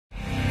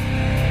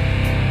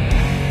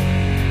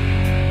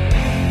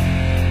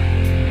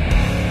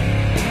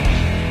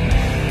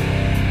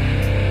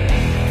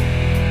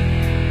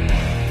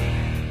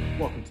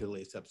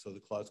episode of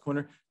The Claus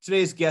Corner.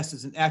 Today's guest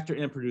is an actor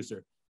and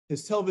producer.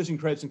 His television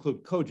credits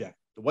include Kojak,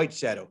 The White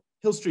Shadow,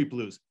 Hill Street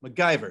Blues,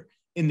 MacGyver,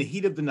 In the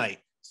Heat of the Night,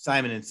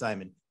 Simon and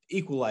Simon, The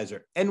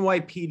Equalizer,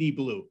 NYPD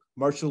Blue,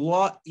 Martial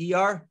Law,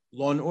 ER,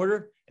 Law and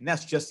Order, and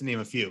that's just to name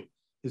a few.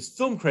 His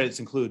film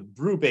credits include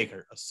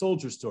Brubaker, A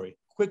Soldier Story,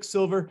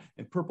 Quicksilver,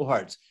 and Purple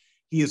Hearts.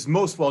 He is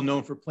most well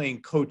known for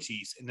playing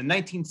Cochise in the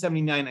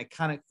 1979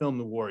 iconic film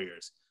The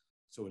Warriors.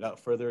 So without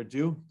further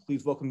ado,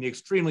 please welcome the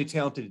extremely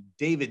talented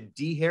David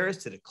D. Harris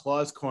to the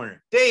Claus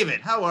Corner.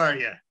 David, how are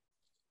you?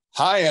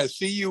 Hi, I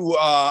see you.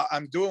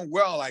 I'm doing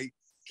well. I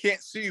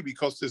can't see you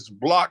because this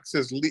block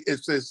says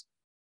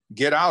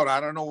get out. I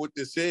don't know what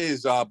this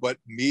is, but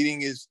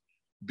meeting is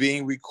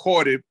being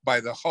recorded by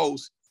the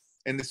host,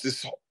 and this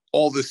is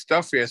all this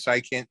stuff here, so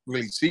I can't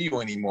really see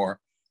you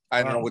anymore.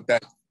 I don't know what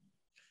that.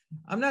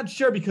 I'm not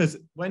sure because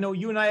I know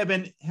you and I have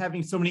been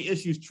having so many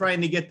issues trying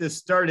to get this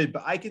started,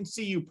 but I can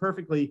see you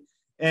perfectly.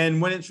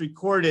 And when it's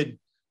recorded,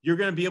 you're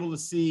going to be able to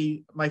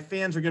see, my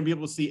fans are going to be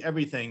able to see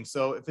everything.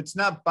 So if it's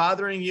not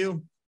bothering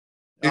you.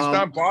 It's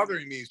not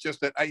bothering me. It's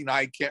just that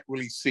I can't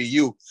really see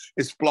you.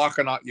 It's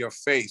blocking out your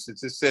face. It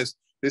just says,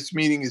 this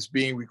meeting is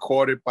being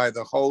recorded by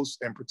the host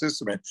and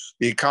participant.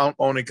 The account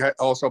owner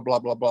also blah,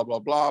 blah, blah, blah,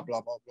 blah,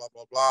 blah, blah, blah,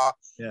 blah, blah.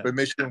 Yeah.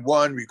 Permission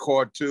 1,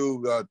 record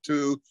 2,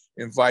 2,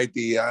 invite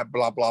the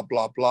blah, blah,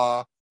 blah,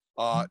 blah.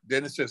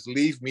 Then it says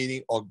leave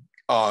meeting or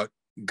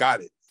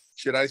got it.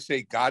 Should I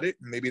say got it?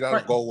 Maybe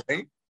that'll go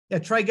away. Yeah,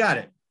 try got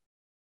it.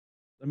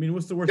 I mean,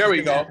 what's the worst? There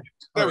we go.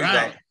 There we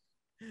go.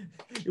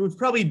 It was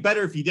probably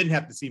better if you didn't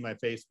have to see my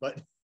face,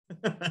 but.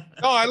 No,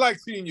 I like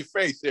seeing your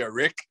face there,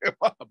 Rick. Come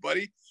on,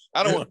 buddy.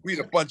 I don't want to read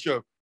a bunch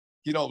of,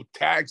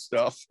 tag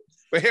stuff.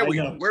 But here we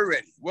go. We're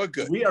ready. We're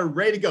good. We are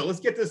ready to go. Let's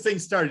get this thing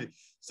started.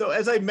 So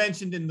as I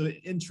mentioned in the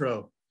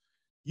intro,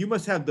 you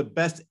must have the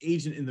best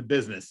agent in the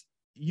business.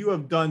 You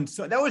have done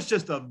so. That was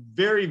just a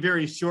very,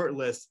 very short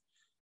list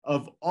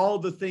of all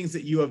the things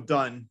that you have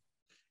done.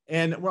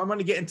 And I'm going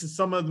to get into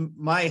some of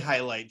my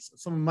highlights,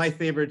 some of my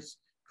favorites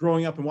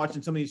growing up and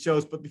watching some of these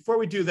shows. But before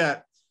we do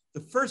that,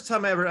 the first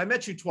time I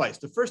met you twice.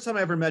 The first time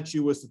I ever met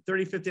you was the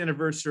 35th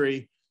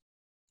anniversary,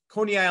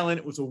 Coney Island.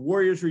 It was a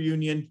Warriors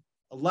reunion.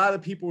 A lot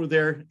of people were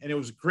there, and it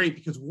was great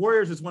because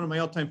Warriors is one of my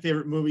all-time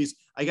favorite movies.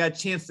 I got a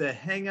chance to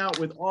hang out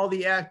with all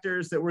the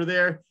actors that were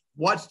there,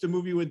 watch the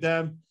movie with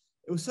them.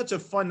 It was such a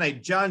fun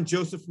night. John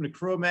Joseph from the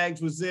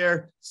Cro-Mags was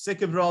there.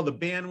 Sick of It All, the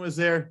band was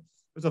there. It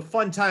was a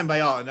fun time by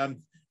all. And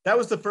that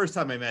was the first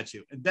time I met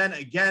you. And then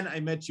again, I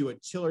met you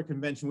at Chiller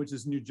Convention, which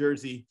is New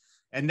Jersey.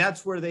 And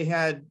that's where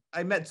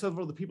I met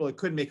several of the people that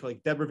couldn't make it,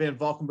 like Deborah Van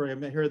Valkenburg. I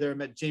met her there. I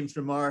met James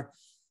Remar.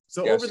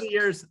 So Over the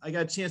years, I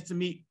got a chance to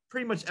meet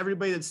pretty much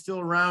everybody that's still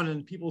around,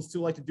 and people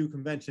still like to do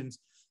conventions.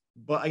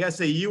 But I got to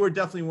say, you were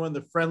definitely one of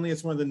the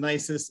friendliest, one of the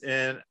nicest,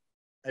 and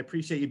I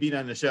appreciate you being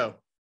on the show.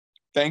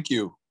 Thank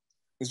you.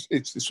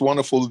 It's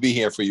wonderful to be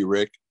here for you,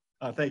 Rick.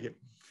 Thank you.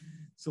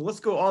 So let's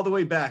go all the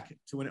way back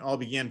to when it all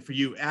began for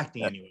you,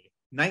 acting anyway.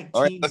 1976.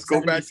 All right, let's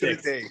go back to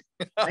the day.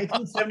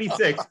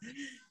 1976.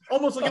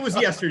 Almost like it was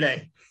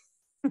yesterday.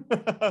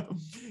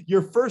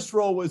 Your first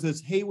role was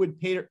as Haywood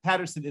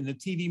Patterson in the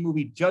TV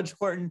movie Judge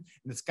Horton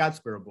and the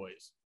Scottsboro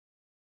Boys.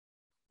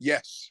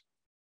 Yes.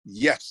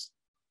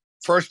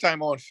 First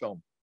time on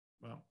film.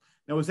 Wow.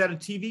 Now, was that a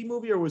TV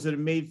movie or was it a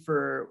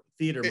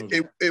made-for-theater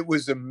movie? It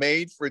was a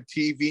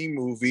made-for-TV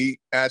movie.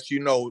 As you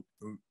know,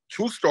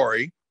 true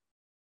story.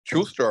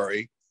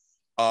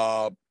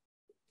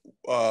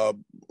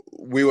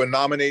 We were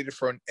nominated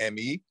for an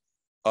Emmy.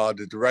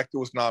 The director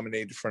was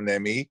nominated for an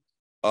Emmy.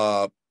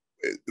 It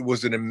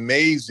was an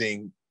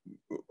amazing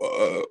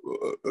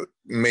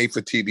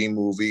made-for-TV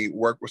movie.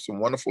 Worked with some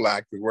wonderful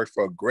actors. Worked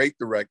for a great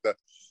director,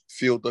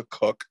 Fielder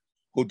Cook,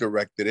 who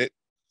directed it.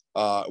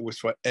 It was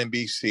for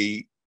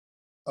NBC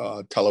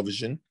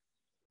television,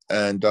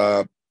 and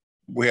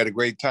we had a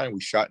great time. We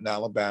shot in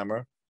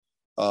Alabama,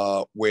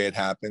 where it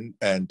happened,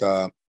 and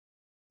it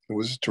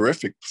was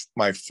terrific.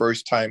 My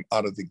first time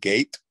out of the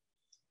gate,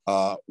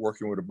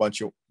 working with a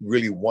bunch of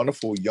really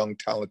wonderful, young,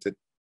 talented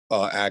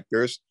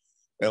actors.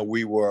 And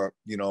we were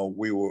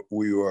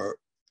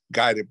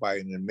guided by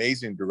an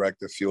amazing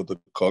director, Fielder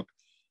Cook.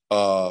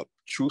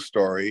 True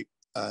story,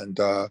 and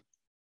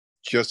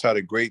just had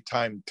a great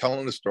time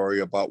telling the story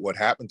about what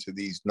happened to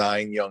these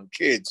 9 young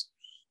kids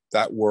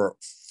that were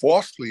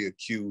falsely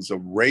accused of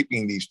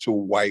raping these 2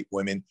 white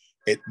women.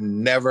 It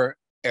never,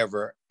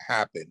 ever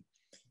happened.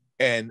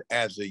 And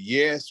as the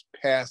years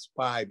passed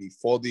by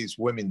before these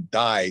women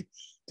died,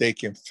 they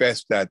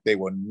confessed that they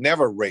were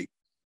never raped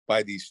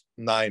by these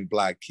 9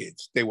 black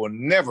kids. They were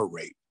never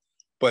raped,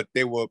 but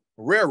they were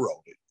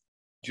railroaded.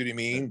 Do you know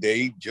what I mean?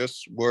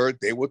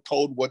 They were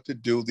told what to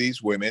do,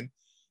 these women,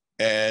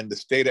 and the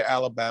state of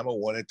Alabama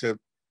wanted to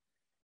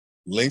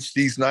lynch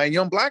these 9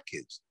 young black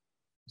kids,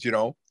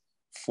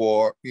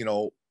 for,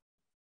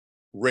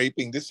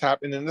 raping. This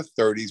happened in the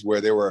 30s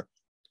where they were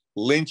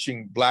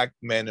lynching black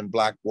men and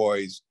black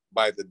boys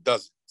by the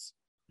dozens.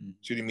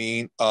 Do you know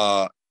what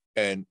I mean?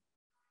 And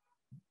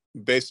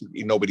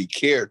basically nobody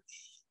cared.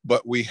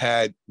 But we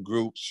had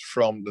groups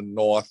from the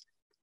North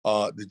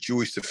the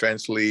Jewish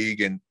Defense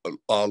League, and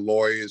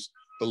lawyers,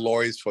 the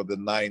lawyers for the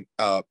 9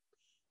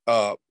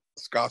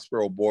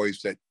 Scottsboro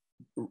boys that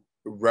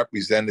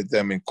represented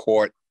them in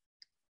court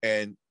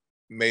and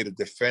made a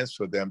defense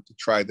for them to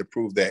try to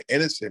prove they're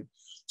innocent.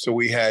 So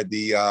we had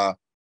the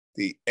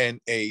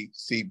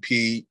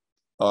NACP,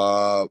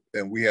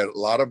 and we had a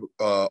lot of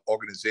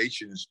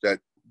organizations that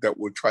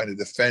were trying to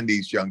defend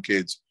these young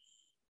kids.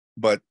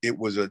 But it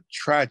was a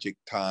tragic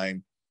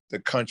time. The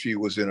country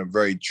was in a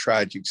very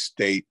tragic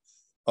state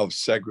of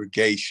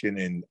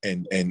segregation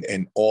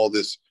and all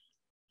this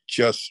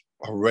just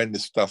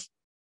horrendous stuff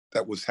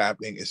that was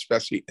happening,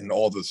 especially in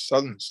all the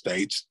southern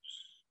states.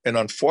 And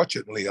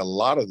unfortunately, a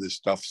lot of this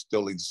stuff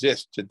still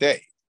exists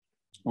today.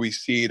 We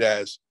see it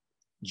as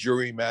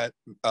gerrymandering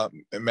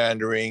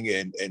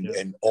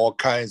and all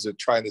kinds of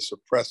trying to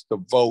suppress the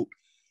vote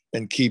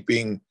and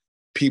keeping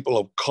people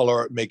of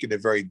color, making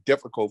it very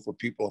difficult for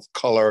people of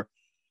color,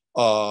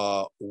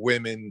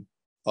 women,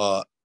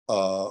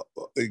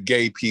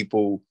 gay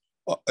people,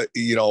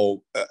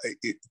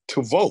 to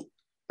vote,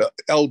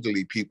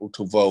 elderly people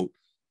to vote.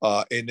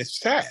 And it's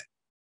sad,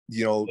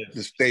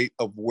 the state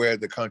of where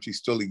the country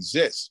still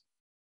exists,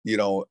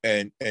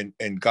 and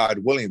God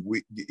willing,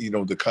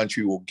 the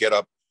country will get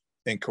up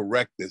and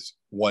correct this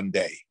one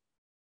day.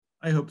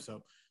 I hope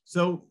so.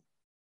 So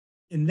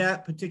in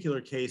that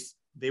particular case,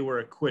 they were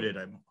acquitted,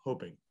 I'm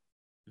hoping.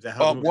 Is that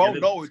how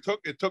no,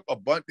 it took a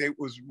bunch. It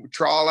was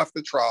trial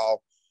after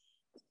trial.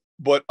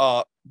 But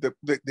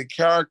the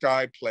character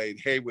I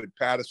played, Haywood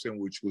Patterson,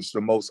 which was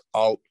the most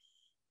the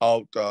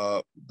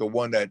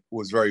one that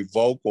was very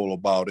vocal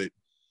about it,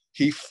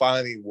 he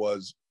finally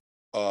was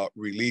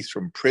released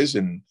from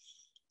prison,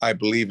 I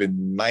believe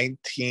in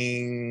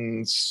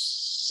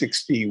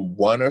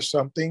 1961 or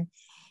something,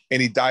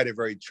 and he died a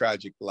very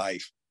tragic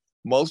life.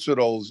 Most of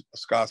those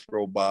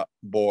Scottsboro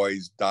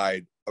boys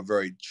died a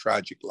very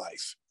tragic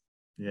life.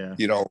 Yeah.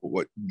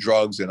 With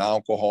drugs and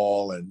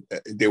alcohol, and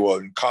they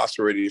were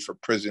incarcerated for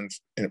prison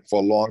for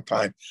a long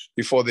time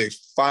before they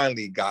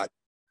finally got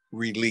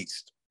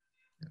released.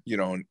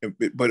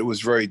 But it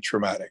was very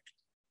traumatic.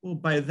 Well,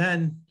 by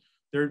then,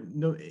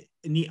 in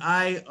the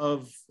eye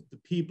of the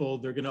people,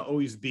 they're going to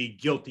always be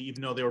guilty,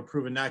 even though they were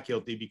proven not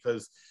guilty.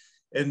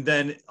 And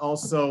then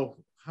also,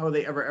 how are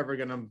they ever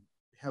going to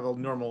have a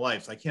normal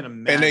life? So I can't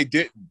imagine. And they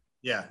didn't.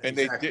 Yeah, and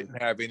exactly. They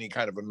didn't have any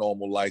kind of a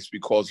normal life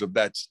because of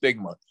that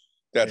stigma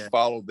that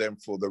followed them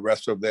for the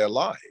rest of their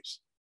lives.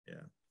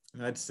 Yeah,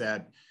 that's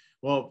sad.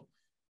 Well,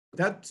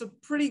 that's a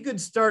pretty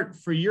good start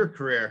for your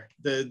career.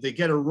 They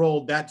get a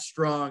role that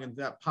strong and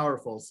that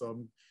powerful.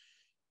 So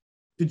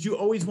did you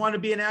always want to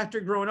be an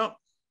actor growing up?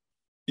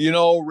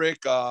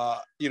 Rick,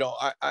 I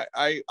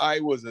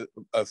was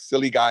a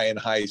silly guy in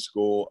high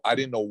school. I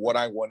didn't know what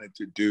I wanted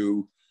to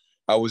do.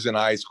 I was in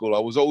high school. I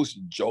was always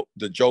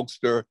the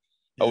jokester.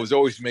 I was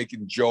always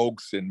making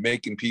jokes and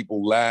making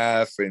people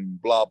laugh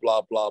and blah,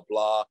 blah, blah,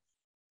 blah.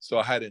 So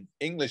I had an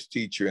English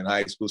teacher in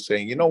high school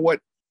saying, you know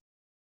what?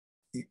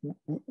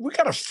 We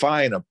got to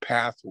find a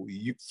path for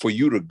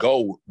you to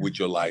go with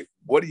your life.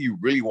 What do you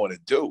really want to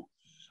do?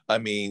 I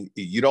mean,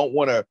 you don't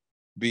want to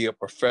be a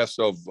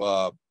professor of,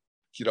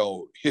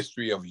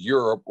 history of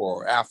Europe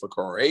or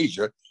Africa or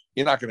Asia.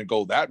 You're not going to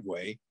go that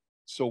way.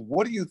 So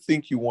what do you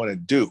think you want to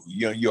do?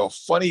 You're a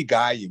funny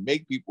guy. You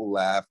make people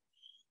laugh.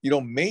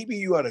 Maybe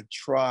you ought to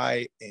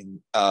try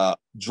in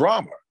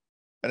drama.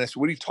 And I said,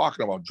 what are you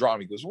talking about,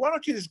 drama? He goes, why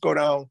don't you just go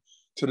down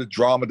to the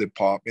drama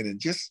department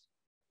and just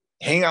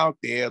hang out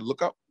there,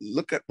 look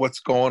at what's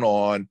going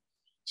on,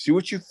 see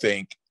what you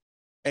think,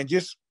 and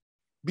just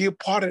be a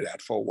part of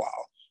that for a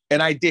while.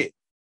 And I did.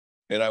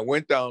 And I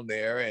went down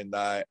there and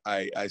I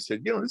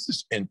said, this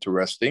is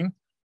interesting.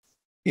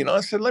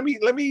 I said, let me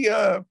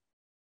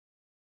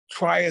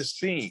try a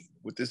scene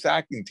with this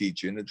acting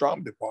teacher in the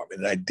drama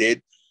department. And I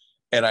did.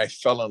 And I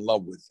fell in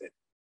love with it.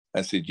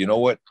 I said, you know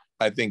what?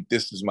 I think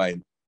this is my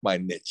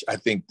niche. I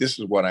think this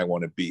is what I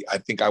want to be. I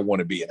think I want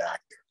to be an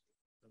actor.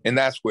 And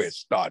that's where it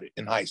started,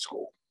 in high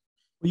school.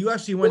 Well, you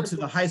actually went to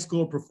the High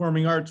School of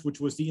Performing Arts,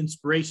 which was the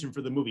inspiration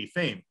for the movie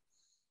Fame.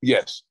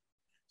 Yes.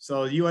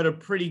 So you had a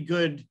pretty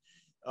good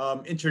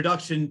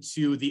introduction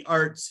to the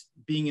arts,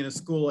 being in a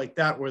school like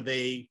that, where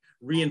they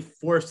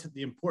reinforced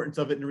the importance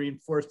of it and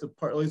reinforced the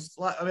part.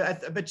 I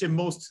bet you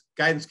most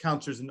guidance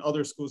counselors in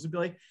other schools would be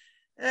like,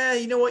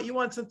 you know what? You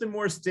want something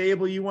more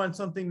stable. You want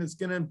something that's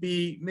going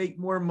to make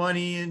more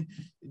money. And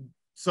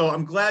so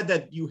I'm glad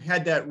that you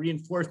had that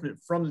reinforcement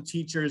from the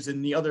teachers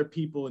and the other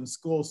people in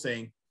school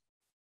saying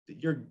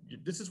that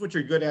this is what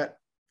you're good at.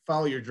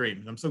 Follow your dream.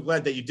 And I'm so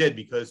glad that you did,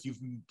 because you've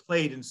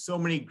played in so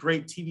many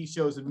great TV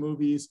shows and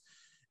movies,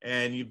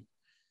 and you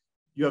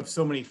have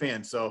so many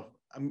fans. So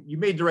you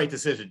made the right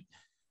decision.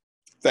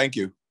 Thank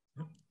you.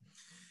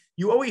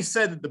 You always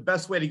said that the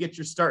best way to get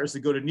your start is to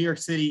go to New York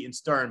City and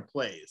star in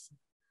plays.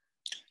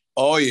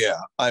 Oh, yeah.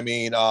 I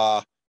mean,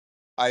 I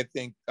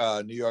think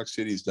New York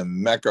City is the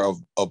mecca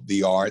of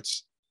the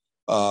arts.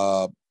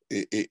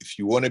 If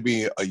you want to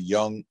be a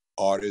young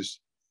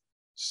artist,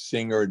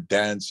 singer,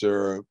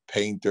 dancer,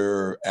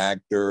 painter,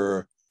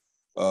 actor,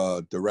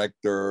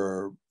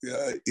 director.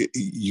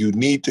 You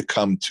need to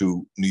come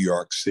to New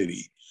York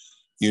City.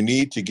 You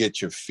need to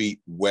get your feet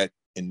wet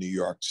in New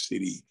York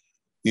City.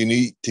 You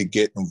need to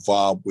get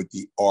involved with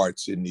the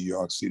arts in New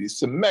York City. It's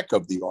the mecca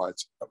of the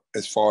arts,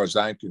 as far as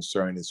I'm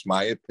concerned. It's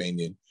my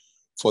opinion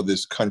for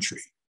this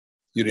country.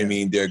 You know what I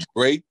mean? There are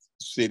great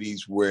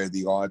cities where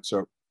the arts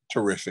are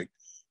terrific,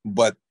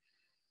 but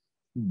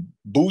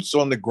boots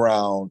on the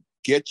ground,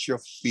 get your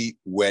feet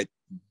wet,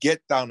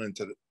 get down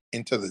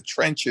into the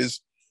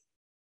trenches.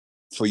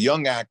 For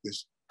young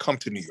actors, come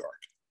to New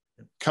York.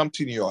 Come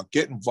to New York.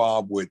 Get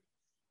involved with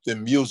the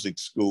music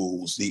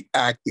schools, the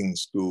acting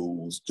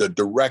schools, the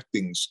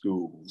directing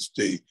schools,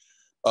 the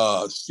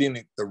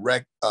scenic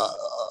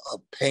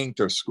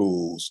painter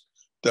schools,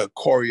 the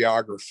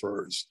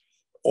choreographers,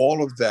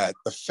 all of that,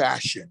 the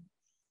fashion.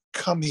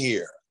 Come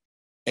here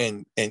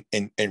and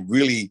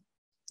really,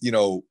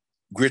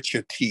 grit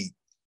your teeth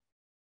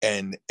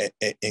and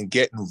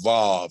get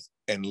involved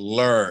and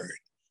learn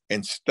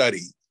and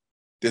study.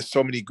 There's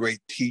so many great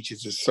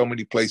teachers. There's so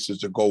many places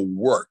to go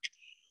work,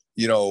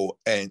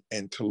 and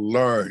to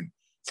learn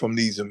from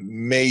these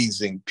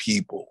amazing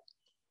people.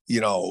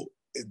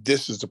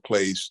 This is the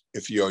place,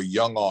 if you're a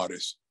young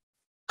artist,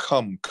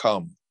 come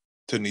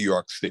to New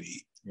York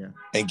City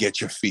and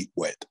get your feet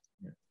wet.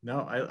 Yeah. No,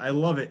 I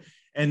love it.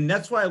 And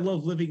that's why I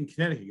love living in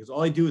Connecticut, because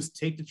all I do is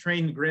take the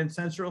train to Grand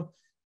Central.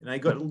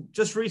 And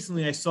just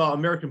recently I saw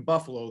American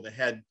Buffalo that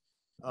had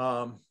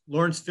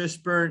Lawrence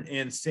Fishburne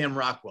and Sam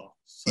Rockwell.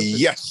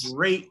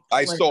 Great play.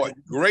 I saw it.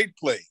 Great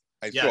play.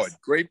 I saw it.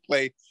 Great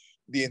play.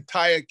 The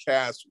entire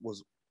cast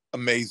was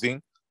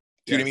amazing.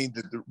 Do you know what I mean?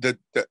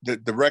 The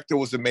director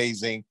was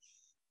amazing.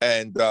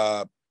 And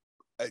I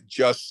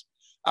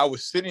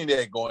was sitting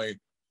there going,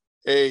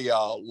 hey,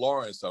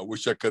 Lawrence, I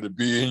wish I could have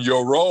been in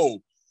your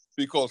role,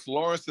 because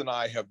Lawrence and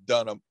I have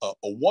done a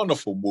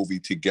wonderful movie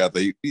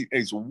together.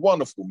 He's a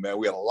wonderful man.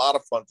 We had a lot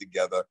of fun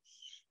together.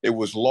 It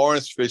was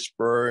Lawrence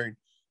Fishburne.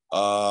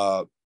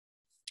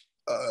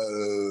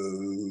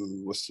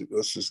 What's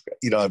this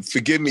guy?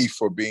 Forgive me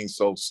for being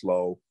so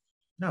slow.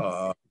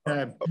 No.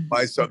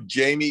 Myself,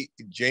 Jamie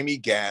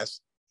Gass.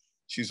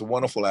 She's a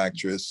wonderful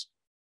actress.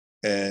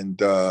 And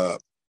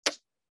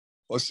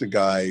what's the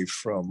guy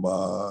from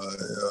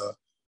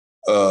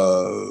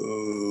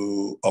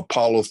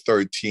Apollo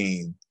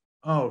 13?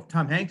 Oh,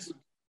 Tom Hanks?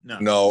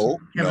 No.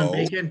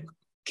 Bacon?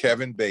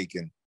 Kevin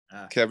Bacon.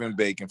 Kevin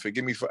Bacon.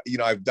 Forgive me for,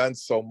 I've done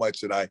so much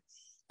that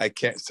I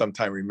can't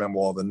sometimes remember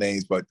all the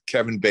names, but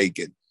Kevin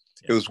Bacon.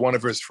 It was one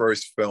of his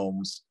first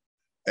films.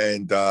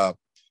 And a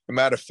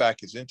matter of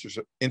fact, it's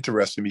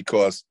interesting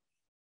because,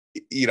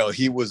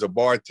 he was a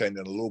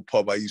bartender in a little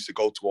pub I used to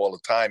go to all the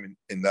time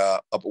in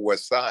the Upper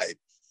West Side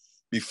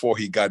before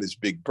he got his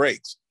big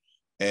breaks.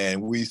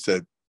 And we used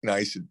to, I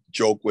used to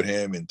joke with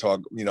him and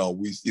talk,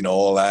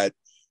 all that,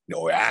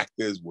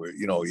 actors were,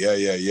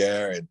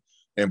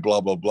 and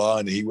blah, blah, blah.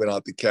 And he went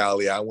out to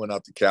Cali. I went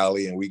out to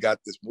Cali, and we got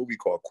this movie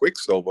called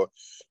Quicksilver,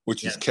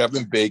 which is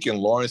Kevin Bacon,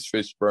 Lawrence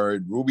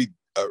Fishburne,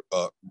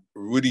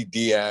 Rudy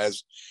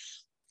Diaz,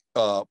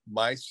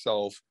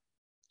 myself,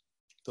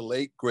 the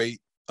late,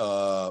 great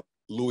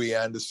Louis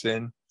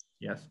Anderson,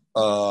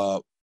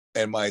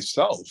 and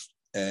myself.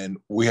 And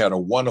we had a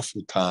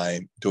wonderful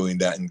time doing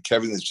that. And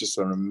Kevin is just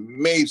an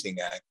amazing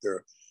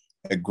actor,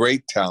 a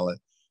great talent,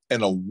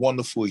 and a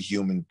wonderful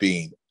human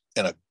being,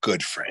 and a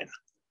good friend.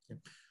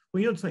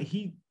 Well, it's like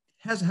he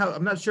has a house,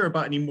 I'm not sure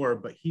about anymore,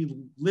 but he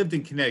lived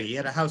in Connecticut. He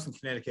had a house in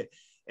Connecticut.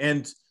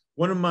 And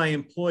one of my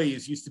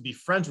employees used to be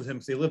friends with him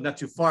because they lived not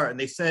too far. And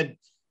they said,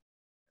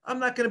 I'm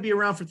not going to be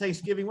around for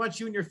Thanksgiving. Why don't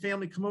you and your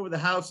family come over to the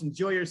house,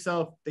 enjoy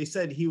yourself? They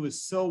said he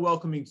was so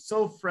welcoming,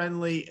 so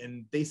friendly.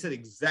 And they said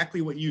exactly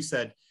what you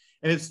said.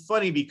 And it's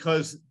funny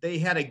because they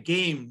had a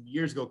game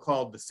years ago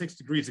called the 6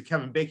 Degrees of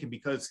Kevin Bacon,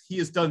 because he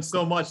has done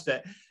so much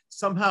that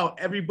somehow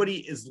everybody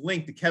is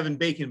linked to Kevin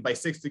Bacon by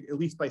at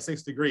least by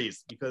 6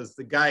 degrees, because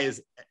the guy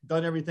has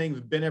done everything,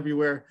 has been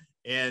everywhere.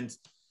 And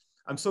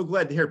I'm so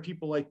glad to hear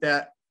people like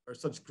that are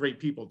such great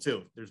people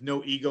too. There's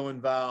no ego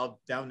involved,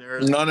 down to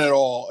earth. None at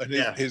all. And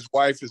his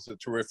wife is a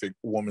terrific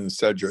woman,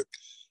 Cedric.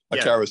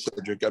 Kara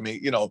Cedric. I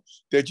mean,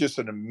 they're just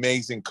an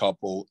amazing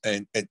couple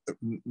and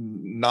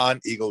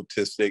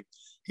non-egotistic.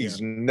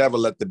 He's never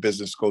let the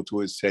business go to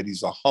his head.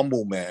 He's a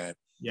humble man,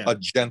 a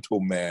gentle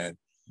man,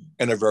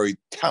 and a very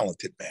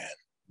talented man.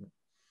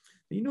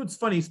 It's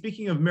funny.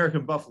 Speaking of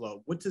American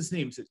Buffalo, what's his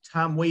name? Is it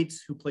Tom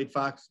Waits, who played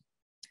Fox?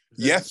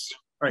 Yes.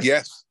 Right.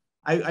 Yes.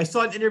 I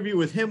saw an interview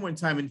with him one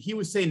time, and he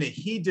was saying that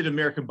he did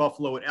American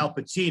Buffalo with Al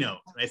Pacino.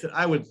 And I said,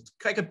 I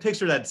could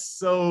picture that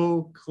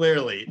so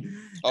clearly.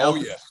 Oh,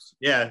 yes.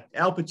 Yeah.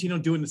 Al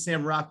Pacino doing the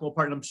Sam Rockwell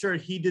part. And I'm sure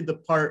he did the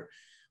part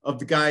of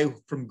the guy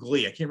from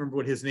Glee. I can't remember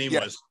what his name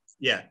was.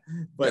 Yeah.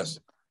 But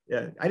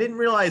I didn't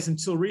realize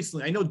until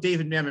recently. I know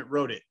David Mamet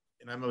wrote it,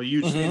 and I'm a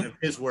huge fan of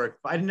his work,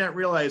 but I did not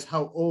realize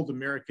how old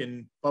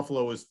American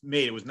Buffalo was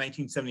made. It was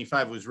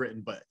 1975 it was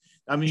written, but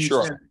I mean,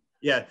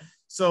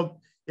 So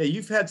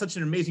you've had such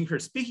an amazing career.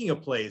 Speaking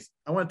of plays,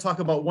 I want to talk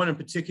about one in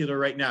particular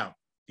right now.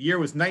 The year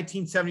was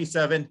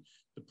 1977.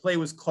 The play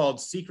was called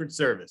Secret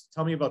Service.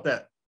 Tell me about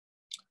that.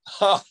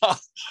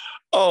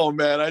 Oh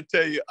man, I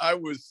tell you, I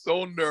was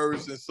so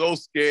nervous and so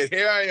scared.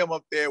 Here I am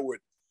up there with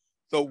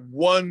the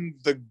one,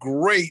 the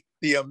great,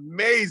 the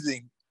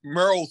amazing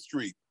Meryl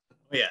Streep.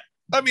 Oh, yeah.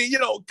 I mean,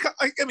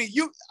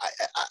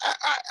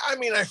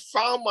 I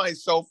found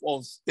myself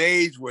on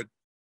stage with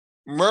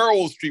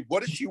Meryl Streep.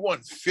 What did she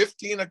won?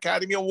 15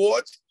 Academy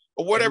Awards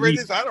or whatever it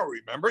is? I don't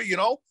remember,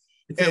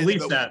 It's at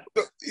least that.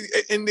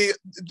 And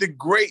the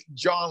great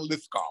John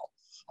Lithgow.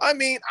 I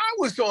mean, I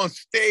was on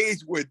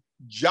stage with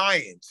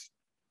giants.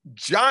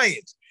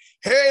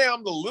 Hey,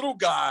 I'm the little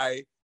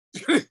guy.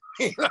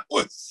 I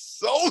was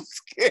so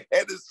scared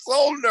and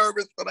so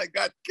nervous when I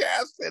got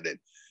cast in it.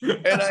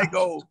 And I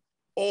go,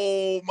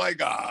 oh my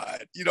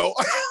God,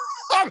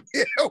 I'm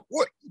here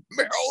with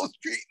Meryl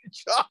Streep and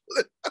John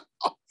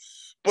Lithgow.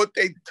 But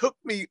they took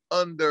me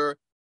under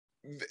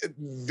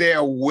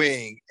their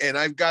wing, and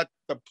I've got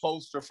the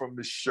poster from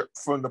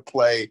the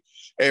play,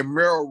 and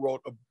Meryl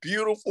wrote a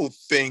beautiful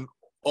thing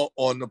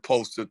on the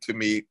poster to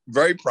me,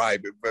 very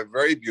private, but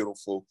very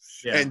beautiful.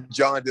 Yeah. And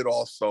John did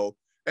also,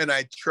 and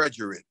I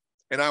treasure it.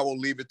 And I will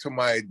leave it to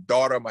my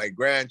daughter, my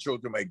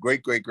grandchildren, my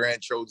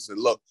great-great-grandchildren. Say,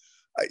 look,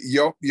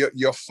 your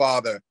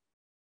father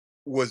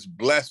was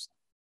blessed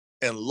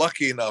and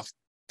lucky enough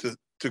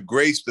to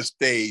grace the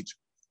stage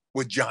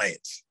with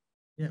giants.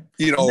 Yeah.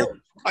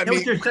 That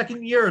was your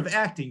second year of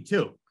acting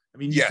too. I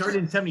mean, you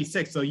started in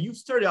 76, so you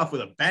started off with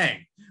a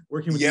bang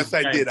working with Yes,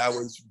 I did. I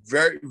was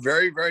very,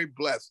 very, very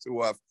blessed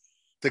to have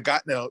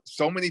gotten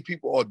so many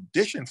people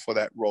auditioned for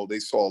that role. They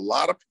saw a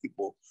lot of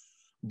people,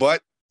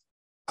 but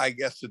I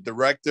guess the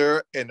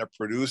director and the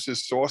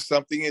producers saw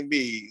something in me.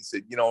 He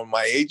said,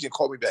 my agent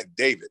called me back,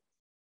 David,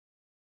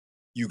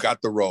 you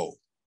got the role.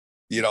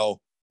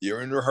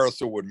 You're in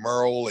rehearsal with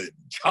Merle and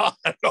John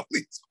and all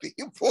these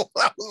people.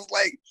 I was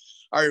like,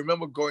 I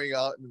remember going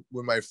out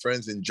with my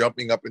friends and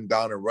jumping up and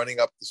down and running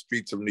up the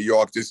streets of New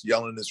York, just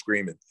yelling and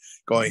screaming,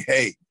 going,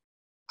 hey,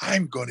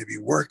 I'm going to be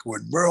working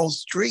with Meryl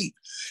Streep.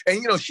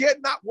 And, she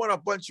had not won a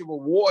bunch of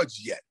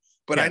awards yet,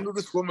 but I knew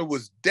this woman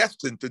was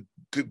destined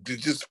to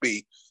just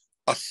be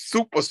a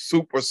super,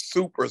 super,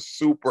 super,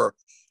 super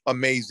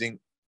amazing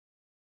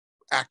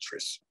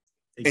actress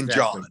in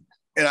John.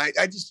 And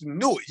I just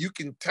knew it. You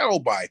can tell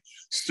by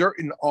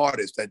certain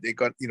artists that they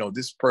got,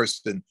 this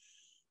person,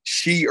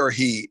 she or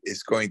he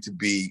is going to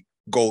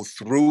go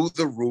through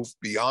the roof,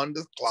 beyond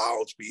the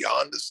clouds,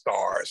 beyond the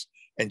stars,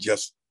 and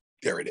just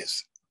there it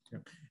is.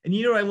 And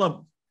I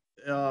love,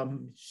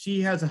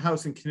 she has a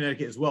house in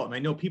Connecticut as well. And I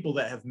know people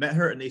that have met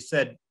her and they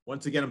said,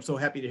 once again, I'm so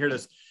happy to hear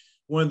this,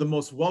 one of the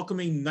most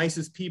welcoming,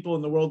 nicest people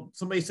in the world.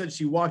 Somebody said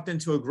she walked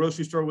into a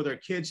grocery store with her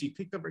kids. She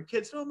picked up her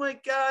kids. Oh my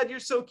God, you're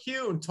so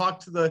cute. And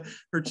talked to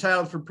her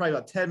child for probably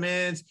about 10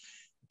 minutes,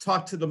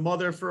 talked to the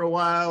mother for a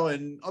while.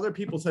 And other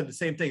people said the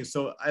same thing.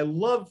 So I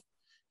love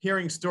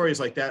hearing stories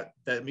like that.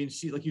 That means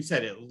she, like you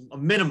said, a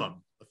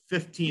minimum of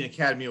 15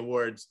 Academy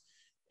Awards.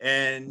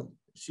 And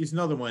she's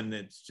another one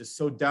that's just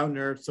so down to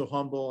earth, so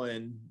humble,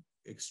 and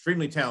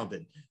extremely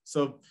talented.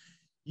 So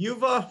you've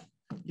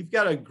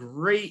got a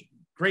great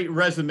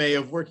resume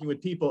of working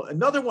with people.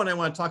 Another one I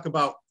want to talk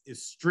about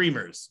is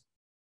streamers.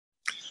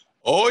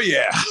 Oh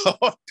yeah,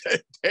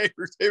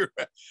 David,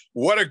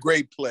 what a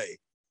great play!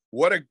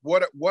 What a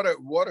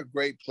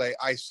great play!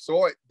 I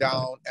saw it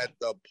down at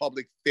the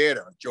Public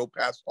Theater, Joe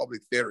Pass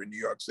Public Theater in New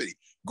York City.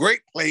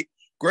 Great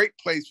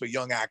place for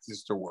young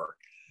actors to work.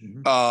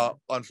 Mm-hmm.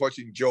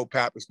 Unfortunately, Joe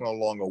Papp is no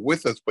longer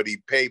with us, but he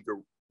paved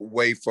the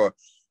way for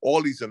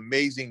all these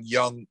amazing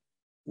young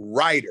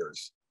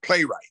writers,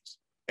 playwrights,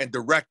 and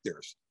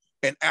directors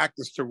and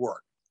actors to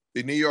work.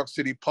 The New York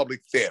City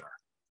Public Theater,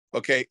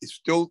 okay, it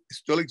still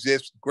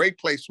exists. Great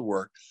place to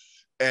work,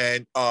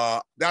 and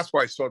that's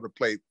why I saw the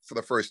play for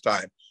the first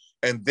time.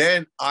 And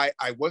then I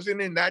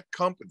wasn't in that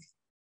company,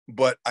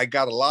 but I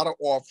got a lot of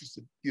offers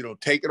to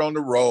take it on the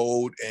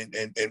road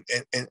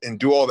and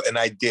do all that, and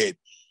I did.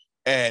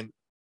 And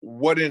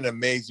what an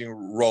amazing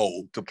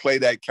role to play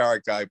that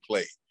character I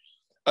played.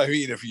 I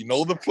mean, if you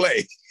know the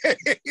play,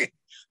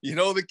 you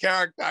know the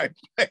character I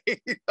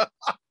played.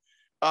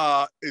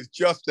 It's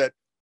just that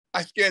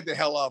I scared the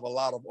hell out of a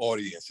lot of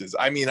audiences.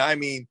 I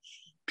mean,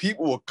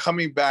 people were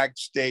coming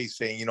backstage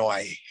saying,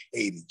 I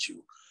hated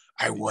you.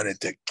 I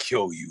wanted to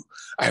kill you.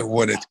 I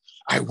wanted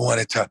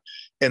to,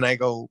 and I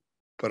go,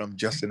 but I'm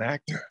just an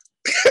actor.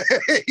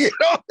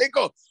 They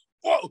go,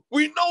 well,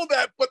 we know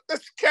that, but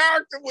this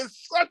character was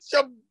such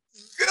a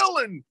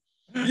villain.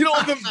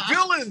 The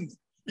villains.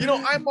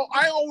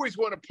 I always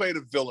want to play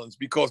the villains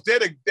because they're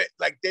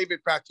like David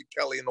Patrick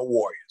Kelly and the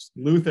Warriors.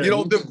 Luther.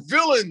 The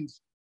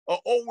villains are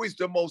always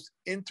the most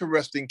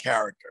interesting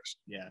characters.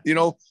 Yeah.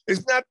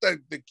 It's not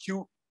the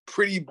cute,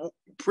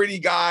 pretty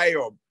guy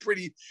or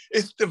pretty.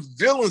 It's the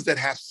villains that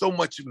have so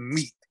much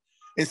meat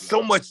and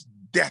so much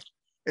death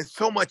and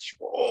so much.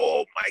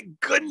 Oh my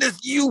goodness,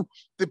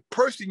 the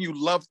person you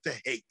love to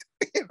hate.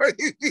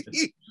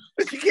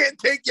 But you can't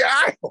take your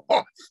eye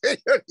off.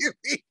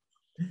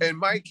 And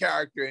my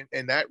character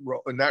in that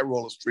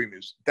role of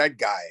streamers, that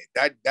guy,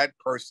 that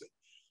person,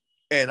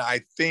 and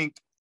I think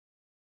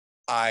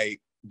I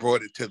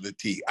brought it to the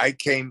T. I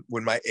came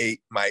with my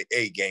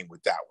A game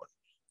with that one.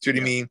 See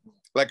what I mean?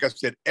 Like I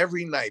said,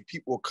 every night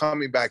people were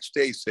coming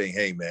backstage saying,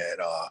 "Hey man,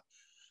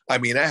 I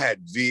mean, I had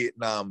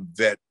Vietnam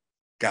vet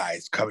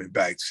guys coming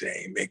back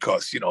saying,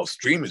 because,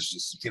 streamers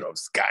just,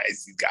 these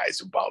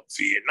guys about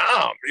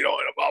Vietnam,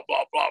 and blah,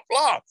 blah, blah,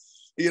 blah.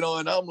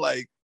 And I'm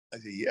like, I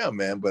said, yeah,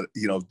 man, but,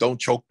 don't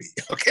choke me,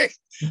 okay?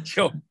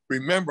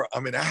 Remember,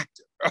 I'm an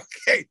actor,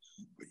 okay?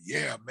 But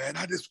yeah, man,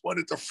 I just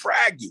wanted to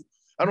frag you.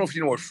 I don't know if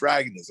you know what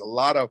fragging is. A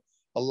lot of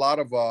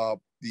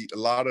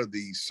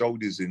the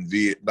soldiers in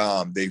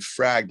Vietnam, they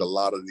fragged a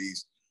lot of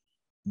these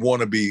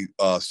wannabe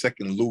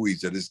second Louis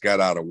that just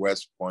got out of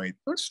West Point.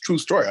 It's a true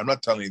story. I'm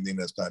not telling anything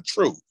that's not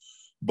true.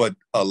 But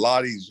a lot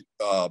of these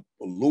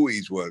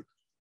Louis were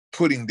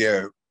putting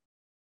their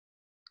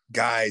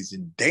guys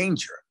in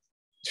danger.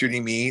 See what I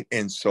mean?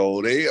 And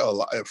so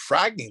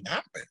fragging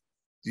happened.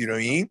 You know what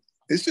I mean?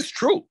 This is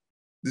true.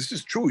 This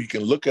is true. You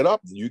can look it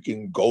up and you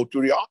can go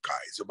through the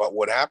archives about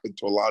what happened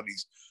to a lot of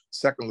these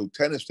second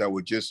lieutenants that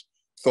were just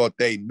thought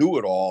they knew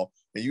it all.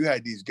 And you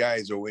had these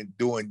guys who were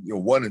doing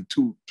 1 and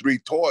 2, 3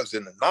 tours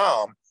in the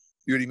Nam,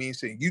 you know what I mean?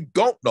 Saying, you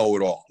don't know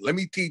it all. Let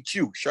me teach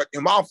you. Shut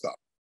your mouth up.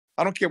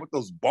 I don't care what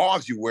those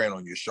bars you're wearing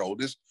on your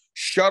shoulders.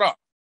 Shut up.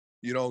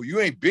 You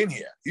ain't been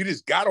here. You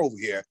just got over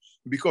here.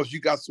 Because you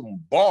got some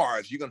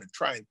bars, you're going to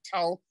try and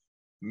tell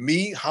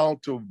me how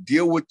to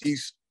deal with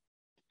these,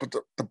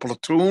 the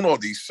platoon or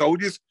these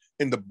soldiers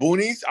in the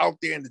boonies out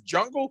there in the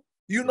jungle.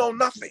 You know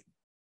nothing.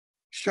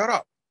 Shut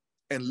up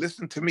and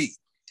listen to me.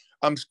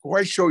 I'm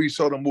quite sure you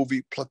saw the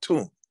movie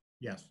Platoon.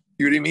 Yes.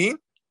 You know what I mean?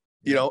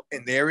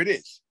 And there it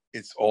is.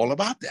 It's all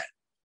about that.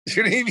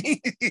 You know what I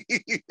mean?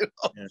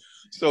 Yeah.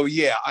 So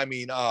yeah, I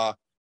mean, I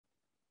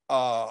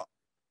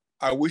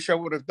wish I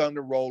would have done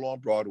the role on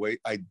Broadway.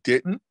 I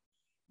didn't,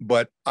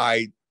 but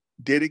I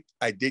did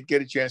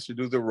get a chance to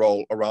do the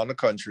role around the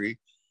country,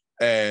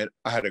 and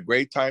I had a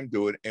great time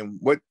doing it. And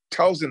what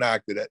tells an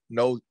actor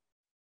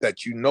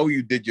that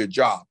you did your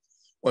job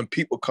when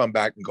people come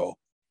back and go,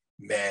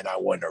 man, I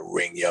want to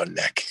wring your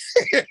neck.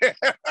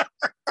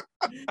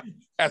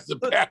 That's the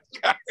best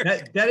guy.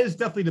 That is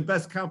definitely the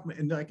best compliment.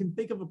 And I can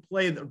think of a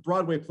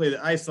Broadway play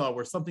that I saw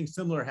where something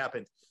similar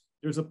happened.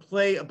 There's a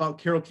play about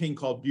Carole King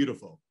called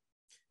Beautiful.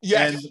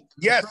 Yes. And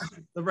yes.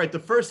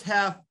 The first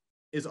half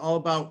is all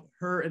about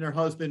her and her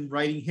husband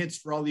writing hits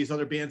for all these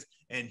other bands.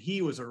 And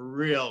he was a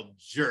real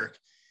jerk.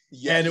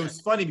 Yes. And it was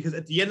funny because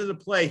at the end of the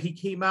play, he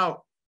came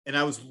out. And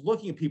I was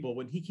looking at people.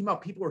 When he came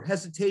out, people were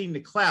hesitating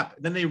to clap.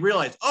 And then they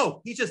realized, oh,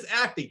 he's just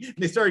acting. And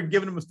they started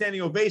giving him a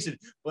standing ovation.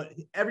 But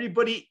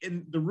everybody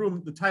in the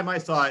room, the time I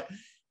saw it,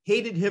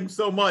 hated him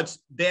so much,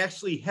 they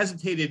actually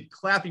hesitated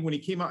clapping when he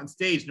came out on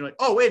stage. And they're like,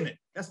 oh, wait a minute.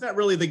 That's not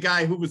really the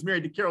guy who was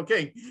married to Carole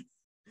King.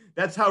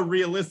 That's how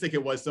realistic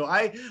it was. So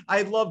I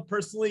love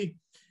personally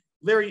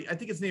Larry, I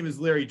think his name is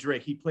Larry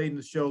Drake. He played in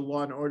the show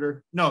Law and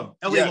Order. No,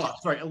 L.A. Law.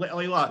 Sorry,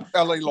 L.A. Law.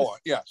 L.A. Law,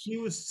 yes. He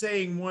was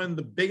saying one of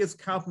the biggest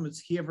compliments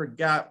he ever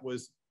got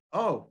was,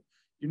 "Oh,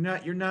 you're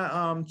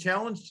not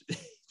challenged."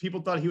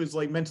 People thought he was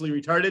like mentally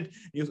retarded. And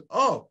he goes,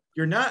 "Oh,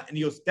 you're not," and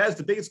he goes, "That's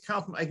the biggest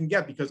compliment I can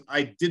get because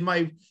I did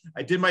my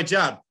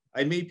job.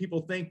 I made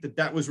people think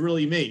that was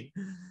really me."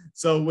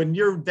 So when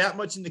you're that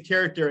much in the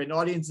character and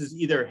audiences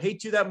either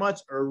hate you that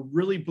much or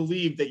really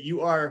believe that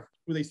you are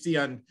who they see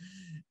on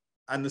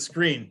the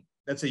screen,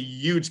 that's a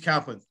huge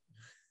compliment.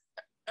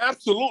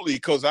 Absolutely,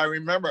 because I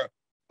remember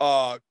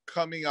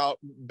coming out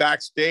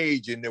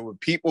backstage and there were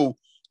people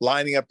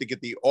lining up to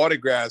get the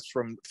autographs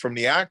from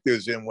the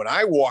actors, and when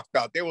I walked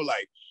out, they were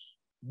like,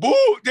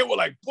 "Boo!" They were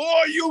like,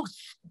 "Boy, you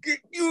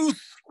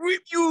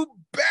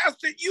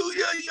bastard,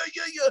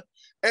 yeah."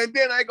 And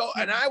then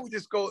I would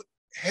just go,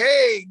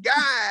 "Hey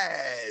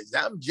guys,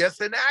 I'm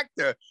just an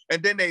actor,"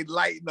 and then they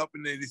lighten up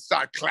and then they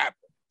start clapping.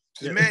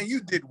 Yeah. Man,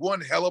 you did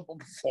one hell of a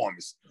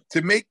performance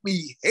to make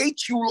me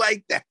hate you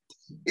like that.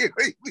 You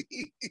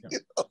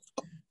know?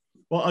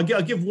 Well, I'll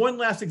give one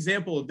last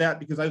example of that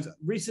because I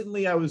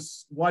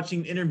was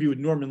watching an interview with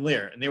Norman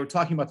Lear and they were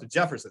talking about the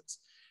Jeffersons.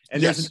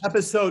 And there's an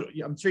episode,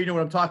 I'm sure you know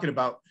what I'm talking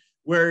about,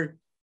 where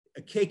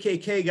a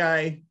KKK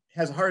guy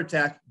has a heart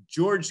attack.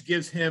 George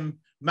gives him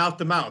mouth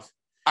to mouth.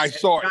 I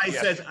saw it. The guy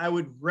says, "I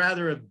would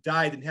rather have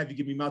died than have you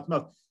give me mouth to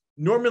mouth."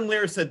 Norman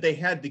Lear said they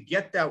had to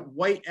get that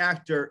white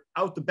actor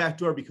out the back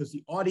door because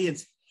the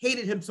audience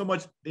hated him so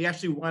much they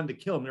actually wanted to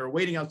kill him. They were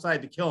waiting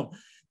outside to kill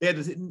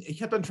him. He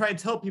kept on trying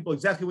to tell people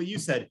exactly what you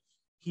said.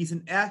 He's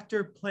an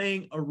actor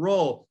playing a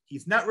role.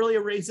 He's not really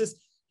a racist.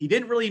 He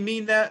didn't really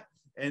mean that.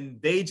 And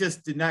they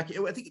just did not.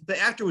 I think the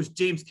actor was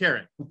James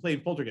Karen, who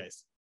played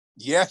Poltergeist.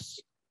 Yes.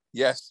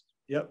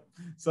 Yep.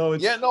 So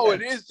it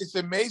is. It's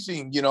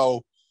amazing,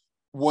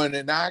 when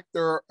an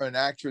actor or an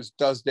actress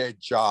does their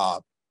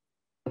job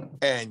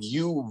and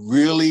you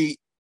really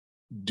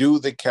do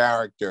the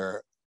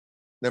character,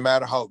 no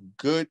matter how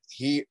good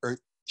he or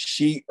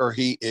she or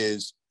he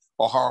is,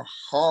 or how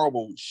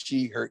horrible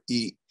she or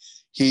he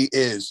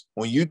is,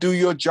 when you do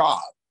your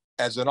job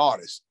as an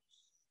artist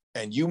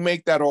and you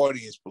make that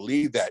audience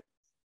believe that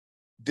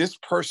this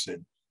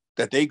person,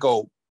 that they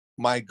go,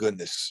 "My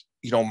goodness,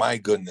 my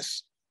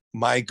goodness,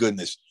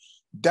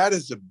 that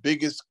is the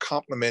biggest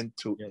compliment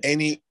to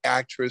any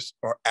actress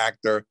or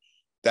actor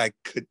that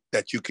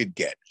you could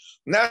get.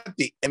 Not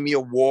the Emmy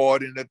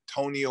Award and the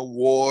Tony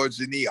Awards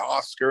and the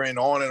Oscar and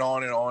on and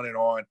on and on and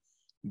on.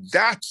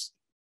 That's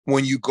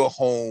when you go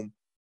home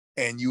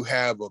and you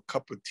have a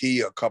cup of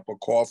tea, a cup of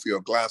coffee, or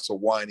a glass of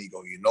wine. You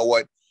go, you know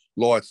what,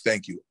 Lord,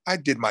 thank you. I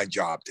did my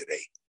job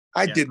today.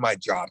 I did my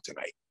job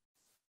tonight.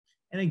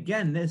 And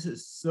again, this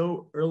is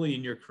so early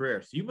in your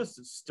career. So you must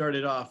have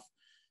started off,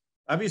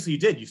 obviously you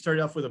did. You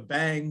started off with a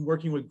bang,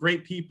 working with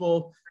great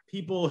people.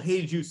 People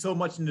hated you so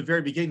much in the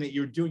very beginning that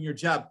you were doing your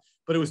job.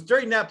 But it was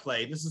during that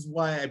play, this is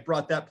why I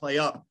brought that play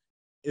up,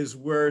 is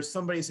where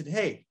somebody said,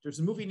 hey, there's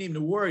a movie named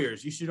The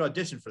Warriors. You should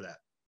audition for that.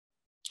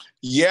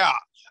 Yeah.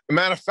 As a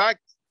matter of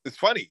fact, it's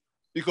funny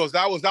because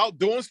I was out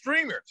doing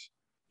streamers.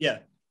 Yeah.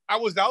 I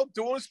was out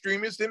doing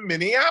streamers in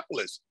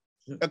Minneapolis.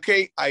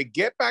 Okay, I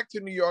get back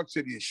to New York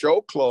City, the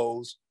show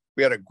closed.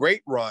 We had a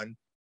great run.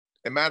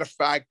 As a matter of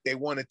fact, they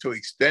wanted to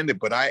extend it,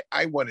 but I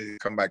wanted to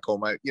come back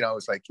home.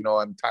 It's like,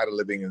 I'm tired of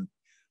living in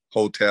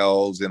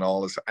hotels and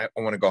all this. I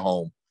want to go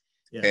home.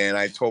 Yeah. And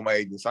I told my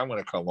agents, I'm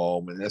going to come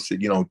home. And they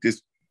said,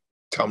 this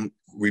come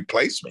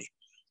replace me.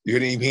 You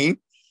know what I mean?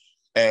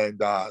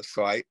 And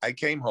so I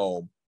came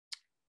home,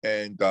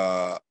 and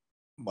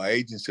my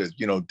agent says,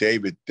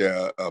 David,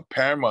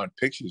 Paramount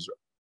Pictures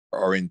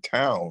are in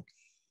town,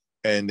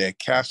 and they're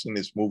casting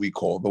this movie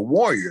called The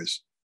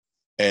Warriors.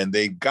 And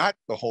they've got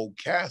the whole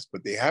cast,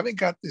 but they haven't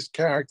got this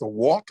character.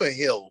 Walter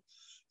Hill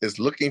is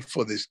looking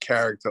for this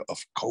character of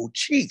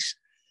Cochise.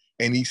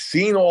 And he's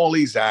seen all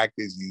these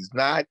actors. He's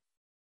not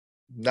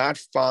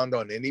found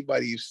on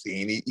anybody you've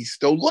seen. He's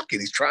still looking.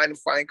 He's trying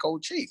to find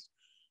Cochise.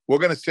 We're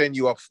going to send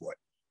you up for it.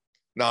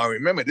 Now,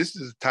 remember, this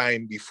is a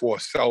time before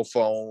cell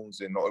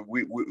phones, and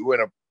we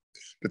were in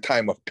the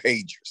time of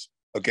pagers,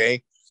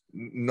 okay?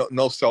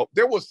 No cell.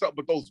 There was some,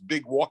 but those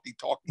big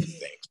walkie-talkie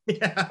things.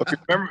 Yeah. Okay,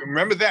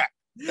 remember that.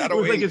 It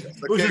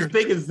was as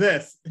big as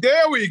this.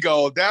 There we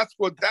go. That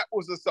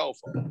was a cell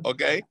phone,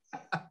 okay?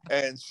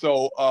 And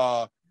so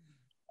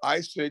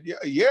I said,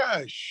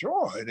 yeah,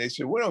 sure. And they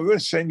said, well, we're going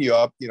to send you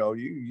up.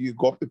 You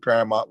go up to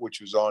Paramount, which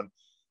was on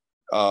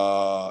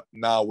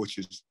now, which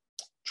is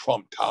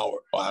Trump Tower.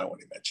 Well, I don't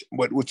want to mention,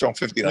 but which on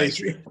 59th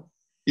Street.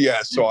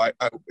 Yeah, so I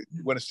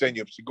want to send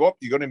you up. So go up.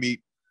 You're going to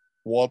meet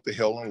Walter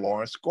Hill and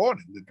Lawrence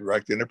Gordon, the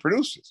director and the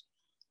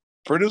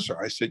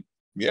producer. I said,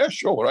 yeah,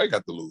 sure. What I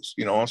got to lose,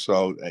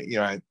 So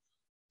I had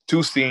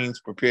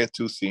prepared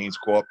two scenes,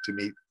 go up to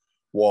meet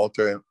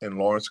Walter and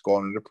Lawrence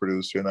Gordon, the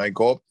producer, and I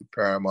go up to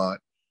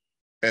Paramount.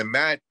 And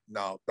Matt,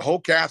 now the whole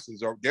cast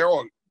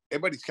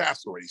everybody's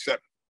cast already,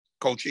 except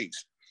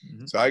Cochise.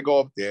 Mm-hmm. So I go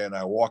up there and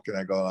I walk and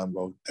I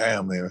go,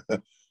 damn, man.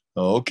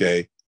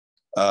 Okay.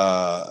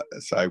 So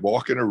I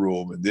walk in the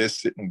room and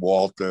there's sitting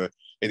Walter,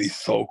 and he's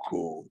so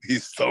cool.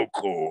 He's so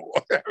cool.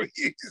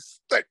 He's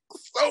like,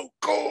 so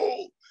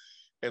cool.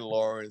 And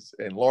Lawrence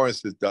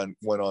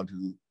went on to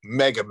do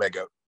mega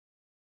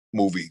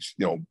movies,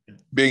 $1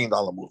 billion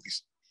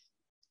movies.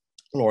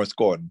 Lawrence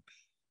Gordon.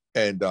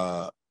 And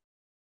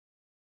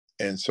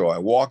so I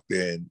walked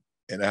in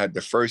and I had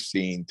the first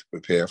scene to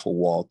prepare for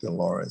Walter and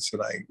Lawrence.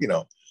 And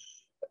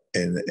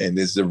and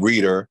there's the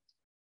reader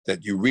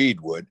that you read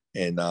with.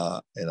 And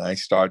I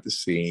start the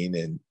scene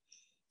and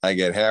I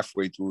get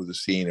halfway through the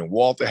scene, and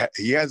Walter,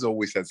 he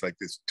always has like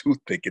this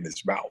toothpick in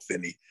his mouth,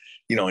 and he's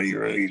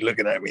really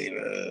looking at me,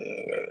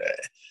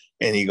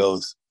 and he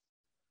goes,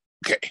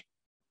 okay.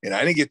 And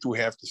I didn't get through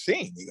half the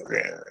scene. He goes,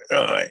 yeah,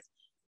 all right.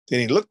 Then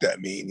he looked at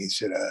me and he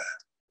said,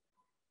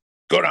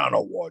 go down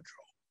a wardrobe.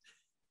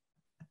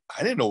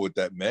 I didn't know what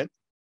that meant.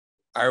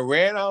 I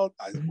ran out.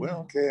 I said,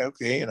 well,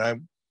 okay. And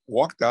I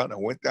walked out and I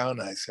went down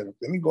and I said,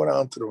 let me go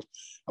down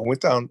I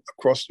went down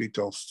across the street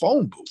to a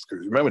phone booth,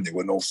 because remember, there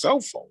were no cell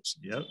phones.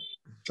 Yep.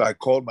 So I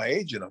called my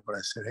agent up and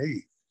I said,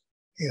 hey,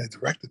 the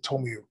director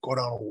told me to go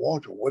down a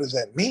wardrobe. What does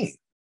that mean?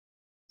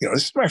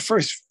 This is my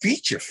first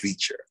feature.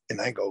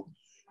 And I go,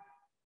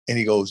 and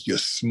he goes, you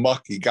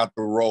smuck, you got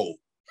the role.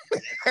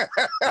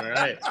 All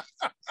right.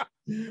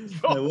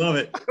 So I love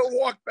it. I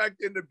walked back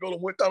in the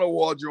building, went down a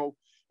wardrobe,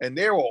 and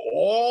there were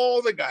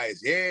all the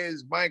guys.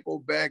 Here's Michael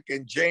Beck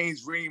and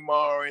James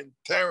Remar and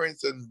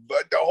Terrence and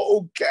the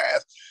whole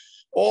cast,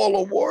 all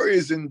the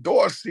Warriors and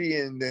Dorsey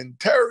and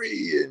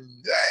Terry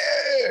and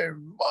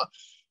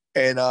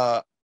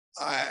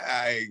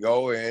I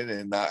go in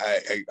and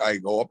I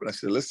go up and I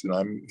said, listen,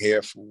 I'm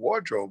here for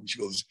wardrobe. She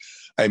goes,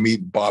 I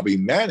meet Bobby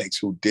Mannix,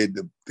 who did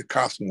the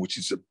costume, which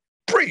is a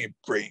brilliant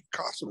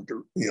costume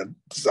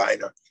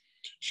designer.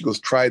 She goes,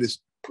 try this,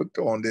 put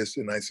on this.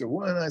 And I said,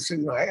 well, and I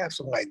said, I have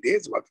some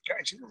ideas about the guy.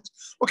 She goes,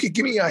 okay,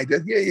 give me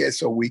ideas. Yeah.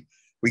 So we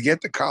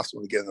get the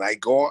costume together, and I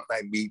go out and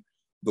I meet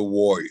the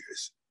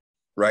Warriors,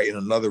 right, in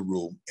another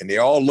room. And they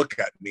all look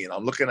at me, and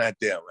I'm looking at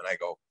them, and I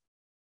go,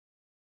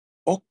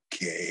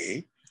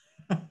 okay.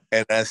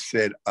 And I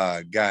said,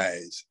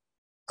 guys,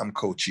 I'm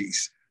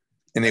Cochise.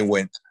 And they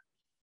went,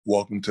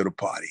 welcome to the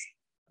party.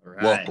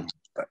 Right.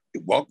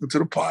 Welcome to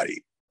the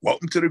party.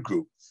 Welcome to the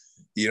group.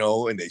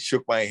 And they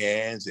shook my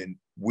hands, and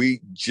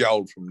we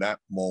gelled from that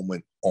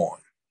moment on.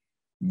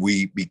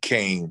 We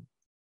became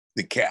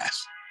the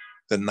cast,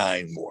 the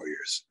 9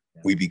 Warriors.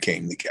 Yeah. We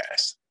became the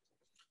cast.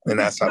 And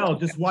that's how.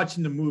 Just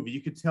watching the movie,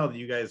 you could tell that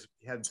you guys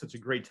had such a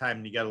great time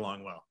and you got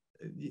along well.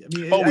 I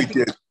mean, we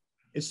did.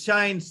 It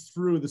shines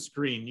through the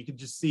screen. You can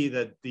just see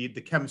that the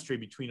chemistry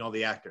between all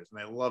the actors, and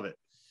I love it.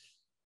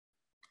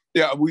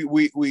 Yeah,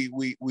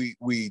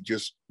 we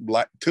just,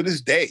 like, to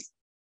this day,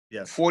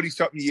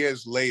 40-something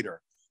years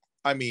later,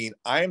 I mean,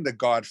 I am the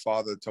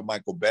godfather to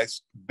Michael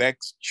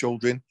Beck's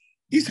children.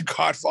 He's the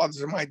godfather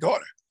to my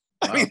daughter.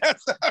 Wow. I mean,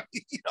 that's,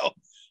 you know,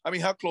 I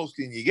mean, how close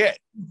can you get?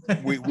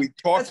 We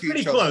talk to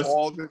each other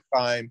all the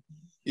time.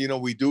 You know,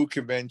 we do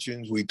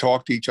conventions. We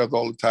talk to each other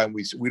all the time.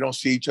 We don't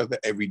see each other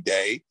every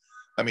day.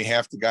 I mean,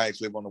 half the guys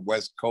live on the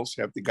West Coast,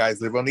 half the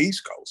guys live on the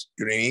East Coast.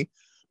 You know what I mean?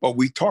 But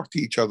we talk to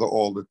each other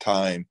all the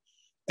time,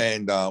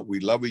 and we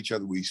love each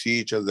other. We see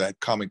each other at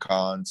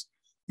Comic-Cons,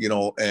 you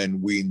know,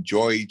 and we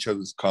enjoy each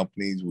other's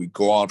companies. We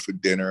go out for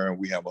dinner, and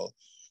we have a,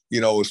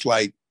 you know, it's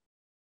like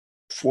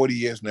 40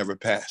 years never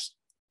passed.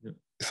 Yeah.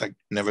 It's like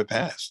never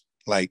passed.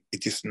 Like,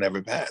 it just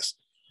never passed.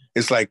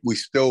 It's like we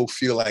still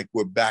feel like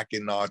we're back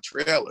in our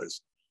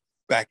trailers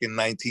back in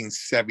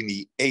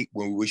 1978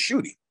 when we were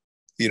shooting.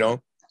 You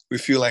know, we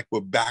feel like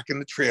we're back in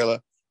the trailer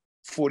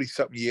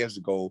 40-something years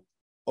ago.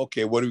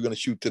 Okay, what are we going to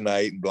shoot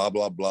tonight? And blah,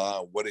 blah,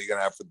 blah. What are you going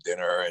to have for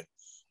dinner? And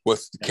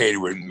what's the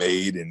catering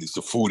made? And is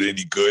the food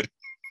any good?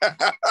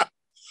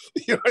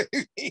 You know what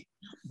I mean?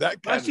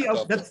 That kind of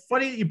stuff. That's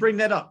funny that you bring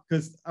that up,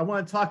 because I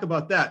want to talk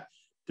about that.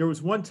 There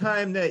was one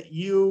time that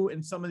you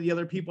and some of the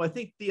other people, I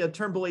think the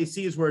Turnbull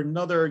ACs were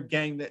another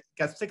gang that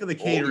got sick of the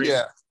catering. Oh,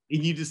 yeah.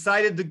 And you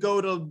decided to go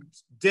to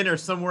dinner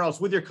somewhere else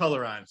with your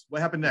color-ons.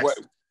 What happened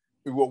next?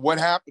 What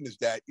happened is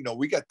that, you know,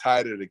 we got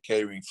tired of the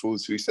catering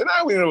food. So we said,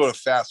 we're going to go to a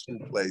fast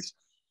food place.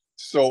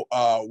 So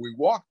we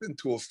walked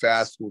into a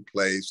fast food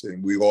place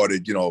and we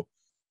ordered, you know,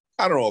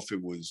 I don't know if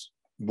it was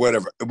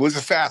whatever. It was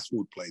a fast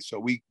food place. So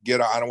we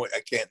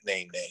I can't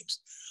name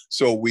names.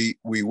 So we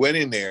went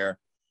in there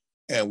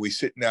and we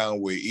sit down,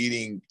 we're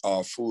eating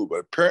our food. But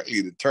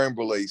apparently the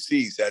Turnbull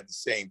ACs had the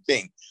same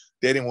thing.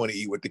 They didn't want to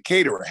eat what the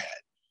caterer had.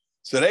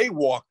 So they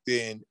walked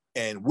in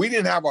and we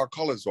didn't have our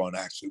colors on,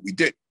 actually. We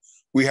didn't.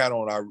 We had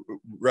on our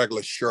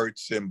regular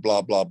shirts and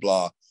blah, blah,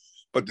 blah.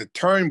 But the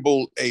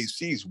Turnbull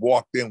ACs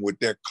walked in with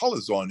their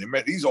colors on. They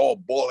met these all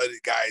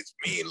bald-headed guys,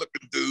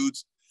 mean-looking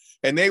dudes.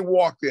 And they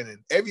walked in and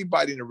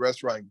everybody in the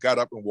restaurant got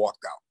up and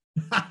walked out.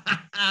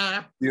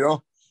 You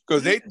know?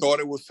 Because they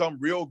thought it was some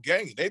real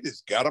gang. They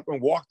just got up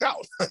and walked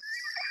out.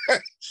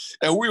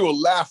 And we were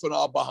laughing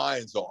our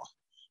behinds off.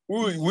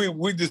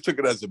 We just took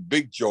it as a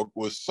big joke. It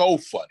was so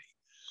funny.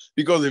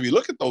 Because if you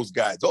look at those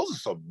guys, those are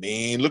some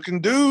mean-looking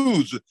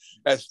dudes.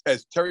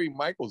 As Terry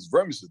Michaels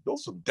Vermin said,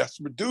 those are some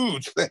desperate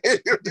dudes.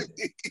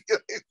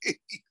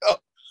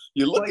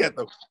 You look at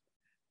them.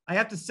 I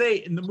have to say,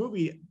 in the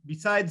movie,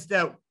 besides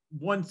that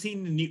one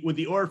scene with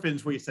the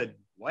orphans where you said,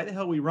 why the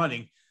hell are we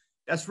running?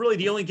 That's really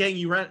the only gang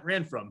you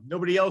ran from.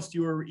 Nobody else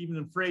you were even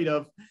afraid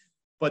of.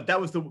 But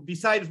that was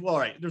besides, well, all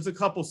right, there's a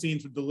couple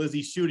scenes with the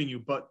Lizzie shooting you,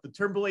 but the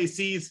Turnbull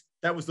ACs,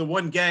 that was the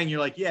one gang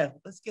you're like, yeah,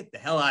 let's get the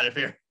hell out of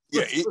here.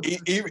 Yeah,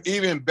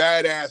 even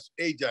badass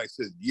Ajax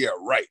says, yeah,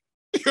 right.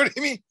 You know what I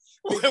mean?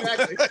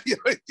 Exactly. You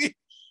know what I mean?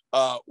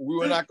 We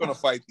were not going to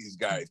fight these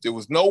guys. There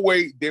was no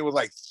way. There was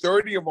like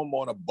 30 of them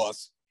on a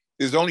bus.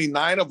 There's only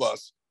 9 of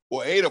us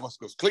or 8 of us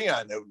because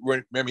Cleon,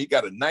 remember, he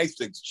got a knife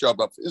thing shoved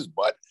up his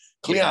butt.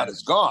 Cleon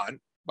is gone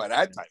by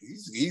that time.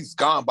 He's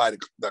gone by the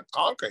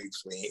concrete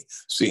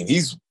scene.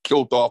 He's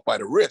killed off by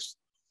the wrist.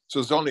 So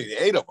it's only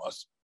the 8 of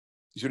us.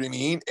 You know what I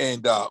mean?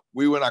 And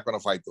we were not going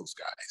to fight those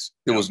guys.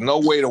 There was no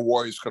way the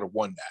Warriors could have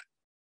won that.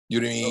 You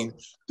know what I mean?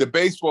 The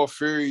Baseball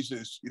Furies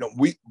is, you know,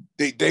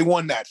 they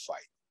won that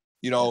fight.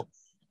 You know,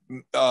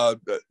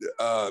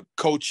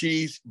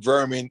 Cochise,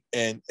 Vermin,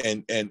 and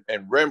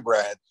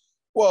Rembrandt.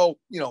 Well,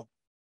 you know,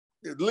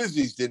 the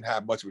Lizzies didn't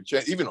have much of a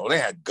chance, even though they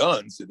had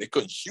guns and they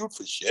couldn't shoot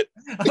for shit.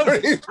 You know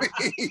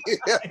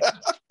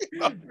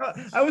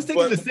I was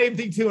thinking the same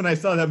thing too when I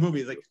saw that movie.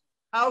 It's like,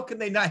 how can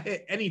they not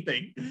hit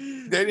anything?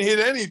 They didn't hit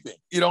anything,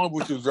 you know,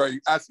 which was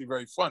actually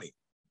very funny.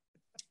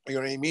 You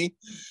know what I mean?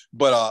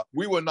 But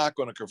we were not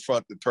going to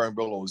confront the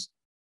Turnbull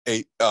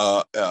ACs.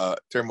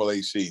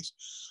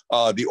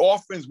 The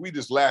orphans, we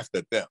just laughed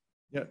at them.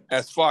 Yeah.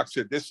 As Fox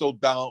said, they're so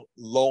down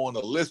low on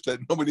the list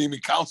that nobody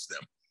even counts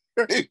them.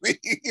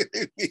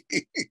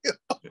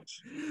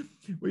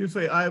 Well, you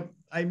say I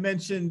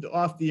mentioned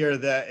off the air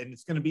that, and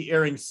it's going to be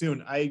airing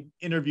soon. I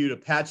interviewed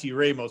Apache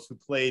Ramos, who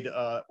played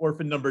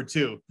Orphan Number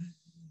 2.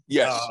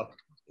 Yes.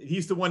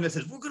 He's the one that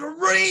says, we're going to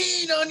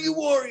rain on you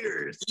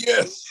Warriors.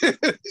 Yes.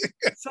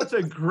 Such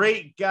a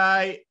great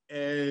guy.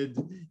 And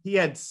he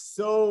had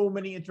so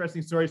many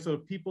interesting stories. So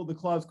people, the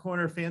Claw's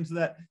Corner fans of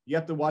that, you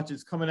have to watch it.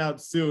 It's coming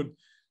out soon.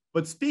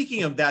 But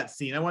speaking of that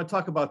scene, I want to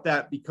talk about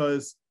that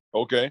because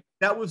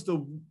that was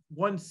the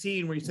one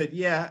scene where you said,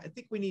 yeah, I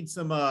think we need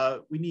some,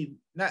 it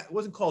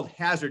wasn't called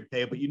hazard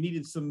pay, but you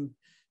needed some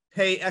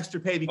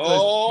extra pay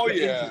because.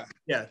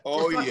 Yeah.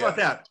 Talk about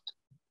that.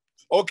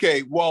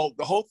 Okay, well,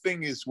 the whole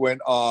thing is when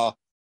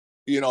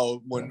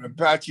when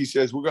Apache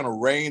says we're gonna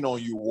rain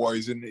on you,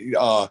 Warriors, and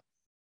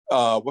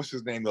what's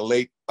his name? The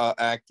late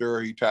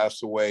actor, he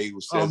passed away.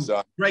 Who says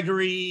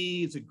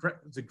Gregory? Is it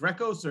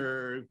Grecos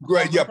or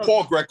Yeah,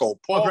 Paul Greco.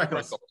 Paul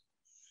Greco.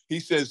 He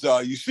says,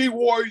 "You see,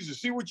 Warriors, you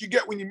see what you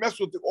get when you mess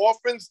with the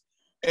orphans."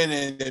 And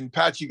then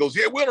Apache goes,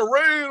 "Yeah, we're gonna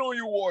rain on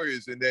you,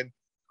 Warriors." And then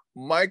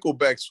Michael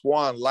Beck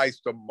Swan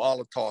lights the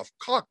Molotov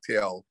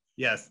cocktail.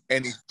 Yes,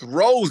 and he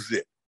throws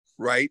it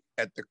right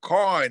at the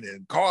car, and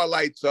the car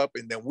lights up,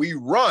 and then we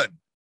run.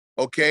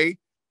 Okay.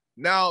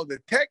 Now the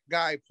tech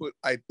guy put,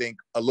 I think,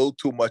 a little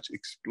too much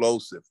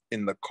explosive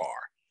in the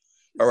car.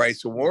 All right.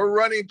 So when we're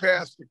running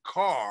past the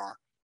car,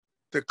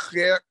 the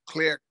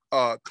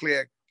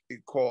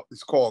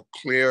it's called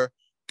clear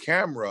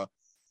camera.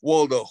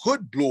 Well, the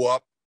hood blew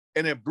up,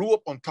 and it blew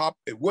up on top.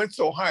 It went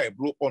so high, it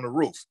blew up on the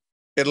roof.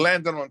 It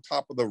landed on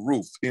top of the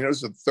roof.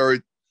 It's a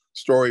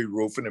 3rd-story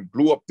roof, and it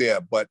blew up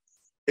there. But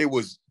it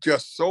was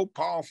just so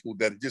powerful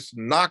that it just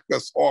knocked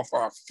us off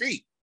our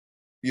feet.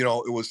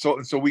 It was so,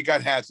 and so we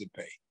got hazard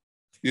pay.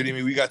 You know what I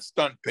mean? We got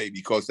stunt pay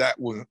because that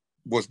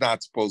was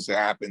not supposed to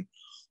happen.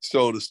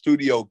 So the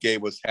studio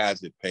gave us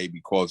hazard pay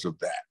because of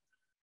that.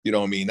 You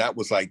know what I mean? That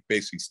was like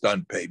basically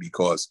stunt pay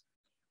because,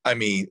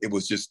 it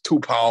was just too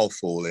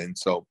powerful. And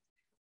so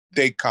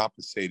they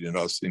compensated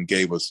us and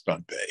gave us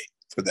stunt pay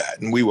for that.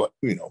 And we were,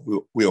 we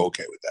were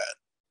okay with that.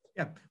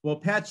 Yeah. Well,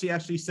 Apache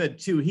actually said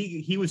too,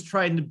 he was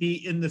trying to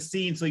be in the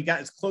scene, so he got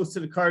as close to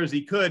the car as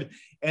he could.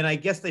 And I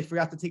guess they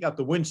forgot to take out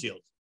the windshield.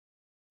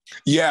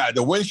 Yeah,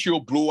 the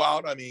windshield blew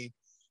out.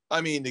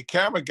 The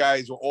camera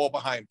guys were all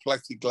behind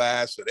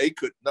plexiglass, so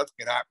nothing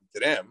can happen to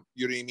them.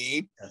 You know what I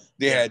mean?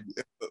 They had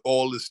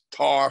all this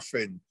tarp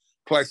and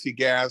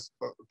plexiglass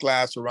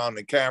glass around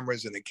the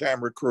cameras and the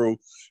camera crew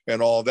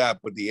and all that,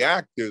 but the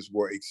actors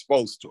were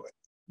exposed to it.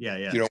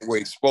 Yeah. Were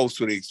exposed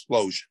to the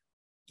explosion.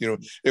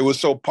 It was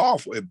so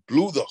powerful. It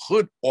blew the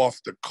hood off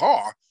the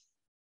car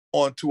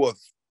onto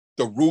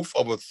the roof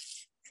of a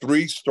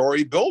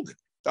 3-story building.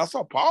 That's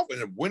how powerful.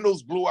 And the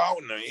windows blew out,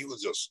 and he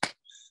was just.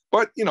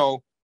 But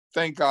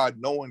thank God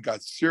no one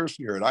got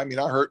seriously hurt. I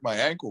hurt my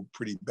ankle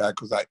pretty bad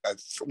because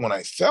when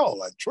I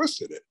fell, I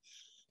twisted it.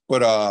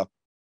 But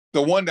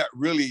the one that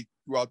really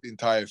throughout the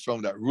entire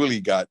film that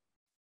really got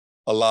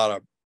a lot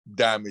of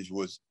damage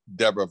was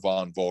Deborah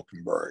Von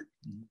Valkenburg,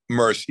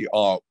 Mercy,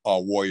 our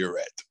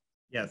warriorette.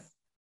 Yes.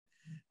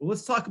 Well,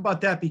 let's talk about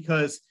that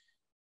because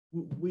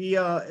we,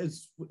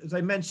 as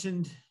I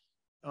mentioned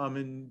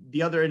in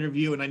the other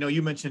interview, and I know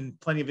you mentioned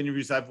plenty of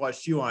interviews I've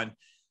watched you on,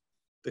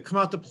 the Come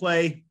Out to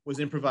Play was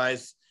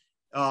improvised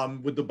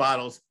with the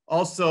bottles.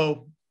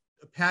 Also,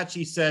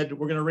 Apache said,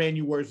 we're going to rain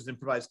you, Warriors was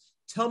improvised.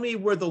 Tell me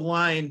where the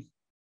line,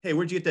 hey,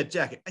 where'd you get that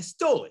jacket? I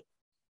stole it.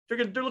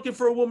 They're looking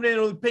for a woman in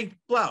a pink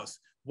blouse.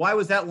 Why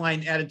was that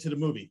line added to the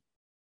movie?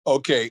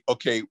 Okay.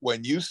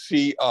 When you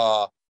see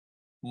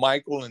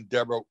Michael and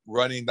Deborah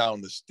running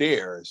down the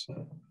stairs,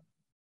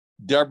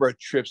 Deborah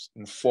trips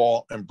and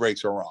fall and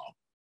breaks her arm.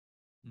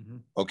 Mm-hmm.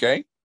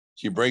 Okay,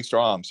 she breaks her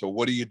arm. So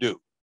what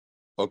do?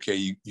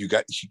 Okay,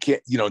 she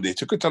can't. They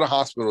took her to the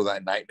hospital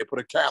that night. They put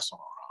a cast on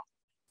her arm.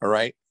 All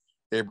right,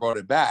 they brought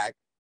it back,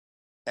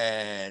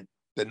 and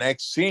the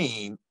next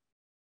scene,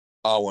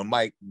 when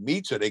Mike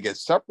meets her, they get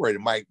separated.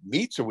 Mike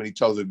meets her when he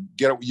tells her,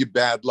 "Get up with your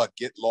bad luck,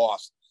 get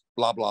lost,"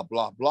 blah blah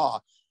blah blah.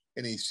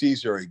 And he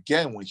sees her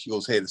again when she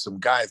goes, "Hey, there's some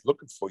guys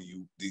looking for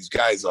you. These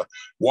guys are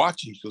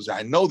watching." She goes,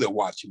 "I know they're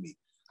watching me.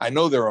 I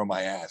know they're on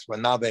my ass, but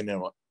now they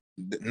know.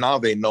 Now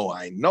they know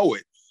I know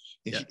it."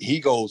 And he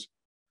goes,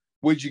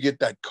 "Where'd you get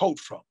that coat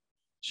from?"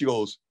 She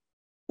goes,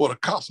 "Well, the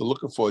cops are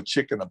looking for a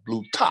chick in a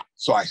blue top,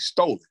 so I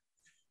stole it."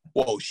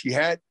 Well,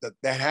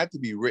 that had to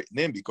be written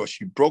in because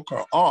she broke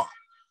her arm,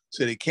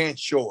 so they can't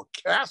show a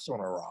cast on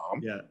her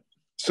arm. Yeah.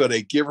 So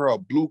they give her a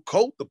blue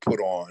coat to put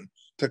on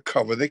to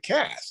cover the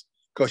cast,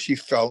 because she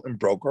fell and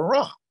broke her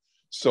arm.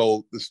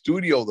 So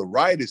the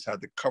writers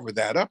had to cover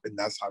that up, and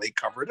that's how they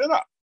covered it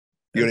up.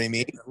 You know what I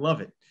mean? I love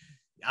it.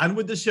 On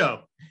with the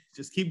show.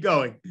 Just keep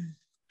going.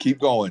 Keep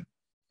going.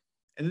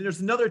 And then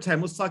there's another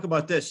time. Let's talk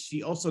about this.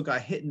 She also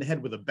got hit in the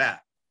head with a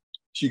bat.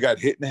 She got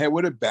hit in the head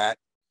with a bat,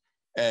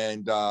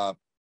 and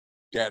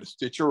they had to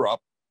stitch her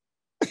up.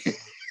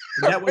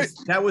 that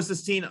was the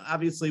scene,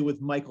 obviously, with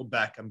Michael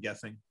Beck, I'm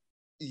guessing.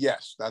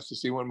 Yes, that's the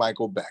scene with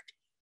Michael Beck.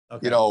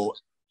 Okay.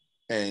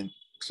 And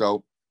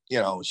so,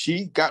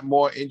 she got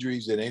more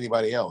injuries than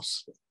anybody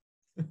else.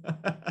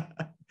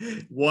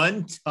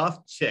 One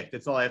tough chick.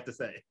 That's all I have to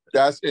say.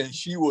 And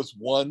she was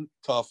one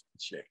tough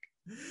chick.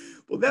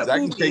 Well, I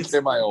can take care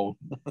of my own.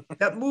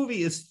 That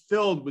movie is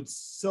filled with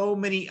so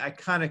many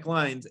iconic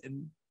lines,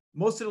 and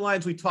most of the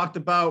lines we talked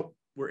about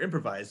were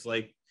improvised,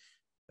 like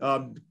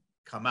 "Come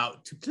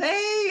out to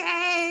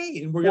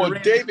play."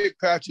 And David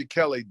Patrick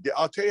Kelly,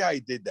 I'll tell you how he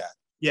did that.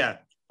 Yeah.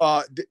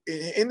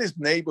 In this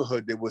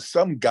neighborhood, there was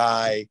some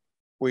guy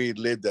where he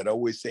lived that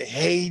always say,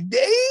 "Hey,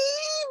 David,"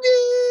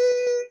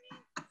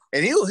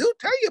 and he'll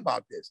tell you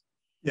about this.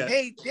 Yeah.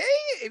 "Hey, David."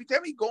 Every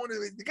time he go into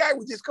the guy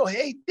would just go,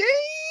 "Hey, David,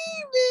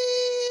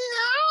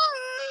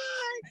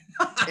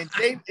 hi."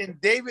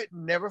 and David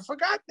never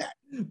forgot that,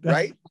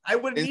 right? I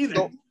wouldn't and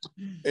either.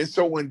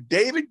 So when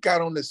David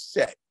got on the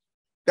set,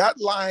 that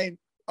line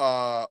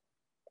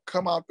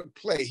come out to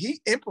play.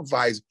 He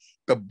improvised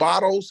the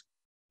bottles.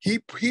 He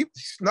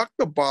snuck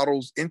the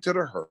bottles into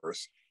the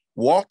hearse.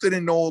 Walter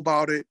didn't know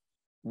about it.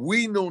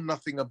 We knew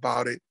nothing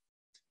about it.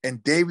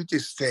 And David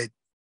just said,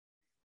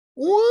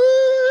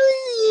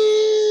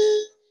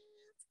 "Why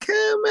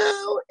come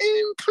out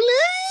and play?"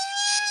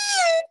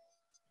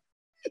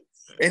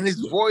 And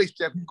his voice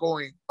kept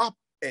going up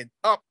and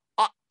up,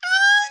 up.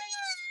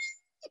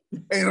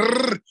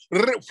 And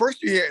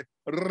first you hear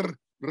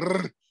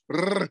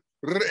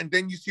and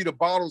then you see the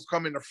bottles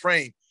come in the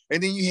frame.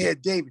 And then you hear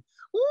David,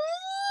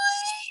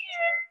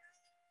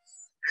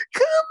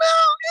 "Come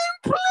out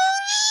and play."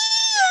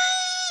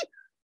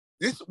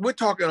 We're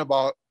talking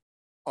about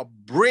a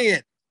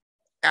brilliant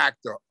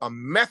actor, a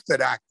method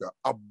actor,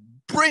 a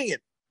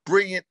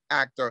brilliant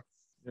actor,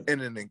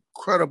 and an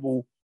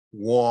incredible,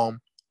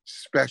 warm,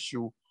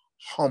 special,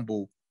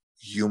 humble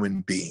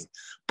human being.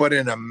 But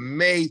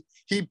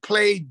he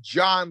played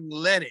John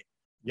Lennon.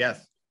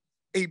 Yes.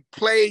 He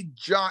played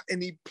John,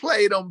 and he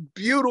played him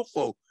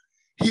beautiful.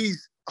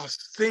 He's a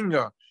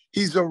singer.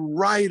 He's a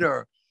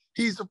writer.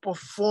 He's a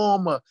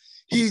performer.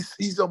 He's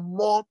a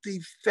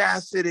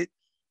multifaceted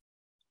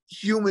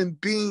human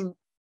being,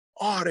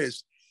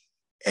 artist,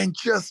 and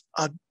just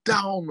a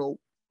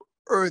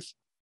down-to-earth,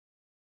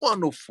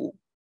 wonderful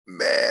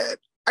man.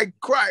 I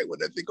cry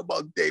when I think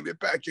about David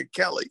Patrick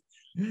Kelly.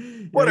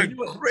 What a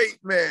great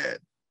man.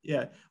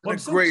 Yeah. Well, I'm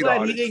so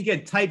glad he didn't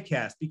get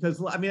typecast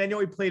because, I mean, I know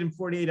he played in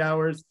 48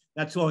 Hours,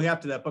 not too long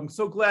after that, but I'm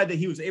so glad that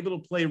he was able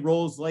to play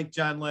roles like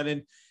John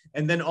Lennon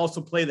and then also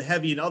play the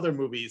heavy in other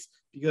movies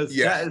because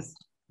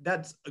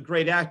that's a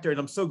great actor. And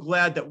I'm so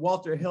glad that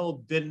Walter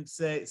Hill didn't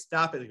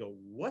stop it and go,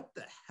 what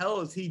the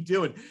hell is he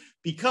doing?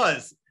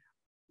 Because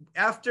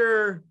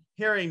after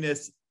hearing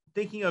this,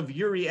 thinking of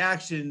your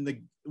reaction,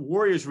 the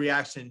Warriors'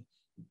 reaction,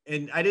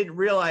 and I didn't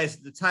realize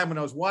at the time when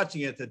I was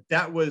watching it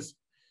that was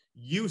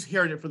you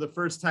hearing it for the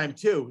first time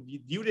too.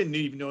 You didn't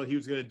even know he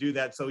was going to do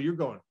that. So you're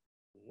going,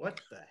 what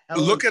the hell?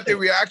 Look at the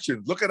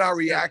reactions. Look at our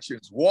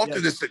reactions. Walter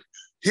just said,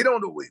 he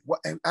don't know what,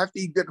 after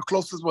he did the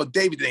closest with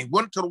David, and he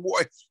went to the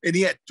Warriors, and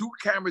he had two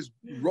cameras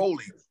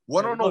rolling,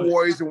 one on the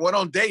Warriors and one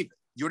on David.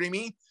 You know what I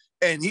mean?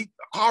 And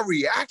our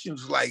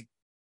reactions like,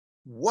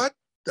 what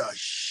the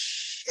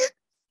shit?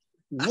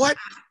 What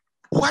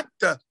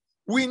the?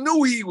 We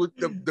knew he was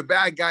the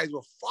bad guys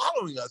were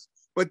following us,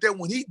 but then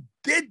when he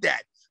did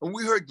that, and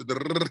we heard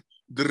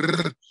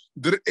it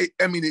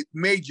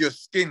made your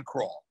skin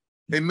crawl.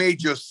 It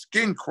made your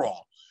skin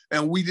crawl,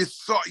 and we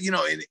just saw,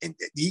 and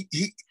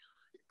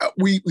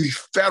we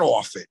fed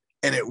off it,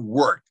 and it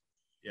worked.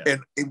 Yeah.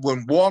 And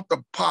when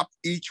Walter popped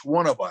each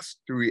one of us,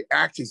 the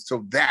reactions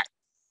to that,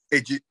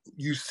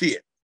 you see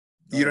it.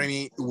 You know what I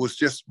mean? It was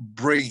just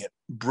brilliant.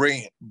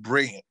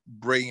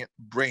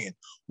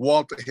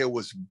 Walter Hill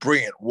was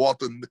brilliant.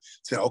 Walter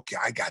said, "Okay,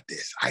 I got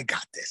this.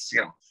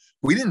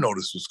 We didn't know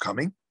this was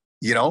coming.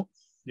 Yeah.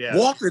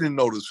 Walter didn't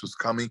know this was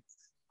coming.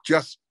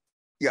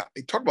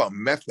 Talk about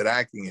method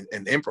acting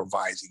and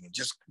improvising and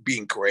just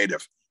being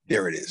creative.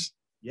 There it is.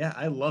 Yeah,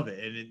 I love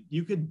it. And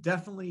you could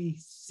definitely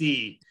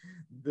see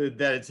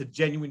that it's a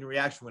genuine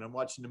reaction when I'm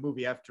watching the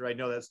movie after I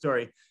know that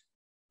story.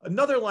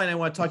 Another line I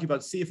want to talk to you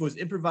about, see if it was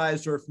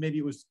improvised or if maybe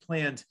it was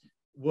planned,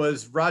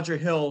 was Roger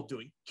Hill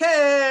doing,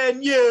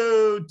 "Can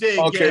you dig it?"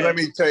 Okay, let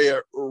me tell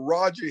you,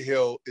 Roger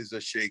Hill was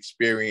a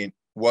Shakespearean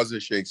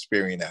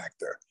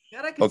actor.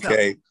 Yeah, I can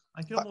tell.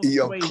 I can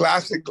almost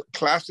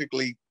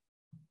classically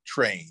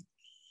trained.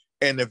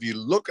 And if you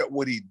look at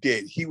what he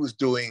did, he was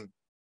doing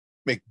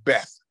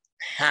Macbeth,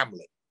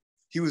 Hamlet.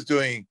 He was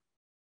doing,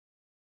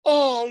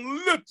 "Oh,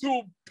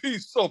 little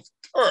piece of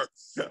turf."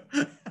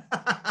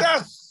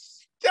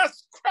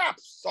 That's crap,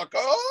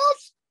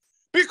 suckers.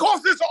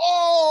 Because it's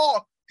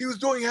all, he was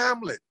doing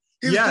Hamlet.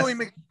 He was doing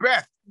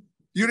Macbeth.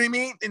 You know what I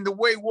mean? In the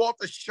way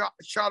Walter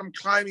shot him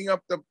climbing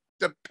up the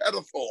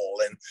pedestal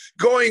and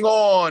going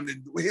on,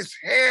 and his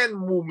hand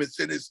movements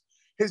and his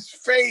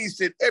face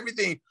and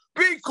everything.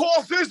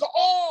 Because it's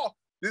all,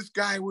 this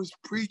guy was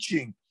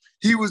preaching.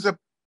 He was a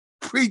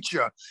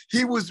preacher.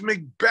 He was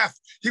Macbeth.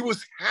 He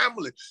was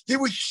Hamlet. He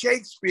was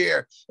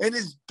Shakespeare. And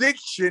his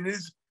diction,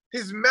 his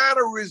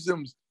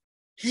mannerisms,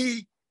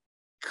 he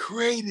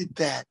created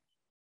that.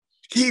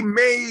 He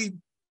made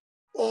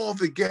all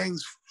the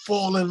gangs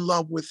fall in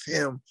love with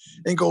him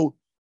and go,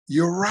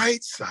 "You're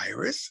right,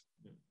 Cyrus.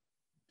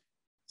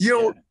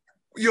 Your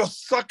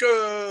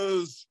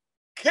suckers.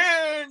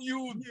 Can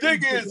you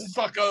dig it,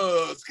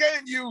 suckers?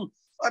 Can you?"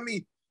 I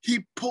mean,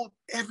 he pulled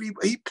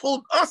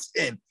us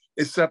in,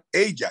 except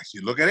Ajax.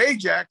 You look at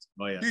Ajax,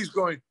 he's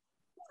going,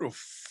 "What the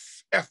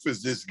F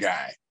is this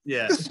guy?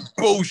 Yeah. This is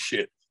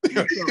bullshit."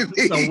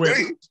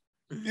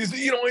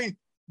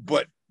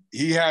 But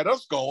he had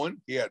us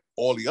going. He had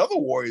all the other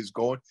warriors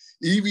going.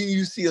 Even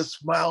you see a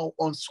smile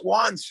on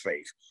Swan's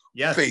face.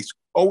 Yes.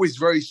 Always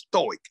very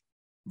stoic.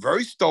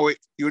 Very stoic.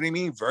 You know what I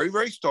mean? Very,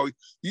 very stoic.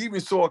 You even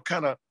saw a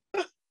kind of,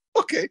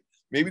 okay,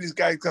 maybe this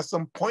guy's got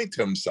some point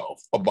to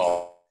himself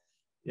about.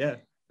 Yeah,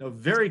 no,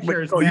 very But,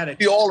 charismatic.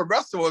 you see all the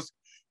rest of us,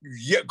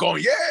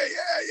 going, yeah,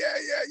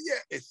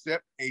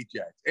 except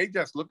Ajax.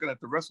 Ajax looking at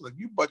the rest of us,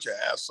 you bunch of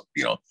assholes,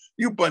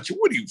 you bunch of,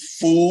 what are you,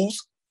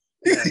 fools?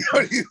 Yeah.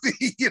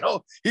 He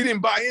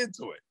didn't buy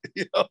into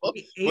it.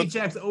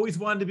 Ajax always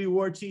wanted to be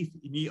war chief,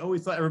 and he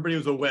always thought everybody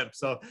was a wimp,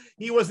 so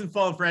he wasn't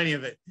falling for any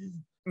of it.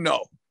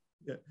 No.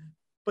 Yeah.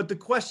 But the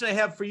question I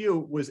have for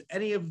you, was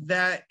any of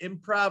that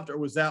improv, or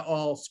was that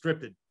all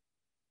scripted?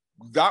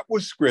 That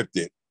was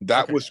scripted.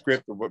 Was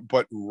scripted,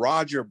 but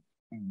Roger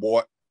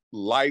brought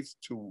life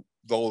to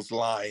those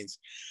lines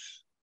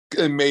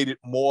and made it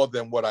more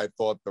than what I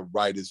thought the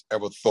writers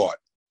ever thought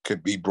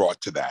could be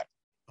brought to that.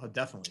 Oh,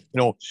 definitely.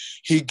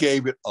 He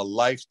gave it a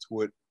life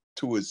to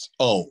its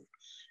own.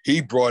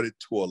 He brought it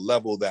to a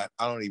level that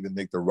I don't even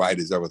think the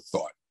writers ever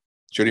thought.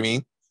 Do you know what I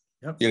mean?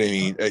 Yep. You know what I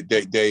mean?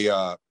 They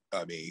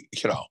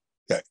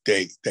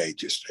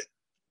just,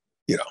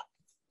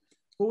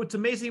 Well, what's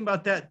amazing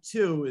about that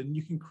too, and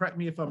you can correct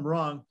me if I'm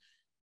wrong,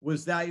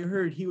 was that you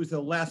heard he was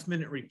a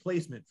last-minute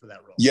replacement for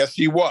that role. Yes,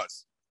 he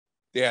was.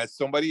 They had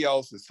somebody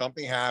else, and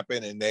something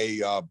happened, and they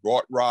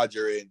brought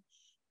Roger in.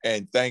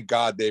 And thank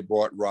God they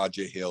brought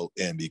Roger Hill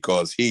in,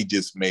 because he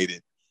just made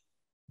it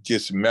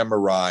just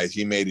memorized.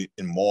 He made it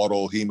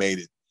immortal. He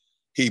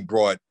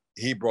brought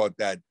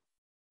that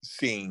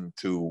scene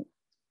to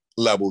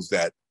levels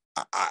that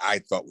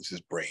I thought was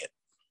just brilliant.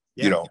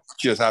 Yeah.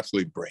 Just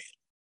absolutely brilliant.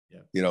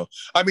 Yeah.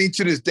 I mean,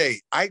 to this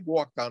day, I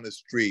walk down the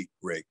street,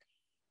 Rick,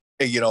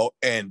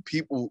 and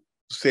people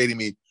say to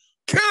me,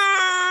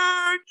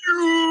 "Can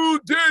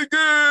you dig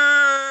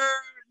it?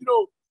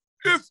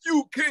 If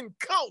you can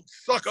count,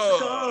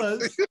 sucker."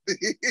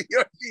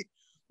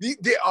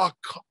 There are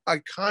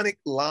iconic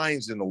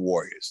lines in the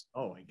Warriors.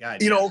 Oh my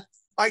God! There are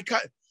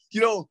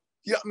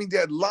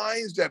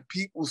lines that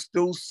people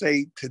still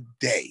say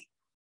today.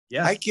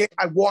 Yeah,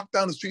 I walk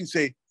down the street and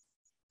say,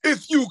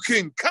 "If you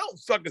can count,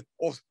 sucker,"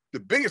 or the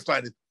biggest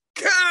line is,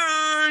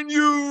 "Can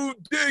you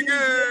dig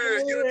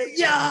it?"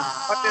 Yeah,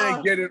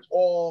 I get it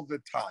all the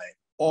time.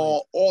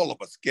 All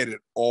of us get it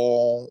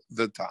all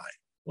the time.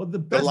 Well, the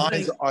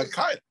lines are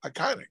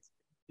iconic.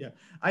 Yeah,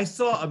 I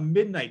saw a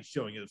midnight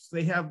showing of this.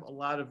 They have a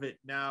lot of it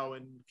now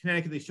in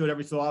Connecticut. They show it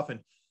every so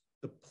often.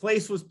 The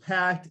place was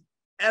packed.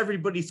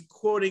 Everybody's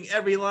quoting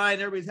every line.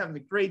 Everybody's having a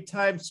great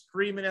time,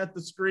 screaming at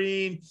the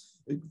screen,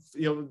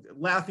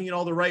 laughing at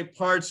all the right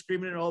parts,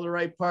 screaming at all the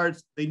right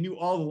parts. They knew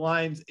all the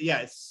lines.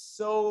 Yeah, it's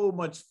so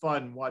much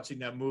fun watching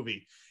that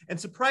movie. And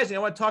surprising, I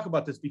want to talk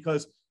about this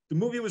because the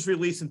movie was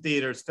released in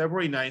theaters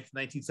February 9th,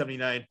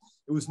 1979.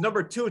 It was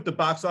number 2 at the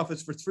box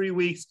office for 3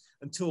 weeks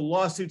until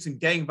lawsuits and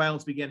gang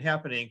violence began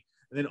happening.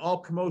 And then all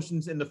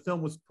promotions in the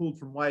film was pulled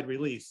from wide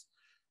release,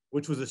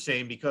 which was a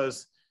shame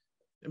because,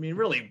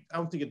 really, I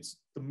don't think it's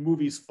the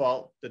movie's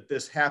fault that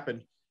this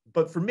happened.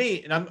 But for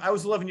me, and I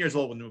was 11 years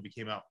old when the movie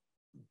came out.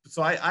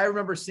 So I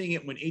remember seeing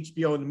it when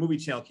HBO and the movie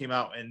channel came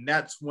out. And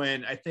that's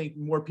when I think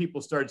more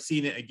people started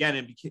seeing it again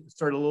and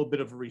started a little bit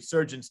of a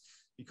resurgence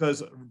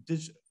because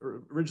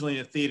originally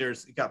in the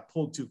theaters, it got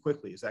pulled too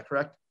quickly. Is that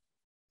correct?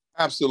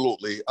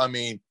 Absolutely.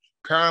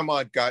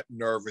 Paramount got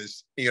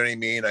nervous. You know what I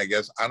mean? I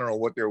guess, I don't know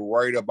what they're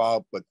worried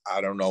about, but I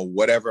don't know,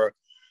 whatever,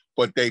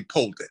 but they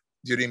pulled it.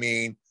 Do you know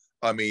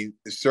what I mean?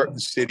 Certain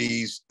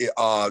cities, they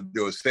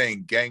were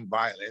saying gang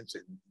violence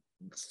and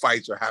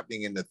fights are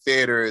happening in the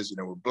theaters and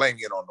they were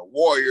blaming it on the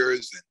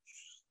Warriors and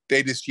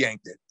they just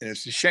yanked it. And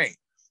it's a shame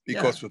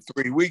because for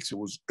 3 weeks, it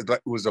was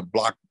a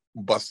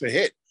blockbuster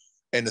hit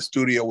and the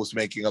studio was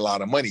making a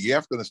lot of money. You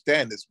have to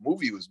understand this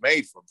movie was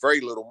made for very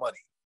little money.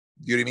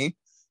 You know what I mean?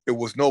 It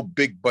was no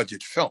big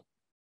budget film.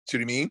 Do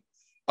you know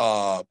what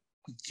I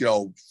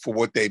mean? For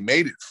what they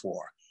made it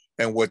for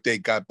and what they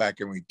got back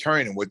in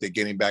return and what they're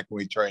getting back in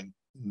return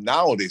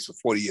nowadays for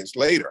 40 years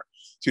later.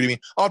 Do you know what I mean?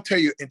 I'll tell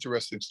you an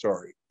interesting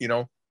story.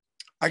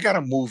 I got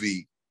a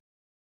movie,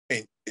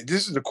 and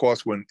this is, of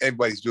course, when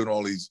everybody's doing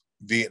all these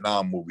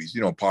Vietnam movies,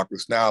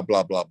 Apocalypse Now,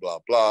 blah, blah, blah,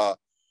 blah.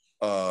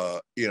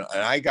 And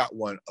I got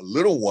one, a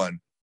little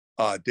one,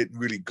 didn't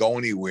really go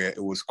anywhere.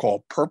 It was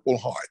called Purple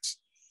Hearts.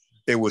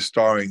 It was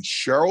starring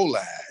Cheryl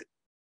Ladd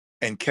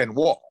and Ken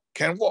Wall.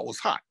 Ken Wall was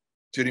hot.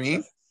 Do you know what I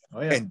mean?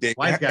 Oh,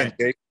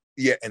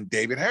 yeah. And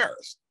David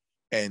Harris.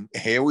 And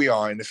here we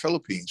are in the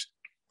Philippines.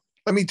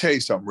 Let me tell you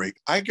something,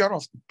 Rick. I got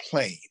off the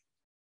plane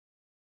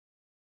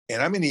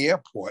and I'm in the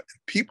airport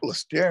and people are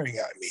staring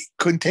at me.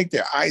 Couldn't take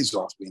their eyes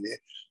off me. They're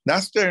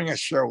not staring at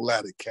Cheryl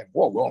Ladd and Ken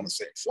Wall. We're on the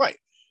same flight.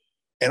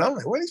 And I'm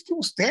like, why are these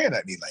people staring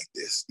at me like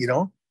this?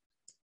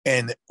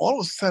 And all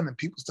of a sudden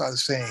people started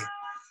saying,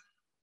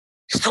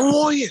 "It's the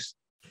Warriors.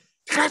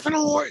 The guy from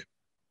the Warriors.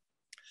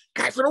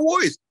 Guy from the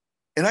Warriors."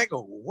 And I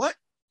go, "What?"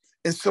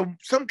 And so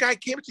some guy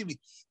came to me,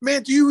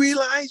 "Man, do you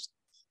realize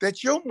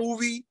that your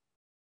movie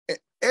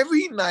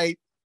every night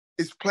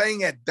is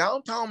playing at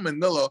downtown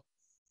Manila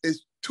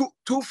is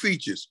two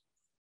features,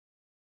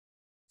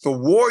 The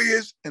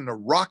Warriors and the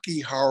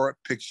Rocky Horror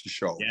Picture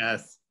Show."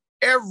 Yes.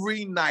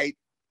 Every night,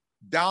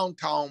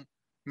 downtown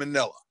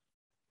Manila.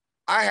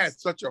 I had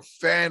such a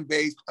fan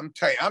base. I'm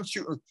telling you, I'm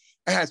shooting.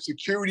 I had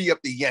security up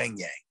the yang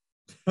yang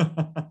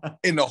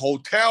in the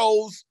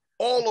hotels,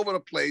 all over the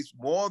place,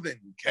 more than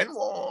Ken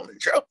Wall and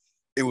Joe.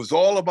 It was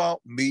all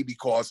about me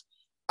because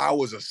I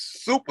was a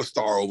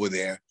superstar over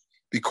there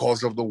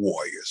because of the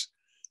Warriors.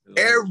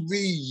 Every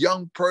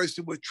young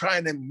person was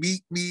trying to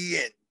meet me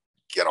and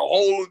get a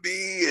hold of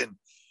me, and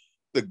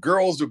the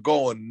girls were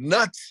going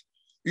nuts.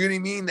 You know what I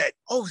mean? That,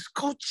 oh, it's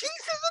Cochise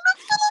in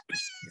the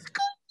Philippines.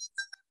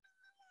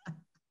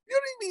 You know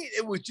what I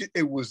mean?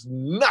 It was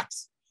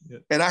nuts. Yeah.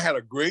 And I had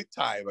a great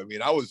time. I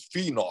mean, I was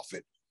feeding off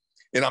it.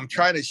 And I'm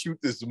trying to shoot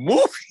this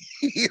movie.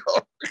 You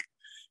know?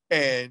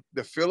 And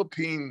the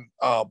Philippine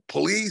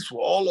police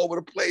were all over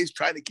the place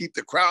trying to keep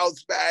the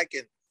crowds back.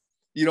 And,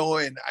 you know,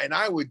 and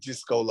I would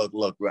just go,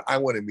 look, I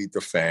want to meet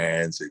the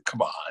fans. And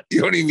come on.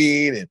 You know what I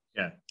mean? And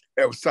yeah.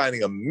 I was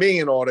signing 1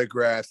 million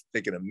autographs,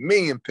 taking 1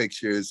 million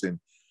pictures. And,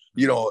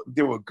 you know,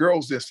 there were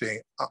girls there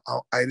saying,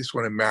 I just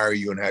want to marry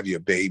you and have your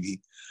baby.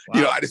 Wow.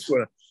 You know, I just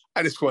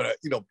want to,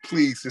 you know,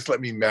 please just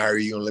let me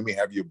marry you and let me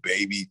have your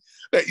baby.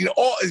 You know,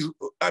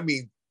 I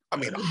mean,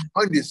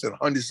 hundreds and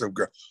hundreds of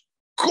girls,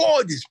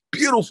 gorgeous,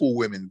 beautiful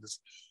women.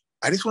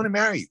 I just want to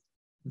marry you.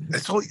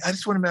 That's all. I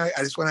just want to marry.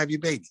 I just want to have your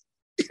baby.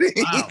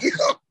 Wow. You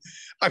know?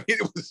 I mean,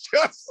 it was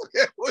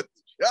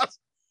just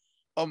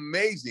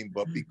amazing.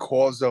 But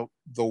because of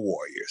the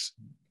Warriors,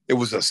 it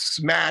was a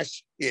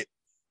smash hit.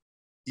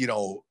 You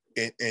know,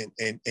 in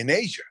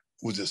Asia,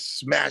 it was a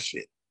smash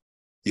hit.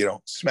 You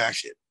know,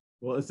 smash hit.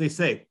 Well, as they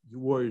say, the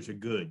Warriors are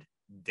good,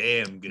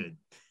 damn good.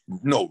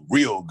 No,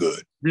 real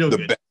good. Real the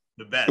good. Best.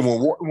 The best.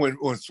 And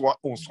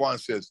when Swan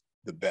says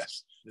the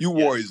best, you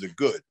Warriors are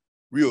good,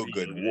 real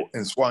good.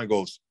 And Swan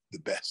goes, the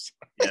best.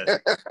 Yes.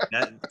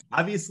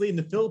 Obviously, in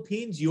the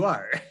Philippines, you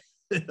are.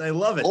 I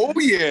love it. Oh,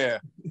 yeah.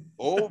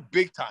 Oh,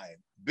 big time.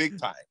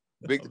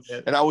 Okay.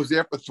 And I was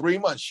there for 3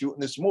 months shooting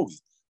this movie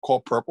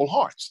called Purple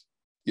Hearts.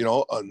 You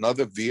know,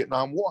 another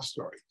Vietnam War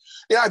story.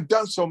 Yeah, I've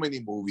done so many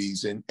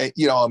movies, and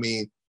you know, I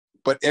mean,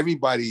 but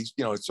everybody's,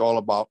 you know, it's all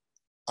about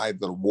either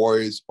the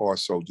Warriors or a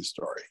soldier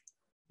story.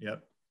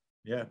 Yep.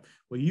 Yeah.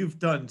 Well, you've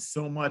done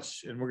so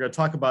much, and we're going to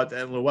talk about that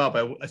in a little while,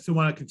 but I still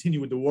want to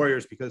continue with the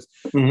Warriors because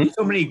there's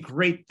so many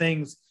great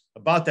things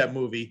about that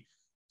movie.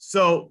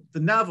 So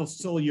the novel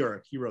Soul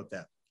Yorick, he wrote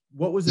that.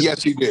 What was it?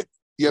 Yes, he did.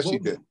 Yes, he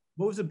did.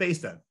 What was it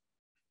based on?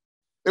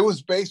 It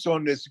was based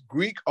on this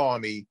Greek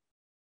army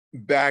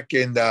back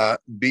in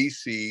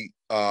BC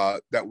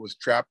that was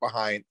trapped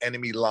behind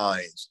enemy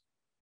lines.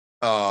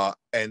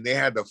 And they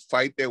had to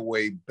fight their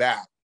way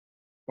back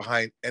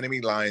behind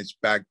enemy lines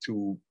back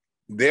to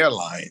their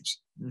lines.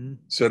 Mm-hmm.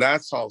 So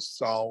that's how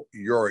Soul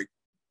Yorick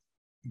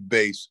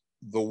based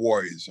the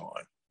Warriors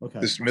on. Okay.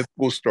 This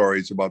mythical story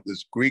is about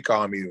this Greek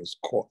army that was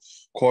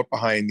caught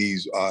behind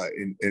these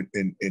in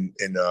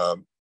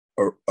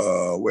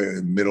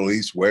Middle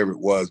East, wherever it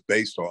was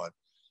based on.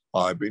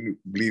 I believe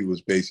it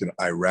was based in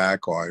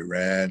Iraq or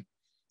Iran,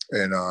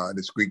 and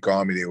this Greek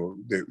army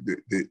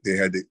they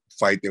had to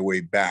fight their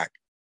way back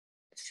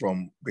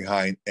from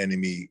behind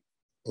enemy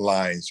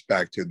lines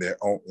back to their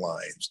own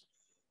lines,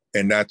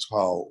 and that's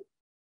how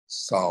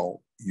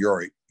Soul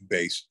Yorick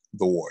based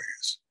the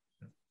Warriors.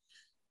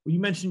 Well, you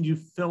mentioned you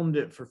filmed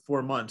it for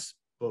 4 months,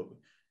 but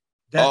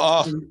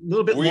that's a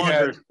little bit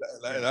longer.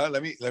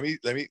 Let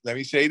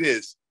me say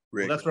this,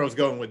 Rick. Well, that's where I was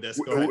going with this.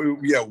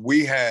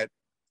 We had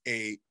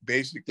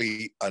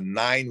basically a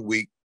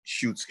 9-week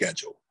shoot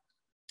schedule,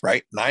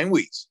 right? 9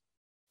 weeks.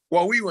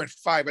 Well, we went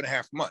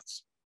 5.5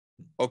 months.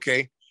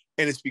 Okay.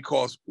 And it's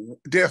because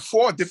there are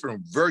 4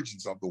 different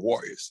versions of the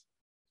Warriors.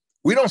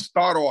 We don't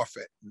start off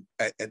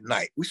at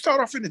night. We start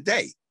off in the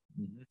day.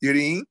 Mm-hmm. You know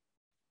what I mean?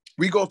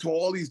 We go to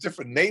all these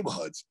different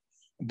neighborhoods,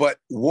 but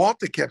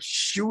Walter kept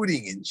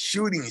shooting on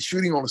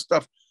the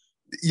stuff,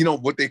 you know,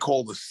 what they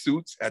call the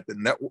suits at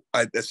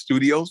the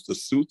studios, the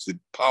suits, the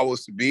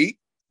powers to be.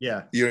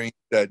 Yeah. You know what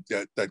I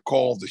mean? That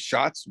call the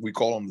shots. We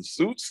call them the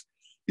suits.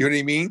 You know what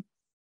I mean?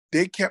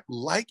 They kept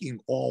liking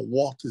all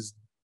Walter's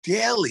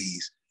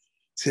dailies.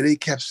 So they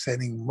kept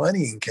sending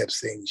money and kept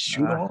saying,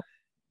 shoot on.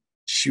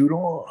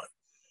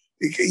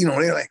 You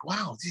know, they're like,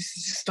 wow, this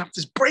stuff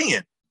is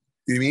brilliant.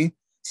 You know what I mean?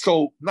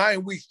 So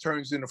 9 weeks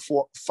turns into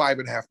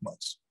 5.5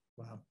 months.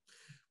 Wow.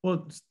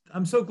 Well,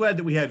 I'm so glad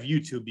that we have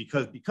YouTube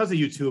because of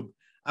YouTube,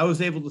 I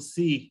was able to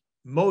see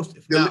most,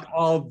 if not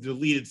all, of the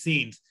deleted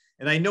scenes.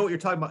 And I know what you're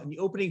talking about. In the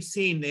opening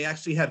scene, they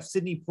actually have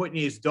Sidney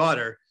Poitier's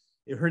daughter.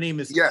 Her name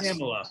is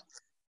Pamela.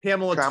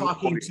 Pamela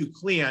talking to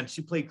Cleon.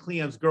 She played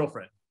Cleon's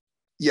girlfriend.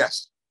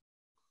 Yes.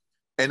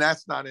 And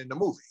that's not in the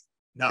movie.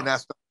 No. And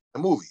that's not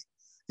in the movie.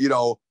 You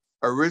know,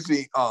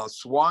 originally,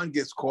 Swan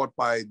gets caught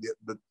by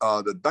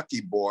the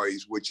Ducky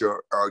Boys, which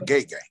are a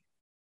gay gang.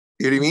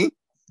 You know what I mean?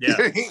 Yeah.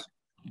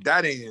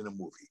 That ain't in the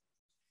movie.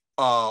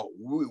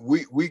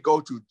 We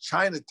go to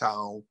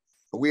Chinatown,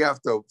 and we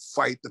have to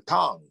fight the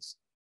Tongs.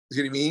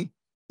 You know what I mean?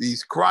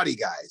 These karate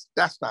guys.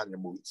 That's not in the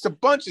movie. It's a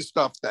bunch of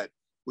stuff that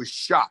was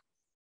shot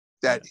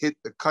that hit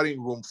the cutting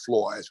room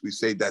floor, as we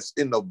say, that's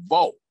in the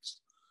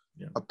vaults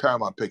of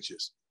Paramount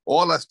Pictures.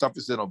 All that stuff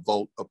is in a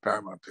vault of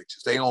Paramount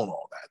Pictures. They own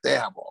all that. They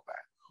have all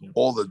that.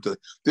 all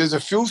there's a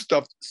few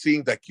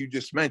scenes like you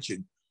just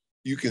mentioned.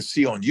 You can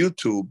see on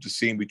YouTube the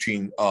scene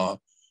between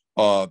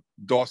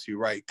Darcy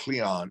Wright,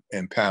 Cleon,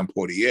 and Pam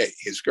Portier,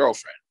 his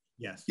girlfriend.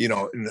 Yes. You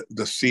know, in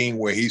the scene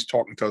where he's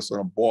talking to us on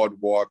a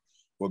boardwalk,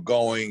 we're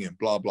going and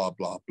blah, blah,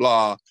 blah,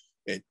 blah.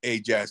 And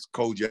Ajax,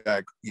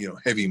 Kojak, you know,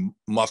 heavy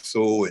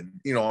muscle and,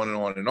 you know, on and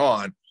on and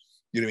on.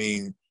 You know what I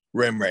mean?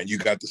 Rembrandt, you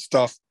got the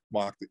stuff,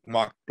 Mark,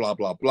 blah,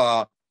 blah,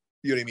 blah.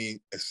 You know what I mean?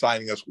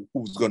 Assigning us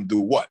who's going to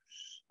do what.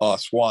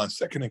 Swan,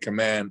 second in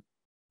command.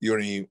 You know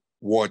what I mean?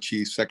 War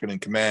Chief, second in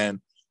command.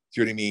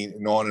 You know what I mean?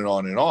 And on and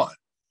on and on.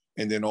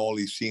 And then all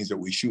these scenes that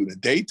we shoot in the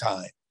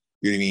daytime,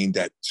 you know what I mean?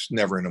 That's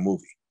never in a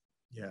movie.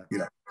 Yeah. You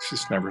know, it's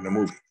just never in a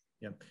movie.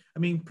 Yeah. I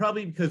mean,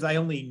 probably because I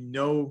only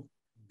know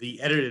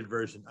the edited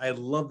version. I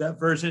love that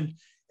version.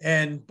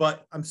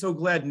 But I'm so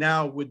glad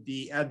now with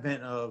the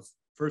advent of,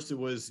 first it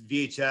was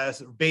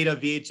VHS, beta,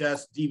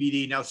 VHS,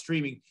 DVD, now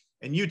streaming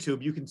and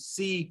YouTube, you can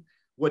see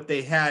what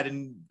they had,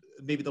 and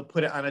maybe they'll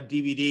put it on a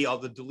DVD, all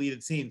the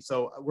deleted scenes.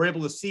 So we're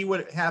able to see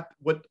what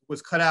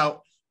was cut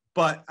out.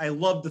 But I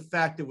love the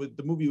fact that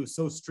the movie was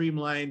so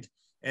streamlined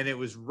and it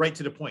was right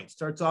to the point.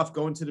 Starts off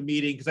going to the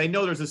meeting, because I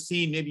know there's a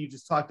scene, maybe you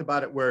just talked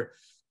about it, where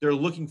they're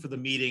looking for the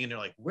meeting and they're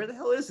like, where the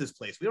hell is this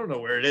place? We don't know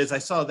where it is. I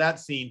saw that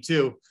scene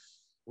too,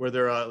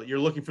 where you're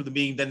looking for the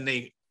meeting, then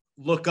they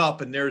look up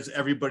and there's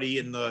everybody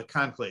in the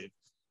conclave.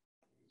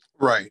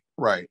 Right.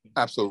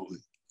 Absolutely.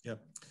 Yeah.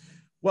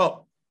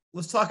 Well,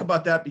 let's talk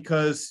about that,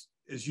 because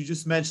as you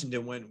just mentioned,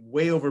 it went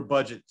way over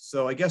budget.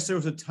 So I guess there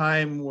was a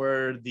time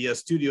where the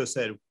studio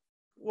said,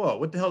 whoa,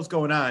 what the hell's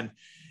going on?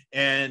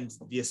 And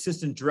the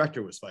assistant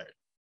director was fired.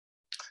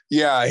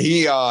 Yeah,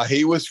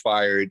 he was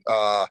fired.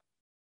 I'm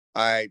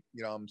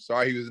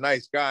sorry, he was a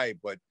nice guy,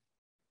 but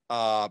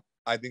I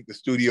think the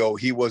studio,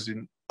 he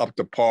wasn't up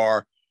to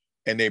par,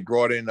 and they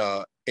brought in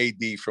a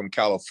AD from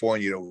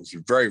California that was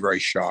very, very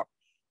sharp.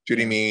 Do you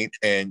know what I mean?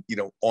 And, you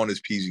know, on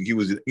his piece, he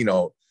was, you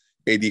know,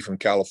 AD from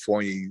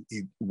California.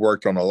 He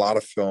worked on a lot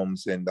of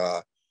films, and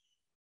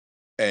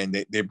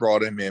they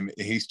brought him in,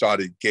 and he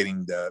started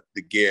getting the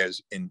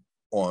gears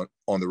on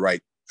the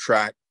right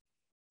track,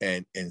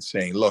 and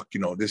saying, look, you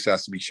know, this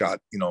has to be shot.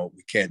 You know,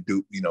 we can't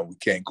go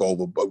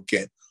over, but we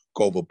can't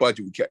go over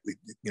budget. We can't,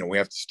 you know, we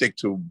have to stick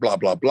to blah,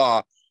 blah,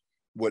 blah.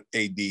 What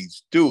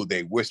ADs do,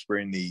 they whisper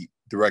in the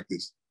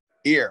director's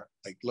ear,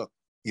 like, look,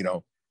 you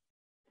know,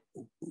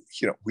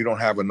 we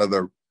don't have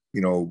another,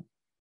 you know,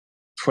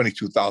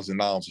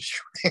 $22,000 to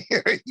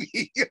shoot.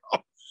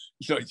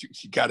 you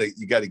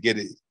gotta get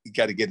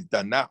it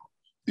done now.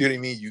 You know what I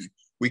mean?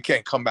 We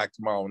can't come back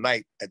tomorrow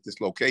night at this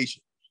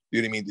location.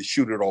 You know what I mean? To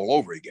shoot it all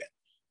over again.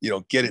 You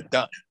know, get it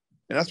done.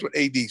 And that's what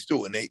ADs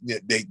do. And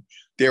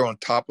they're on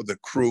top of the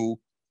crew.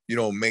 You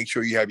know, make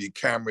sure you have your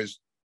cameras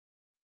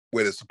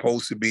where they're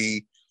supposed to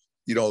be.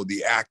 You know,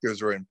 the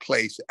actors are in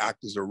place. The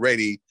actors are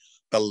ready.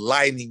 The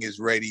lighting is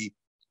ready.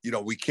 You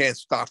know, we can't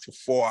stop for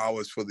 4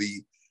 hours for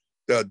the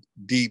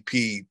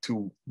DP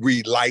to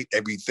relight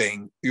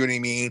everything. You know what I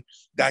mean?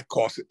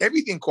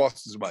 Everything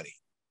costs money.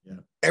 Yeah.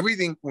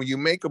 Everything, when you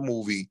make a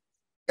movie,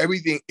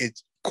 everything, it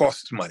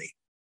costs money.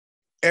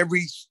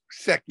 Every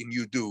second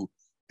you do,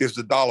 there's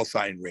a dollar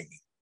sign ringing.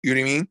 You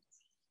know what I mean?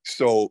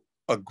 So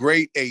a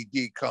great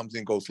AD comes in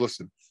and goes,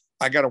 listen,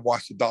 I got to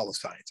watch the dollar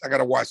signs. I got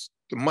to watch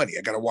the money.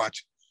 I got to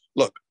watch,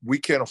 look, we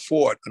can't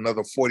afford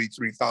another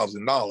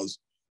 $43,000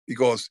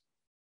 because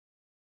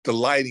the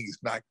lighting is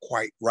not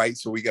quite right.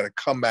 So we got to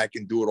come back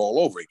and do it all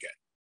over again.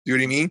 You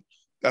know what I mean?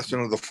 That's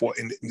another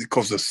and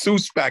because the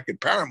suits back at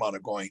Paramount are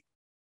going,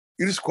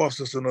 it just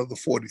cost us another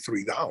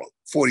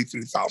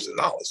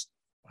 $43,000.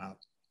 Wow.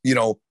 You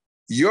know,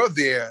 you're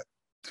there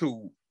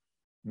to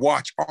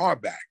watch our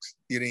backs.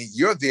 You know,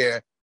 you're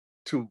there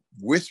to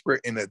whisper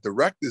in the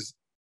director's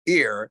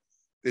ear,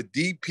 the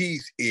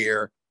DP's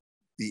ear,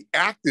 the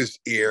actor's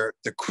ear,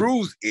 the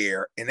crew's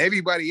ear, and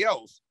everybody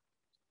else.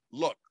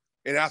 Look,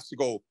 it has to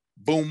go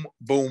boom,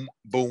 boom,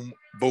 boom,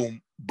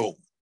 boom, boom.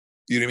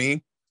 You know what I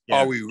mean? Yeah.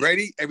 Are we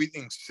ready?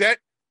 Everything's set.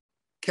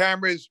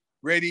 Cameras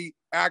ready.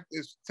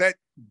 Actors set.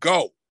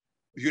 Go.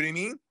 You know what I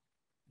mean?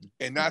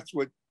 And that's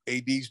what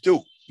ADs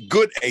do.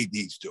 Good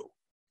ADs do.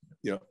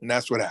 You know, and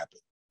that's what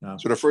happened. No.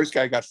 So the first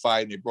guy got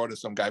fired, and they brought in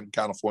some guy from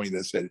California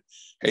that said,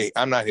 "Hey,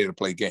 I'm not here to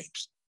play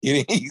games." You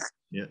know?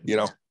 Yeah. You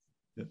know.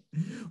 Yeah.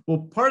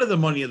 Well, part of the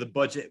money of the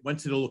budget went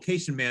to the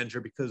location manager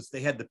because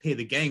they had to pay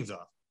the gangs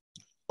off.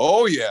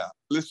 Oh yeah,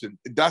 listen,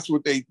 that's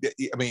what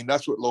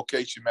that's what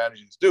location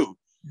managers do.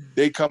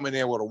 They come in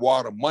there with a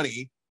wad of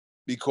money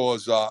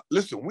because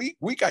listen,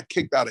 we got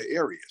kicked out of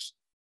areas.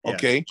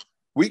 Okay, yeah.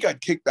 We got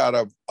kicked out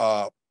of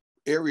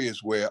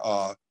areas where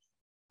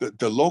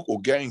the local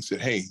gang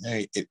said,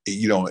 hey,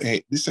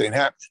 this ain't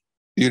happening.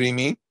 You know what I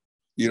mean?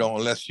 You know,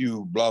 unless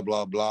you blah,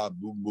 blah, blah,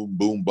 boom, boom,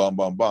 boom, bum,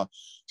 bum, bum.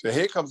 So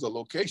here comes the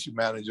location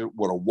manager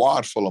with a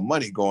wad full of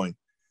money going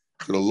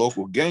to the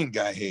local gang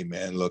guy. Hey,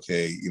 man, look,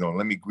 hey,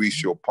 let me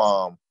grease your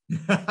palm.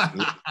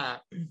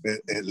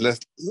 and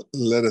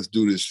let us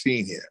do this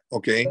scene here,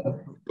 okay?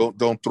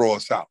 Don't throw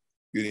us out.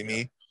 You know what I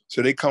mean?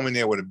 So they come in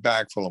there with a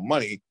bag full of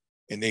money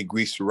and they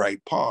grease the right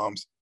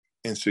palms.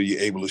 and so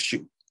you're able to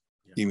shoot.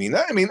 Yeah. You mean,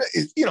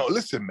 it's,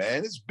 listen,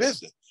 man, it's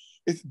business.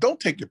 Don't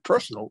take it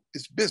personal.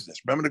 It's business.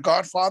 Remember The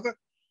Godfather?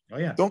 Oh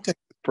yeah. Don't take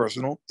it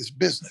personal. It's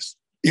business.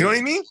 You know what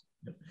I mean?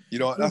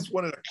 Yep. That's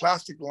one of the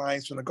classic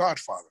lines from The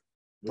Godfather.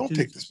 Don't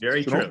take this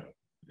very personal. true.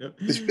 Yep.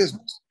 It's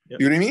business. Yep.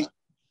 You know what I mean?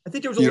 I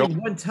think there was only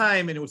one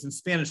time, and it was in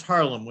Spanish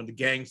Harlem, when the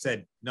gang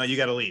said, "No, you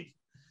got to leave."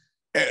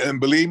 And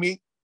believe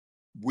me,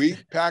 we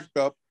packed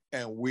up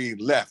and we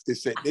left. They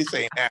said, "This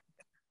ain't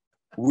happening."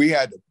 We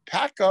had to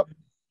pack up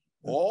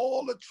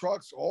all the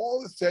trucks,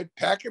 all the set,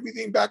 pack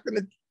everything back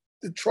in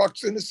the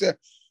trucks in the set,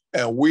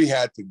 and we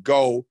had to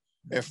go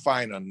and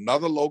find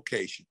another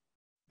location.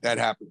 That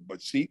happened,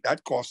 but see,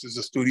 that cost us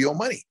the studio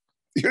money.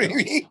 You know what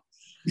I mean?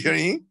 You know what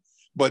I mean?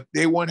 But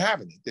they weren't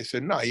having it. They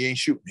said, "No, you ain't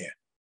shooting here."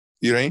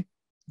 You know what I mean?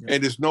 Yeah.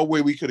 And there's no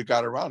way we could have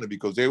got around it,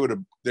 because they would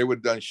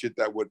have done shit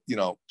that would,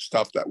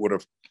 stuff that would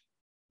have.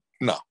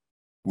 No,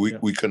 we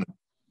couldn't have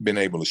been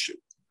able to shoot.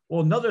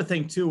 Well, another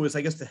thing too is,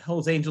 I guess the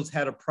Hells Angels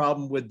had a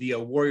problem with the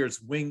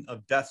Warriors' wing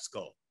of Death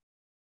Skull.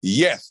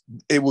 Yes,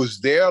 it was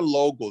their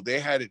logo. They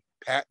had it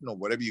patent or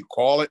whatever you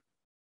call it,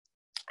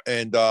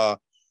 and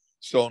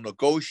so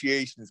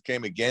negotiations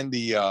came again.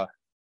 The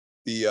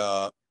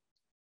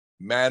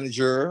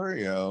manager,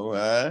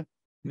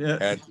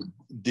 had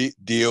to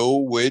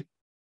deal with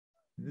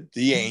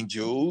the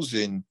Angels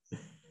and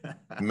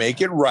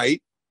make it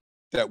right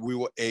that we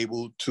were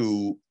able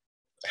to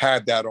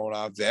have that on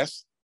our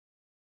vest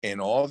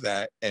and all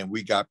that, and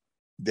we got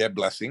their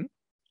blessing,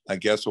 I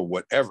guess, or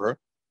whatever.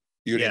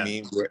 You know what I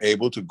mean? We're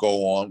able to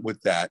go on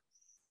with that,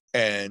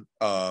 and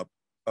a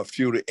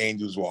few of the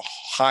Angels were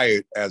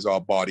hired as our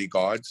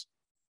bodyguards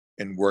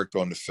and worked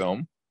on the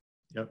film,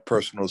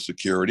 personal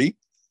security,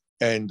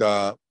 and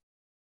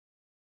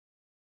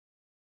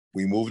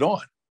we moved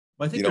on.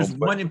 Well, I think there's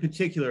one in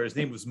particular. His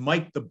name was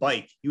Mike the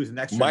Bike. He was an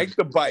extra. Mike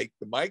the Bike,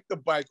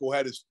 who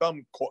had his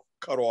thumb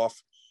cut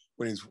off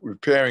when he's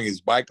repairing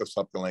his bike or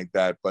something like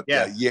that. But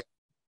he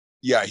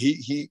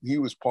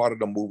was part of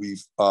the movie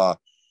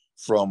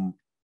from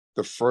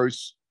the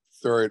first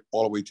third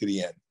all the way to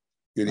the end.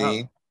 You know what I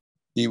mean?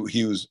 He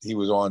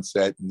was on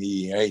set, and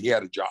he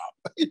had a job.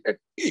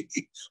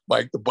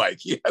 Mike the Bike,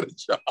 he had a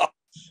job.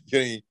 You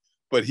know,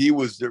 but he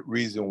was the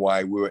reason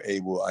why we were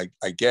able,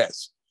 I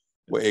guess,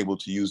 we're able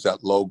to use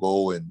that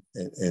logo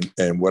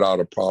and without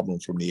a problem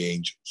from the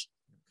Angels.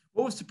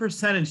 What was the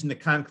percentage in the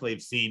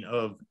conclave scene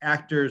of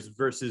actors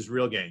versus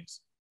real gangs?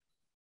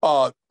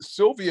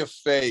 Sylvia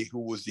Fay,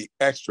 who was the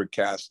extra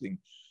casting,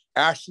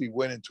 actually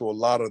went into a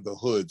lot of the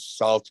hoods: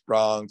 South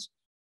Bronx,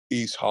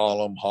 East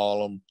Harlem,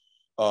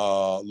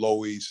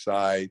 Lower East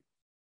Side.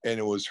 And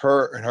it was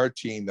her and her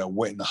team that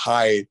went and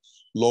hired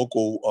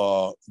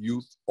local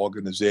youth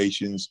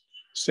organizations,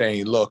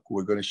 saying, "Look,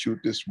 we're going to shoot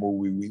this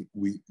movie.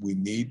 We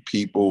need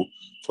people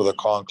for the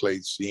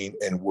conclave scene,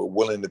 and we're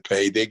willing to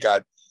pay." They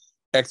got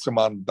X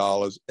amount of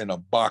dollars and a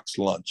box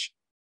lunch.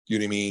 You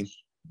know what I mean?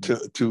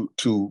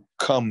 To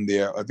come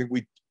there. I think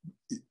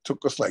it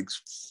took us like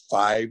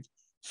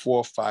 4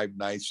 or 5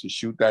 nights to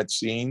shoot that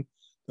scene,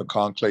 the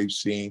conclave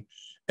scene.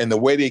 And the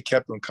way they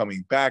kept them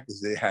coming back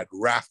is they had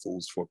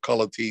raffles for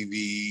color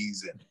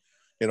TVs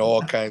and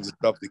all kinds of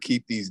stuff to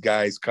keep these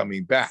guys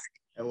coming back.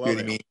 I love it.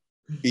 I mean?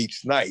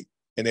 Each night.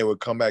 And they would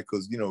come back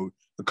because,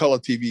 the color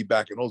TV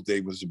back in those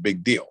days was a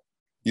big deal,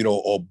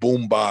 or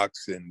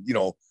boombox and,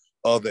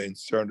 other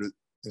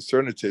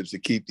incentives to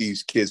keep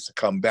these kids to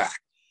come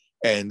back.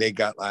 And they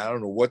got, I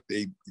don't know what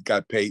they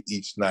got paid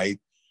each night.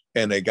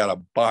 And they got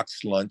a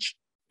box lunch,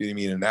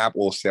 an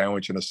apple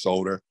sandwich and a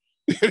soda,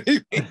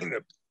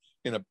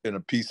 in a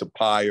piece of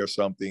pie or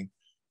something,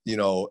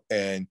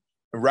 and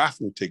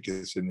raffle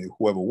tickets. And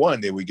whoever won,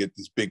 they would get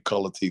this big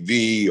color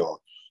TV or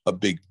a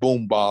big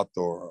boombox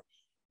or,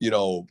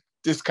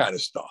 this kind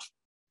of stuff.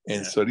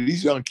 And so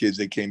these young kids,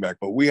 they came back,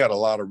 but we had a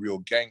lot of real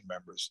gang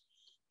members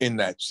in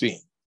that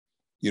scene.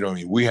 You know what I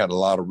mean? We had a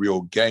lot of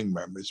real gang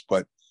members,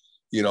 but,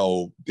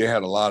 they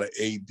had a lot of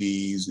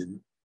ADs and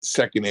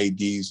second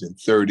ADs and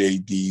third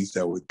ADs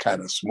that would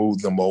kind of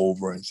smooth them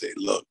over and say,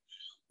 "Look,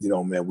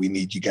 man, we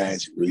need you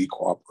guys to really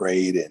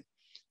cooperate. And,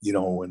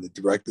 when the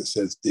director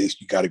says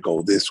this, you got to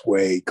go this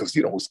way." Because,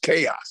 it's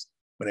chaos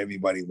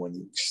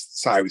when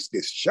Cyrus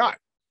gets shot.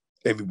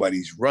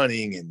 Everybody's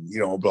running and,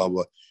 blah,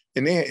 blah.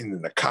 And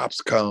then the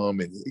cops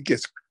come and it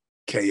gets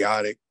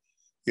chaotic.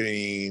 You know what I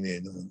mean?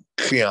 And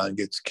Cleon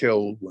gets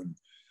killed when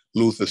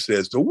Luther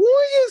says, "The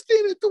Warriors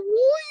did it, the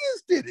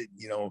Warriors did it,"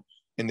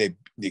 and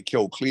they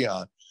kill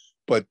Cleon.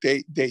 But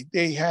they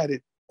had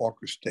it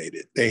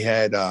orchestrated. They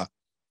had, a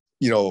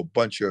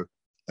bunch of,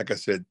 like I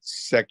said,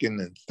 second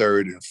and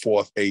third and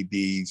fourth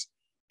ADs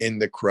in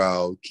the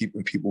crowd,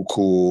 keeping people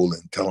cool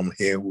and telling them,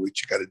 "Here,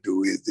 what you got to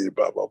do is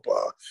blah, blah,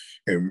 blah.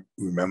 And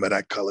remember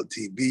that color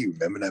TV,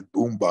 remember that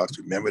boombox,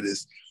 remember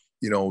this,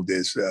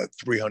 there's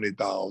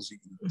 $300,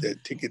 the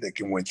ticket that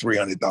can win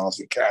 $300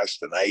 in cash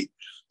tonight."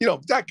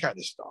 That kind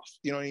of stuff.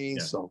 You know what I mean?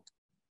 Yeah. So,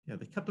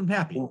 they kept them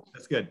happy.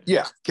 That's good.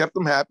 Yeah, kept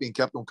them happy and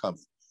kept them coming.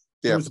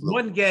 There was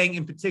one gang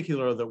in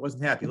particular that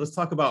wasn't happy. Let's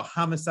talk about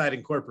Homicide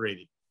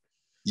Incorporated.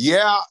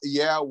 Yeah.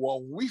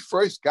 Well, when we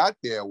first got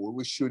there, we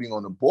were shooting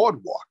on the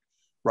boardwalk,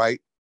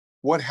 right?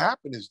 What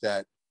happened is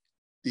that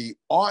the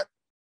art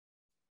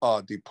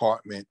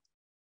department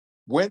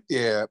went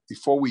there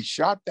before we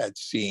shot that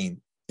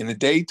scene in the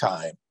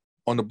daytime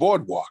on the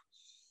boardwalk.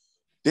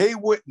 They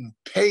wouldn't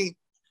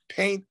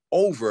paint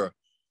over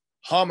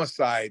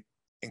Homicide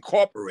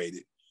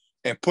Incorporated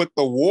and put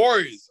the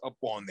Warriors up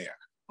on there,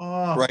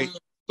 right?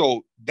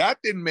 So that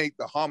didn't make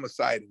the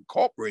Homicide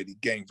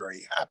Incorporated gang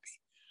very happy.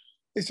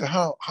 They said,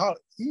 how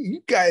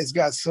you guys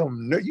got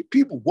some, you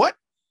people, what?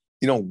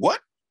 You know what?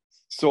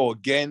 So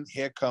again,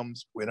 here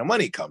comes where the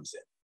money comes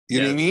in.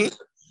 You know what I mean?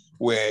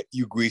 Where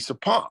you grease a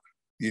palm.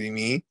 You know what I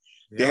mean?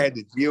 Yep. They had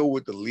to deal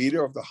with the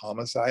leader of the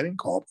Homicide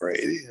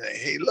Incorporated. And like,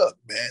 hey, look,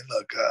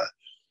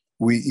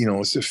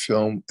 it's a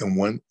film.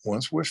 And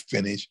once we're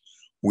finished,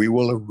 we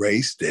will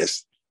erase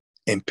this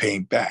and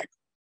paint back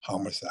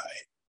Homicide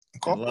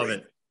Incorporated. I love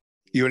it.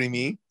 You know what I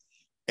mean?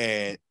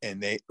 And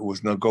it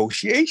was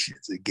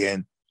negotiations.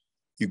 Again,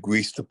 you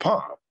grease the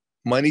palm.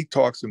 Money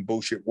talks and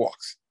bullshit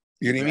walks.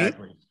 You know what I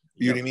mean?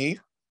 You know what I mean?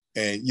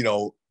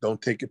 And, don't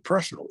take it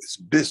personal. It's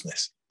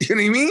business. You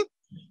know what I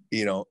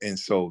mean? And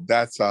so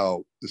that's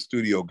how the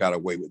studio got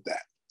away with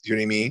that. You know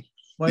what I mean?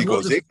 Well,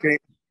 because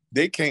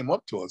they came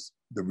up to us,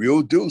 the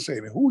real dudes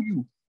saying, who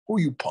are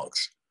you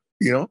punks?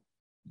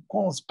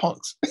 Call us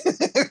punks.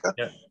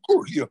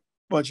 Who are you?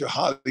 Bunch of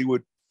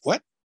Hollywood,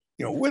 what?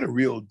 We're the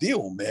real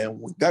deal,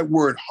 man. That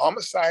word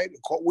homicide,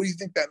 what do you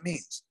think that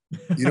means?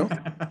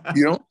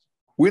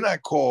 We're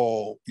not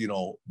called,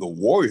 the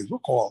Warriors. We're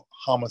called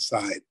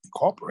Homicide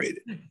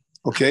Incorporated.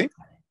 Okay?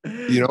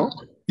 You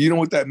know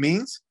what that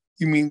means?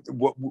 You mean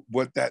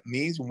what that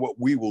means and what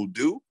we will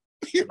do?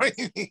 You know what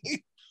I mean?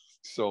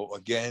 So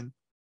again,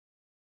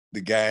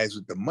 the guys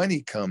with the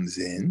money comes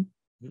in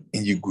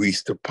and you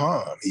grease the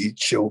palm. You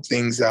chill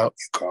things out.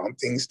 You calm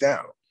things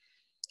down.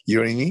 You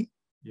know what I mean?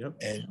 Yep.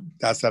 And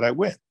that's how that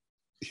went.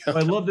 Well,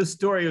 I love this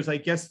story. It was, I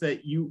guess,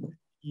 that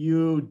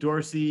you,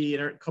 Dorsey,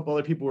 and a couple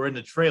other people were in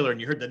the trailer, and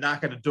you heard the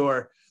knock on the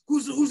door.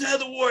 Who's head of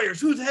the Warriors?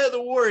 Who's head of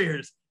the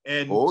Warriors?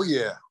 And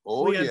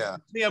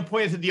Leon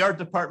pointed to the art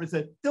department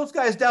and said, "Those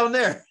guys down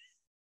there."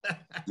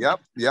 Yep.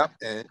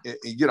 And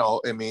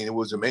it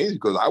was amazing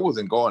because I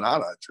wasn't going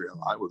out of that trailer.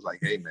 I was like,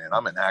 "Hey, man,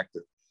 I'm an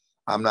actor.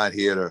 I'm not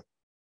here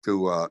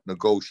to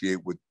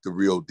negotiate with the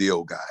real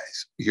deal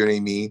guys." You know what I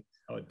mean?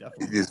 Oh,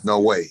 definitely. There's no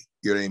way.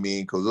 You know what I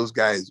mean? Because those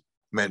guys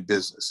meant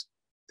business.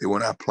 They were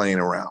not playing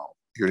around.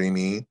 You know what I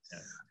mean? Yeah.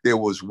 There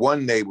was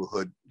one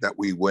neighborhood that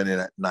we went in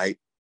at night,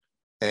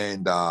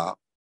 and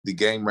the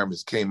gang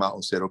members came out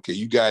and said, "Okay,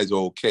 you guys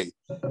are okay,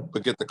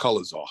 but get the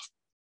colors off.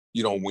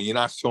 When you're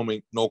not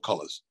filming, no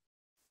colors.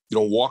 You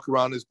don't walk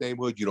around this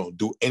neighborhood. You don't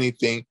do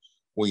anything.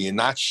 When you're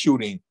not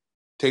shooting,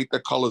 take the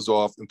colors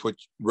off and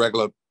put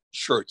regular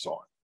shirts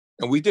on."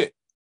 And we did.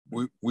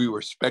 We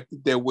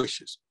respected their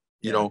wishes.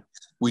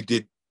 We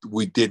did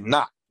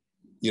not.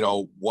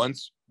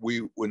 Once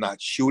we were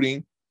not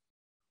shooting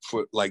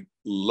for like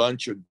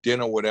lunch or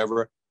dinner,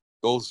 whatever,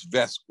 those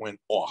vests went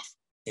off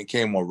and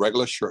came on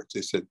regular shirts.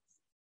 They said,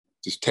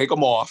 just take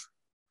them off,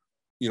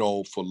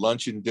 for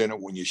lunch and dinner.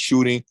 When you're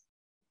shooting,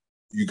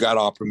 you got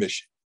our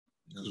permission.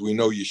 Because we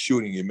know you're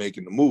shooting, you're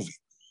making the movie.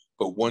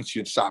 But once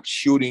you stop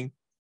shooting,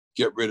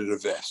 get rid of the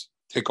vest.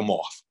 Take them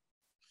off.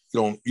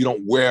 You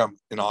don't wear them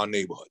in our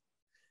neighborhood.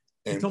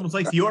 And it's almost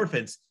like the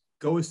orphans.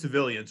 Go as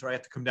civilians, or I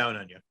have to come down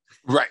on you.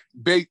 Right.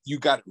 You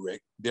got it,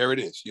 Rick. There it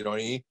is. You know what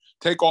I mean?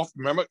 Take off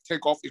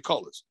your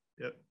colors.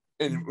 Yep.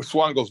 And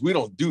Swan goes, we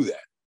don't do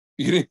that.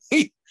 You know what I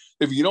mean?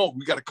 If you don't,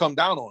 we got to come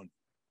down on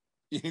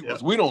you. He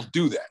goes, we don't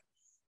do that.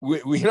 We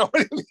you know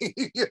what I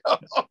mean?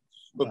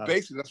 But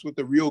basically, that's what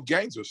the real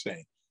gangs are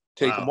saying.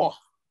 Take them off.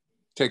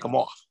 Take them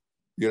off.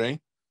 You know what I mean?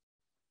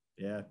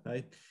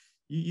 Yeah.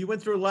 You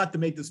went through a lot to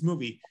make this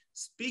movie.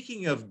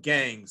 Speaking of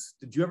gangs,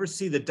 did you ever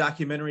see the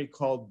documentary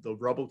called The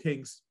Rubble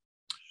Kings?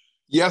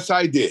 Yes,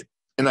 I did.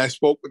 And I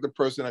spoke with the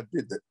person that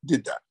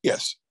did that.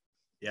 Yes.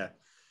 Yeah.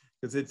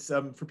 Because it's,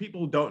 for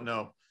people who don't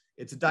know,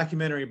 it's a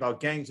documentary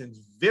about gangs and it's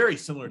very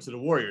similar to the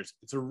Warriors.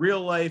 It's a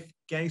real life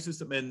gang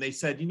system. And they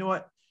said, you know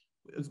what?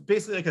 It's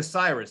basically like a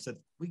Cyrus said,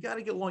 we got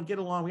to get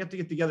along. We have to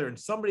get together. And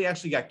somebody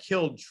actually got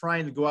killed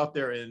trying to go out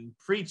there and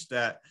preach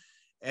that.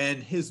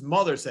 And his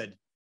mother said,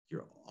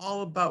 you're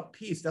all about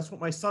peace. That's what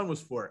my son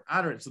was for.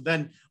 Honor it. So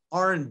then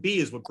R&B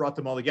is what brought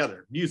them all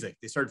together. Music.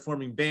 They started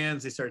forming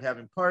bands. They started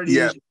having parties.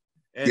 Yeah.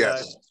 And,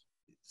 yes.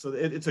 So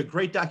it's a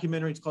great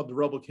documentary. It's called The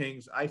Rubble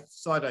Kings. I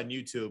saw it on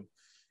YouTube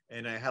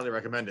and I highly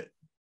recommend it.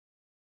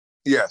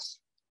 Yes,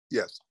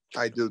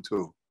 I do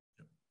too.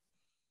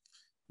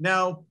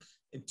 Now,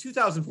 in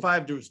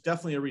 2005, there was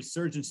definitely a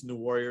resurgence in the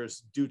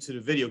Warriors due to the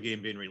video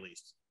game being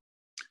released.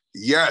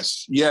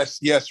 Yes,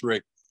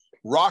 Rick.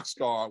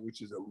 Rockstar,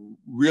 which is a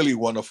really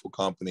wonderful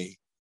company,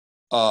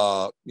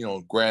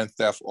 Grand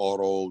Theft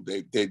Auto,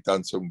 they've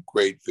done some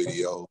great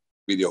video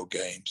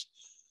games.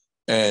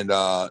 And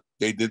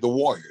they did the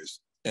Warriors.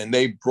 And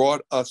they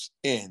brought us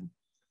in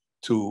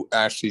to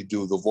actually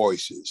do the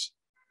voices.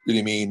 You know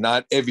what I mean?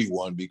 Not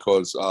everyone,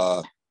 because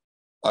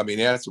I mean,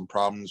 they had some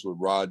problems with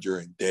Roger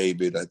and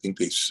David. I think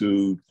they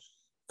sued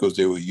because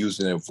they were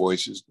using their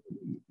voices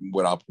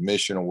without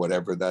permission or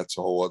whatever. That's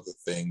a whole other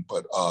thing.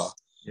 But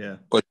yeah.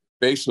 But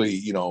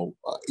basically,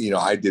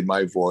 I did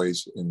my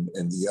voice and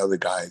the other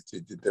guys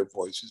did their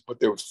voices. But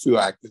there were a few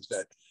actors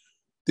that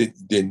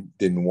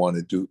didn't want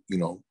to do,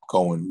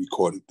 go and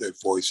recorded their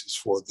voices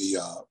for the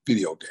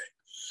video game.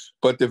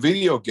 But the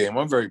video game,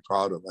 I'm very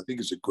proud of. I think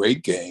it's a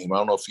great game. I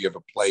don't know if you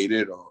ever played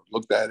it or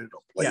looked at it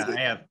or played it. Yeah, I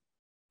have.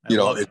 I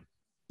love it.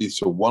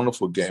 It's a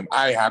wonderful game.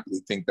 I happily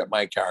think that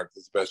my character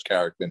is the best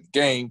character in the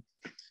game.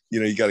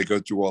 You got to go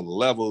through all the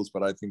levels,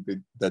 but I think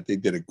that they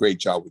did a great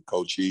job with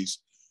Cochise.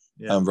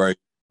 Yeah. I'm very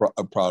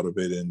proud of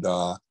it, and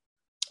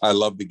I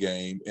love the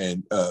game,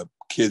 and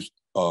kids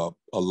are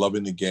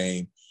loving the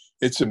game.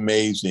 It's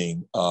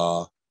amazing.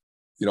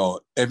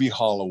 Every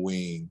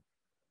Halloween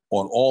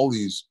on all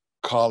these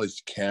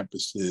college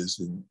campuses,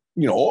 and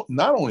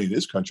not only in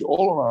this country,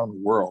 all around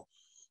the world,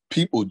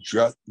 people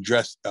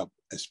dress up,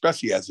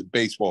 especially as the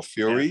baseball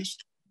Furies.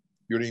 Yeah.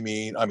 You know what I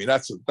mean? I mean,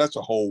 that's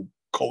a whole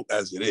cult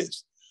as it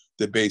is.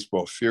 The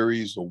baseball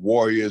Furies, the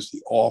Warriors,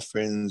 the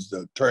Orphans,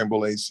 the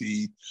Turnbull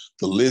AC,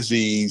 the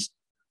Lizzies,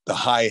 the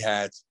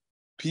Hi-Hats.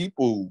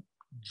 People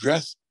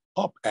dress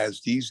up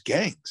as these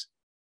gangs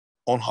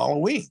on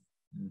Halloween.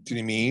 Do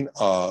you know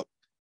what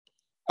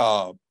I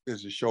mean?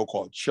 There's a show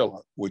called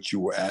Chilla, which you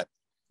were at.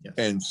 Yes.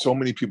 And so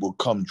many people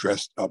come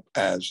dressed up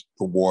as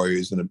the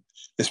Warriors, and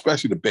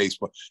especially the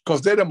baseball,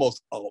 because they're the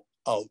most,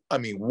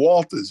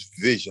 Walter's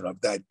vision of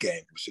that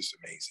game was just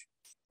amazing.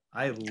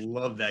 I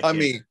love that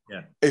game.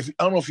 I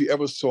don't know if you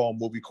ever saw a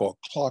movie called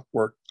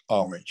Clockwork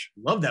Orange.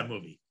 Love that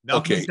movie.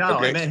 Okay.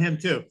 I met him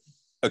too.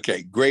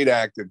 Okay, great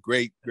actor,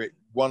 great,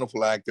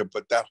 wonderful actor,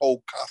 but that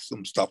whole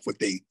costume stuff, what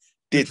they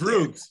did.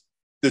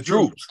 The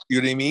Droogs,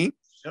 you know what I mean?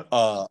 Yep.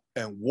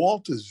 And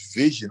Walter's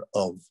vision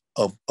of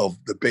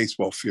the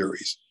baseball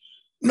Furies,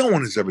 no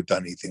one has ever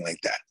done anything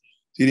like that.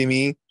 Do you know what I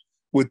mean?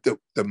 With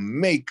the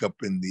makeup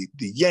and the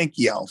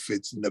Yankee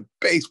outfits and the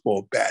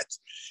baseball bats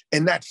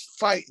and that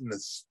fight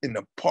in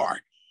the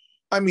park.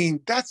 I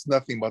mean, that's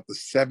nothing but the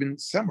Seven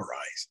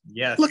Samurais.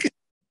 Yes. Look at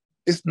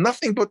it's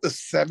nothing but the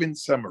Seven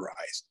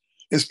Samurais.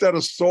 Instead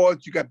of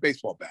swords, you got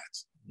baseball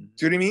bats. Mm-hmm.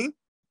 Do you know what I mean?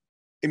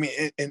 I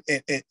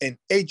mean, and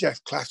Ajax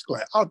classic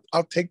line.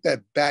 I'll take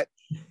that bat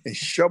and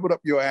shove it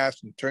up your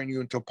ass and turn you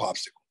into a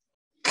popsicle.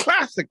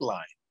 Classic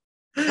line.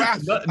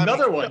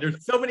 Another one.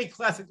 There's so many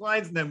classic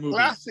lines in that movie.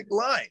 Classic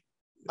line.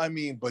 I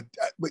mean, but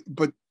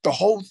the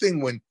whole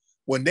thing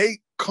when they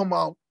come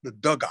out the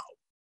dugout,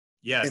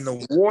 yes, and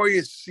the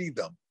Warriors see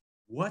them.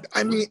 What?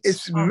 I mean,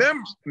 it's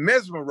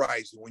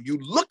mesmerizing when you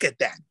look at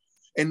that,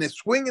 and they're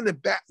swinging the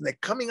bat and they're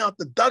coming out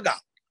the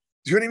dugout.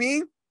 Do you know what I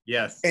mean?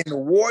 Yes. And the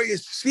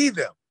Warriors see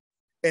them,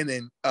 and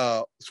then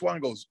Swan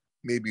goes,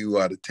 "Maybe you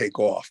ought to take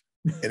off,"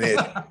 and then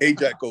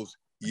Ajax goes,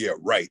 "Yeah,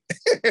 right."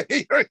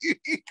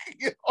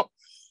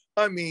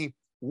 I mean,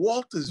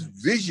 Walter's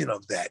vision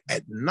of that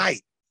at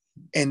night.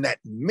 And that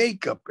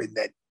makeup and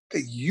I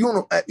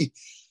mean,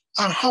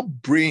 how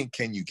brilliant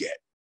can you get?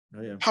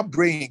 Oh, yeah. How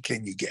brilliant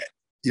can you get?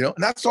 And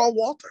that's all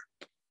Walter.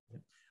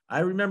 I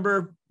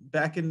remember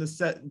back in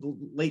the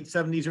late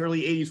 70s,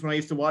 early 80s when I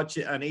used to watch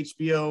it on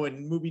HBO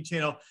and Movie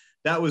Channel.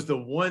 That was the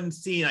one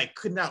scene I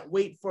could not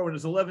wait for when I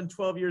was 11,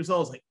 12 years old.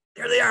 I was like,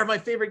 there they are, my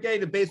favorite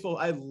gang of baseball.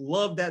 I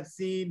love that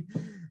scene.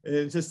 And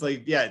it's just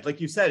like, yeah, like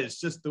you said, it's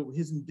just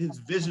his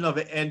vision of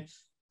it. And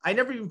I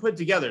never even put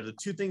together the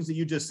two things that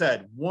you just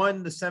said.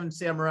 One, the Seven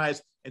Samurais,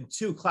 and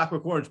two,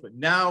 Clockwork Orange. But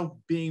now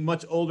being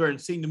much older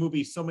and seeing the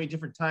movie so many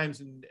different times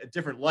in a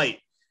different light,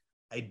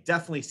 I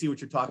definitely see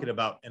what you're talking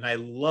about. And I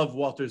love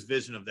Walter's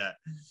vision of that.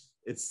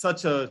 It's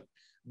such as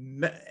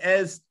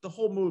the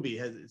whole movie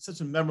it's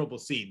such a memorable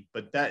scene,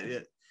 but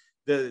the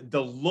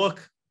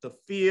look, the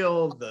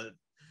feel,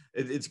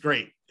 it's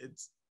great.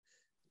 It's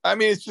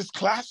just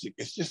classic.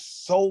 It's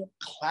just so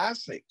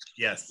classic.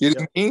 Yes. You know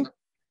what I mean?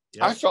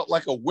 Yep. I felt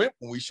like a wimp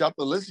when we shot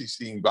the Lizzie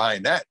scene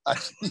behind that. I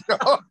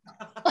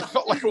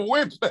felt like a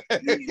wimp.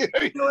 You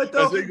know what,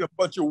 though? I think a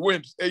bunch of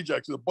wimps.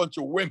 Ajax is a bunch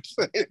of wimps.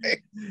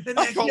 And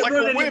I felt like a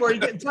wimp. Anymore.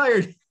 You're getting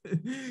tired.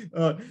 You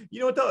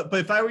know what, though? But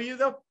if I were you,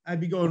 though, I'd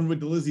be going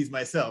with the Lizzies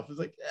myself. It's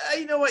like,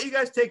 you know what? You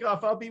guys take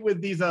off. I'll be with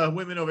these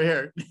women over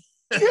here.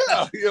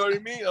 Yeah, you know what I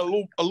mean? A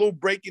little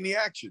break in the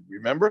action,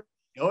 remember?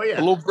 Oh, yeah.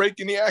 A little break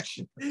in the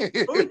action.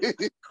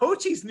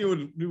 Cochise knew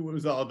what it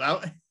was all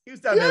about. He was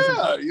down there.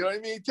 Yeah, you know what I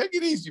mean? Take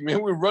it easy,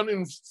 man. We're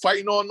running,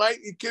 fighting all night.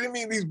 You kidding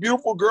me? These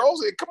beautiful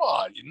girls? Hey, come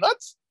on, you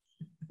nuts?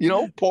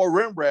 Poor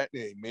Rembrandt.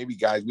 Hey, maybe,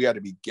 guys, we ought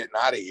to be getting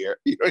out of here.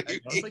 You know what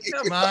I mean? Like,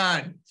 come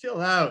on, chill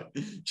out.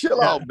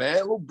 Chill out, man. A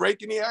little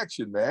break in the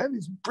action, man.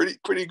 These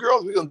pretty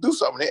girls. We're going to do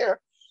something here.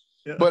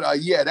 Yeah. But,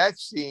 that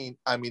scene,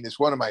 it's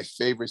one of my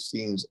favorite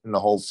scenes in the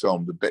whole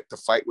film, the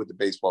fight with the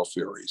baseball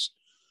Furies.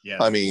 Yeah.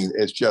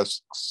 It's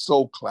just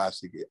so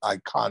classic,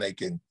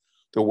 iconic, and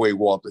the way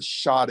Walter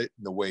shot it,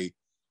 and the way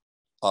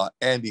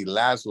Andy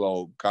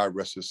Laszlo, God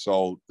rest his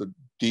soul, the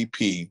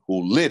DP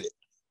who lit it,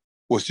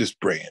 was just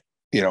brilliant.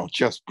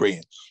 Just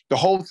brilliant. The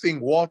whole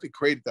thing, Walter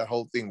created that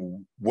whole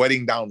thing,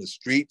 wetting down the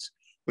streets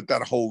with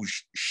that whole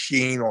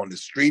sheen on the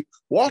street.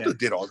 Walter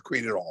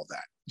created all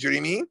that. Do you know what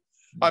I mean?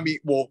 Mm-hmm. I mean,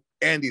 well,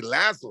 Andy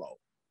Laszlo,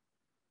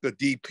 the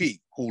DP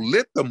who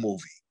lit the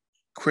movie,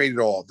 created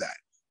all that.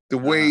 The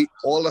way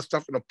all the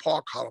stuff in the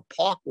park, how the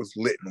park was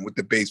lit with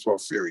the baseball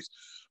series.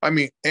 I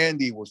mean,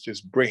 Andy was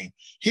just brilliant.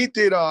 He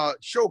did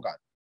Shogun.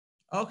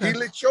 Okay. He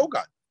lit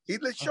Shogun.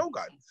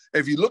 Shogun.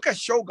 If you look at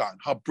Shogun,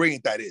 how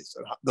brilliant that is,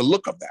 the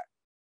look of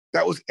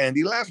that was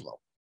Andy Laszlo.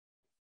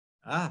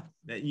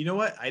 You know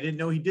what? I didn't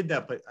know he did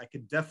that, but I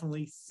could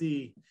definitely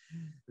see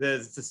that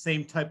it's the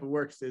same type of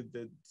works,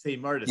 the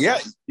same artist. Yeah,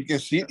 you can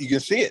see it. You can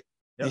see it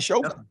in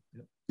Shogun.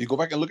 Yep. You go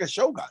back and look at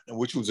Shogun,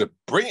 which was a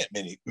brilliant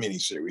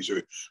mini-series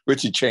with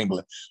Richard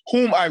Chamberlain,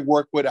 whom I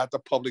worked with at the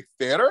Public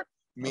Theater,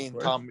 me and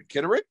Tom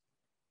Kitterick,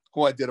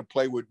 who I did a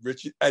play with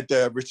Richard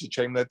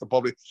Chamberlain at the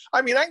Public.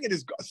 I mean, I get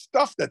this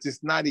stuff that's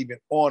just not even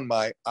on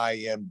my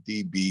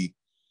IMDB.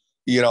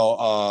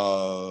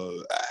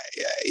 So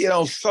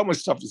much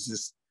stuff is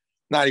just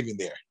not even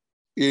there.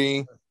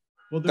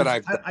 Well,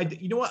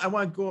 you know what? I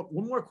want to go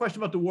one more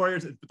question about the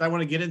Warriors, but I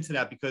want to get into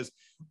that because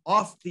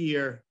off the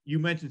air you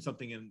mentioned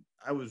something, and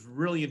I was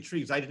really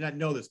intrigued. I did not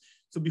know this.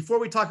 So before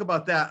we talk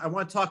about that, I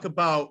want to talk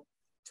about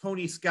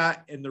Tony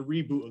Scott and the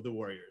reboot of the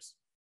Warriors.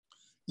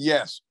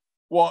 Yes.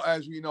 Well,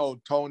 as we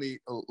know, Tony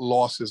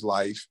lost his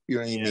life. You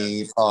know what I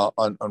mean?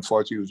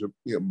 Unfortunately,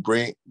 he was a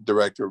brilliant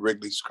director,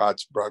 Ridley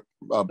Scott's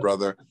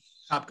brother.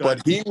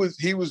 But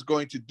he was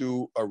going to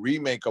do a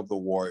remake of the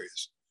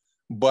Warriors.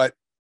 But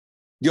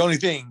the only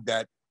thing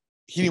that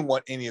he didn't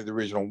want any of the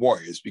original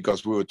Warriors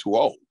because we were too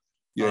old.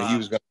 He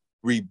was going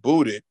to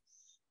reboot it,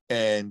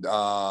 and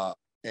I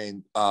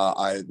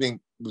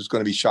think it was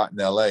going to be shot in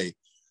L.A.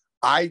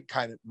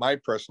 My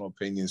personal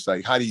opinion is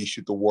like, how do you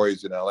shoot the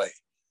Warriors in L.A.?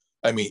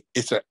 I mean,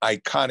 it's an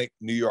iconic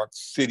New York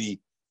City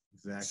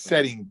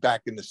setting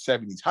back in the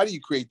 70s. How do you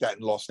create that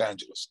in Los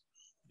Angeles?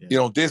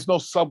 Yeah. There's no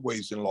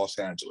subways in Los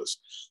Angeles.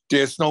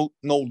 There's no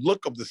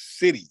look of the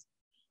city.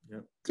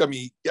 Yep. I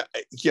mean,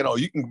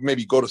 you can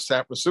maybe go to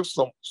San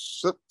Francisco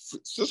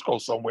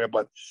somewhere,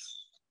 but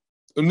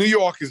New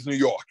York is New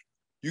York.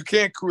 You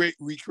can't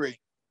recreate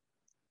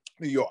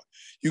New York.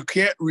 You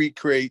can't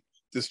recreate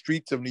the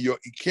streets of New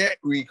York. You can't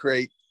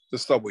recreate the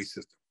subway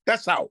system.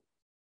 That's out.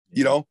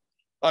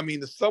 I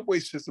mean, the subway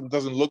system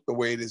doesn't look the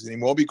way it is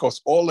anymore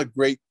because all the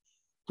great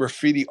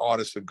graffiti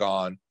artists are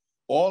gone.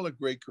 All the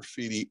great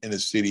graffiti in the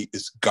city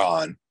is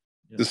gone.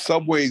 Yeah. The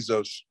subways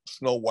are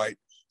Snow White.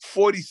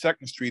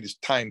 42nd Street is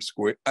Times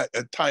Square.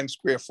 Times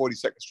Square,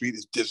 42nd Street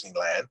is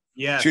Disneyland.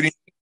 Yeah.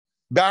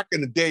 Back in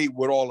the day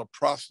with all the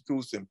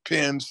prostitutes and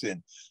pimps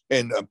and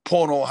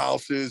porno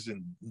houses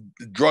and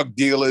drug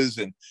dealers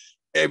and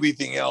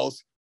everything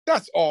else,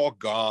 that's all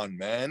gone,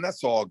 man.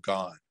 That's all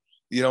gone.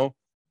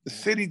 The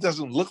city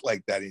doesn't look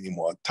like that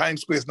anymore.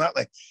 Times Square is not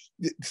like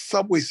the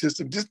subway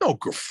system. There's no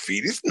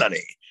graffiti. There's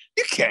nothing.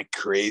 You can't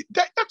create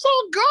that. That's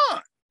all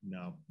gone.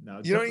 No.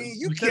 You know what I mean?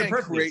 You can't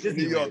create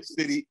New York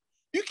City.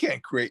 You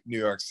can't create New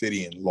York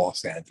City and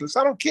Los Angeles.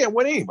 I don't care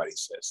what anybody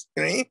says.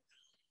 You know what I mean?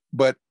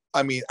 But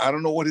I mean, I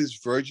don't know what his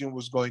version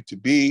was going to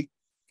be,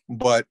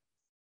 but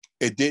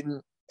it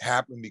didn't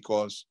happen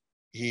because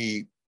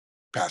he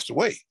passed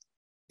away.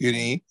 You know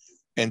what I mean?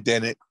 And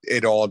then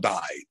it all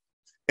died.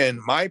 And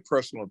my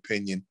personal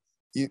opinion,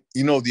 you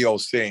know the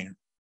old saying,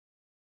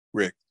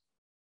 Rick,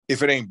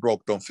 if it ain't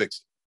broke, don't fix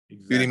it.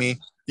 Exactly. You know what I mean?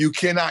 You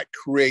cannot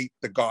create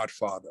The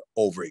Godfather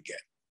over again.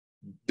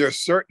 There are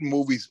certain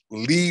movies,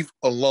 leave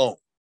alone.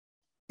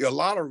 A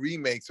lot of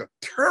remakes are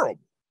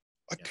terrible.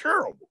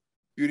 Terrible.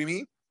 You know what I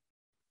mean?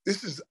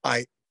 This is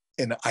an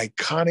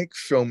iconic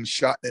film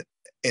shot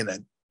in a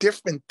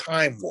different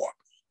time warp.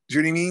 Do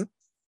you know what I mean?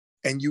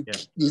 And you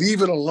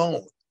leave it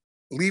alone.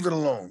 Leave it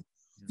alone.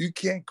 You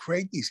can't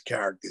create these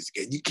characters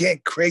again. You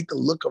can't create the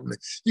look of them.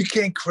 You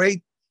can't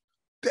create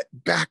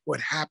back what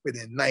happened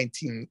in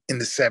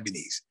the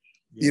 70s.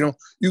 Yeah.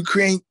 You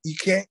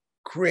can't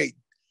create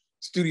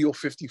Studio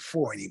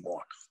 54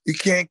 anymore. You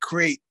can't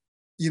create,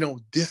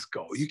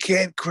 disco. You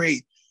can't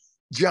create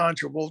John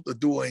Travolta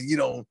doing,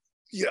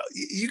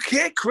 you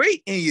can't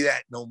create any of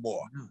that no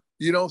more.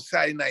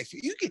 Saturday Night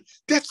Fever.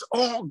 That's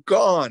all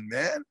gone,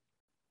 man.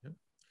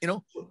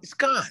 It's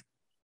gone.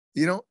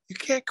 You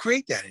can't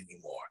create that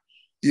anymore.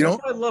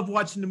 That's why I love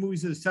watching the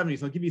movies of the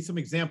 70s. I'll give you some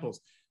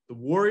examples. The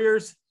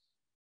Warriors,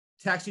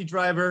 Taxi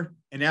Driver,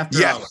 and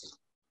After Hours.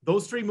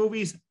 Those three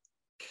movies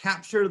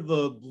capture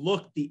the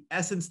look, the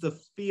essence, the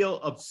feel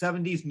of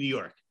 70s New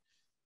York.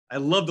 I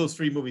love those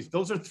three movies.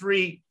 Those are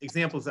three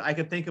examples that I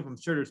could think of. I'm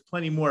sure there's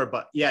plenty more,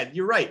 but yeah,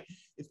 you're right.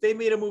 If they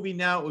made a movie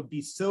now, it would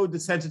be so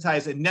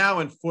desensitized. And now,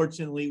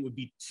 unfortunately, it would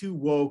be too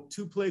woke,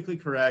 too politically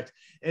correct.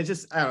 And it's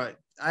just, I don't know.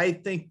 I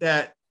think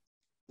that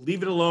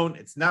leave it alone.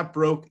 It's not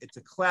broke. It's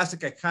a classic,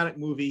 iconic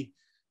movie.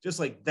 Just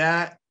like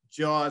that,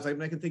 Jaws. I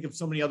can think of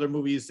so many other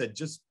movies that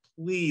just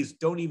please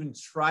don't even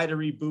try to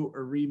reboot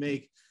or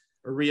remake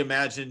or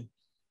reimagine.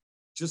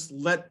 Just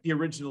let the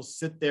original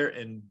sit there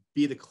and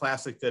be the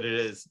classic that it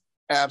is.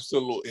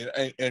 Absolutely.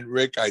 And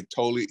Rick, I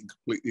totally and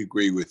completely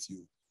agree with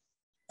you.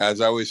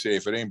 As I always say,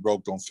 if it ain't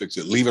broke, don't fix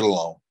it. Leave it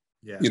alone.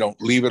 Yeah. You know,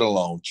 leave it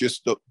alone.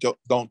 Just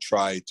don't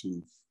try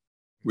to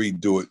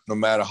redo it, no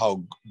matter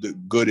how the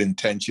good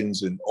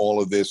intentions and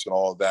all of this and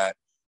all of that.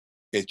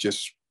 It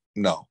just,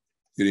 no.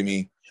 You know what I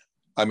mean?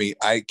 I mean,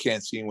 I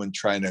can't see anyone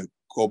trying to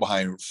go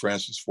behind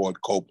Francis Ford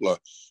Coppola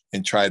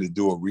and try to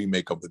do a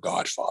remake of The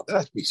Godfather.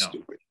 That'd be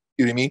stupid.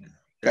 You know what I mean?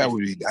 Very That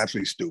would be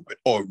absolutely stupid.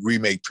 Or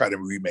try to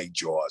remake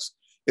Jaws.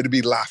 It'd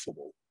be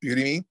laughable. You know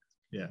what I mean?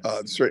 Yeah.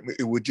 Certainly,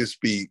 it would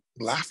just be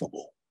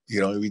laughable.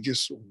 You know, we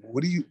just, why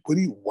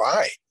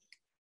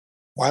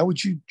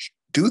would you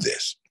do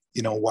this?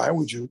 You know, why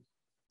would you?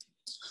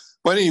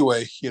 But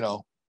anyway, you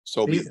know,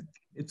 so be it.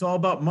 It's all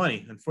about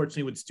money.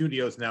 Unfortunately, with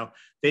studios now,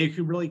 they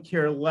could really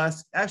care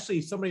less.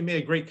 Actually, somebody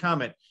made a great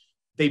comment.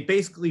 They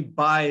basically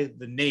buy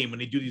the name when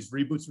they do these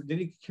reboots.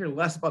 They care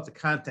less about the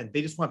content.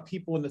 They just want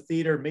people in the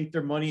theater, make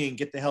their money, and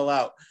get the hell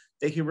out.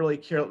 They can really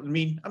care. I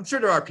mean, I'm sure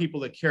there are people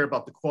that care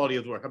about the quality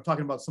of the work. I'm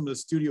talking about some of the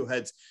studio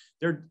heads.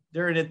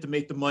 They're in it to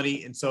make the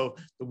money. And so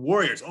the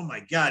Warriors, oh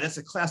my God, that's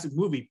a classic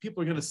movie.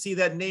 People are going to see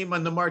that name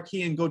on the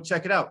marquee and go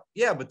check it out.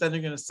 Yeah, but then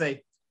they're going to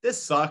say,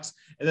 this sucks.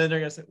 And then they're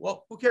going to say,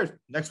 well, who cares?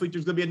 Next week,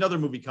 there's going to be another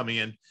movie coming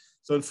in.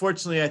 So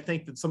unfortunately, I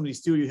think that some of these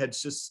studio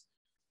heads just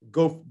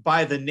go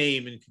by the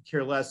name and could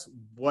care less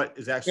what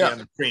is actually on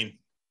the screen.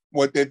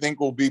 What they think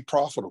will be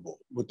profitable.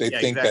 What they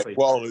think exactly. that,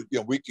 well, you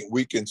know,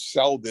 we can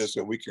sell this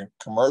and we can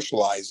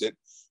commercialize it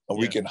and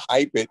we can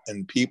hype it.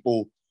 And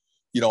people,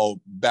 you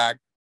know, back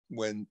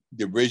when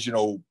the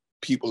original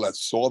people that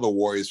saw the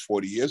Warriors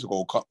 40 years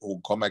ago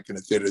will come back in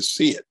the theater to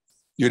see it.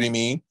 You know what I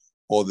mean?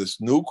 Or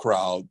this new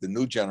crowd, the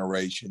new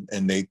generation,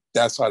 and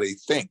that's how they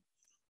think.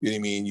 You know what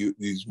I mean?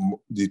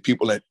 These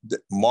people that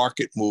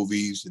market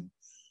movies and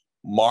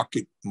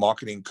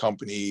marketing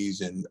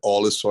companies and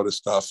all this sort of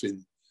stuff,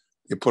 and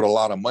they put a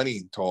lot of money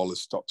into all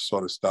this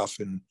sort of stuff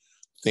and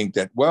think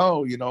that,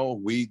 well, you know,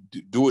 we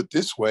do it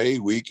this way,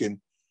 we can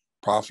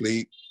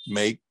probably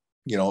make,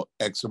 you know,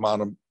 X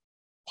amount of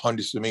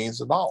hundreds of millions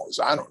of dollars.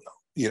 I don't know,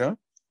 you know?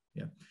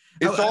 Yeah.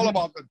 It's all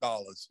about the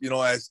dollars, you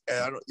know, as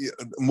a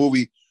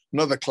movie.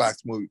 Another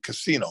classic movie,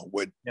 Casino,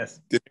 with De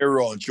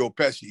Niro and Joe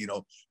Pesci. You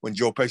know, when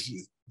Joe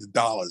Pesci, the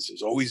dollars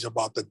is always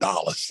about the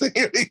dollars.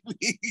 You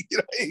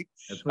know,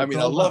 I mean,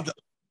 I love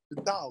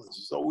the dollars.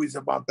 It's always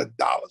about the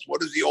dollars.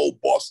 What is the old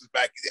bosses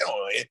back? You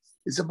know,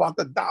 it's about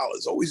the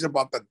dollars. Always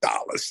about the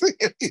dollars.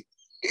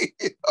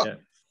 You know?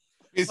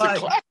 It's a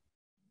classic.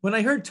 When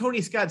I heard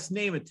Tony Scott's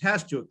name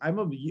attached to it, I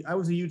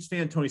was a huge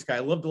fan of Tony Scott. I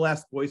love The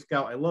Last Boy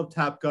Scout. I love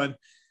Top Gun.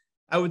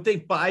 I would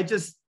think, but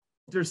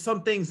there's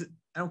some things.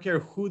 I don't care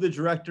who the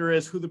director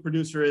is, who the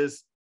producer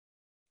is,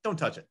 don't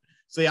touch it.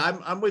 So yeah,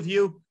 I'm with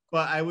you.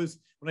 But when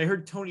I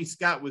heard Tony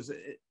Scott was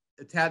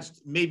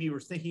attached, maybe you were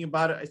thinking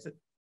about it. I said,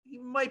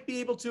 you might be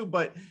able to,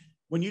 but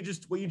what you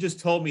just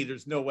told me,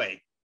 there's no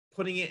way.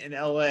 Putting it in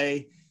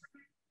LA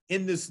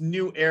in this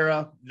new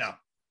era, no.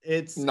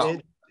 It's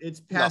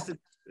past it.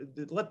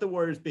 Let the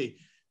Warriors be.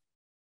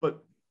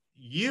 But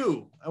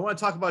I want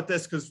to talk about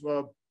this because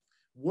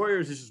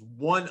Warriors is just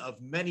one of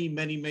many,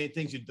 many, many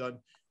things you've done.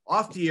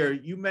 Off the air,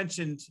 you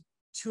mentioned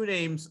two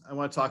names I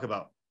want to talk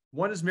about.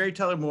 One is Mary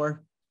Tyler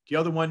Moore. The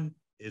other one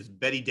is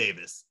Bette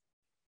Davis.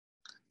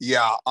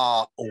 Yeah,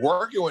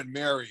 working with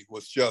Mary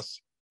was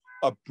just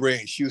a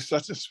brilliant. She was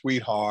such a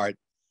sweetheart,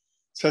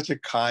 such a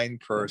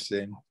kind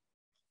person,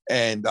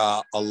 and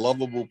a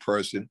lovable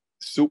person,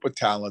 super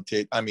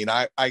talented. I mean,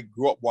 I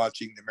grew up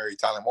watching the Mary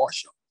Tyler Moore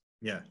show.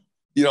 Yeah.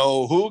 You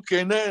know, who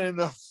can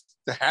the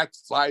hat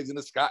flies in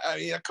the sky? I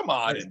mean, come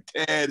on, and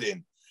Ted,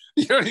 and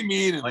you know what I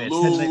mean, and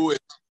Lou, and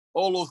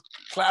all those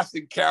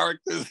classic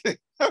characters. You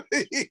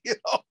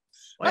know,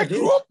 I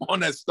grew up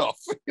on that stuff.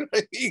 You know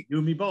what I mean? You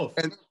and me both.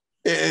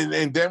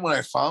 And then when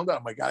I found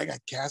out, my God, I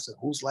got cast in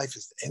Whose Life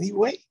Is It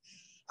Anyway?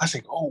 I was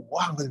like, oh,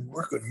 wow, I'm going to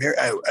work with Mary.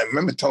 I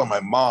remember telling my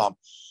mom,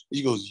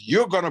 she goes,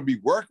 you're going to be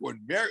working with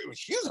Mary.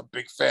 She's a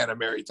big fan of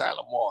Mary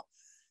Tyler Moore.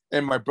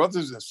 And my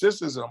brothers and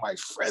sisters and my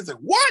friends, like,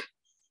 what?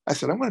 I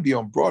said, I'm going to be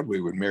on Broadway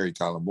with Mary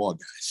Tyler Moore,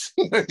 guys.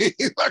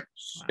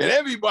 And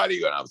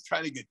everybody, when I was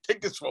trying to get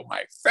tickets for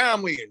my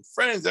family and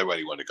friends,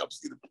 everybody wanted to come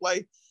see the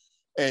play.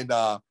 And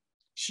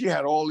she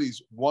had all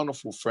these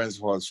wonderful friends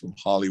of ours from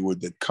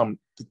Hollywood that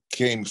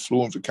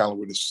flew into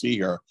California to see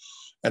her.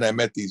 And I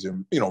met these,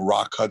 you know,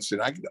 Rock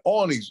Hudson. I get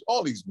all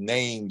these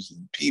names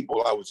and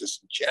people I was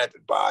just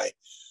enchanted by.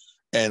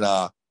 And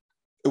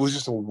it was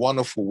just a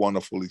wonderful,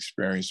 wonderful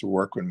experience to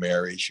work with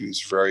Mary. She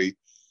was very,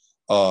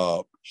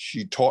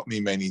 she taught me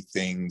many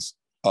things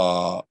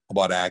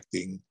about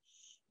acting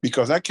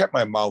because I kept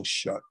my mouth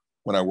shut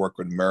when I worked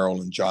with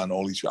Meryl and John.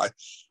 All these,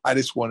 I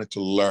just wanted to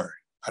learn.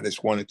 I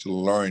just wanted to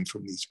learn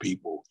from these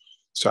people.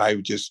 So I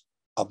would just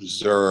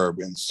observe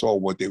and saw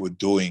what they were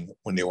doing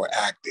when they were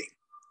acting.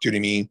 Do you know what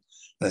I mean?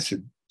 And I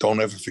said,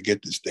 don't ever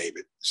forget this,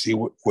 David. See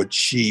what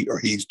she or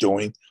he's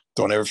doing.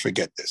 Don't ever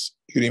forget this.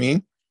 You know what I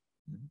mean?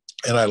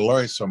 And I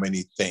learned so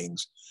many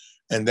things.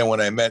 And then when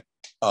I met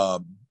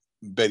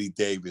Bette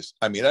Davis,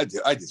 I mean, I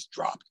just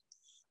dropped.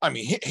 I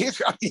mean,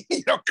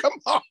 you know, come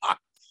on.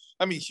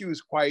 I mean, she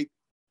was quite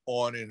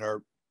on in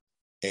her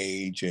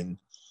age, and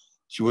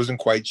she wasn't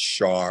quite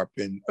sharp,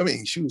 and I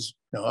mean, she was,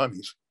 you know, I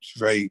mean,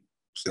 she's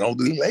an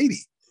elderly lady,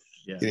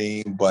 Yeah.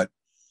 You know, but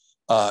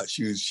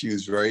she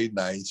was very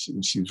nice,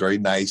 and she was very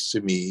nice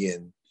to me.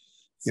 And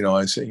you know,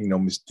 I said, you know,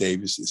 Miss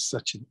Davis, it's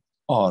such an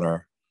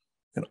honor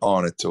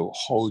to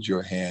hold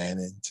your hand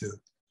and to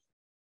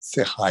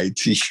say hi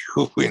to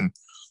you and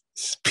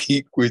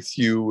speak with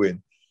you.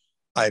 And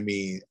I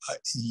mean,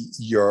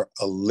 you're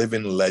a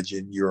living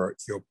legend. You're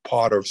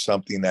part of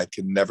something that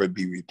can never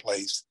be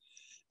replaced.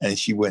 And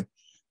she went,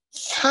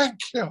 thank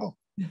you.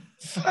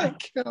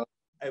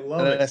 I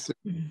love it.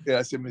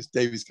 I said, Miss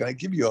Davis, can I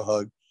give you a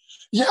hug?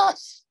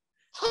 Yes,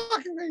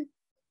 hug me.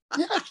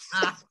 Yes.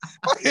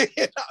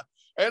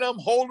 And I'm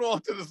holding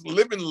on to this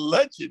living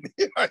legend.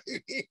 You know what I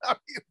mean?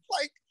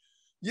 Like,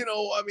 you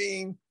know, I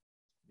mean,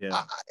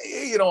 yeah.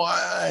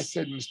 I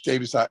said, Miss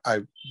Davis, I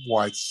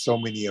watched so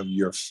many of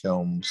your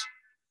films,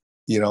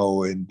 you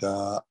know, and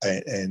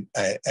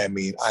I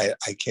mean, I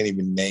can't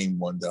even name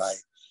one that I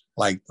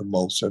like the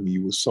most. I mean,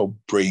 you were so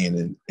brilliant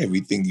in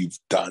everything you've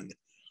done.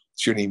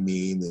 You know what I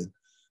mean? And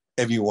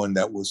everyone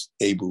that were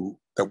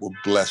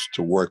blessed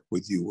to work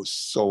with you was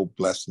so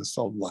blessed and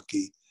so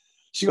lucky.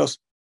 She goes,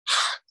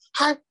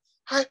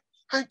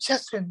 I'm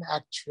just an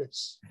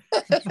actress.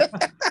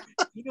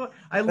 You know,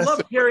 I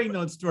love hearing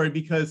that story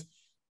because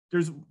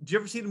did you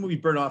ever see the movie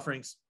Burnt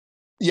Offerings?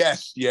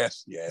 Yes.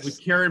 With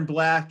Karen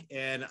Black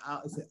and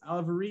is it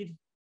Oliver Reed?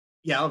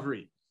 Yeah, Oliver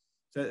Reed.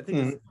 So I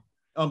think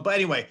but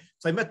anyway,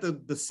 so I met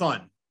the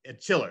son at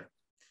Chiller.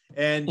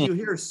 And you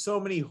hear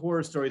so many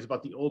horror stories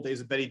about the old days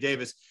of Betty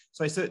Davis.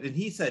 So I said, and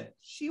he said,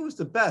 she was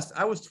the best.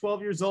 I was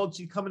 12 years old.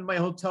 She'd come in my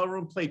hotel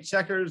room, play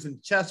checkers and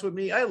chess with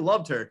me. I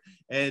loved her.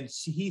 And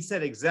he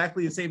said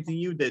exactly the same thing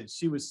you did.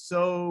 She was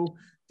so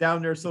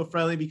down there, so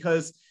friendly,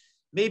 because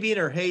maybe in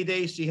her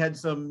heyday, she had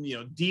some, you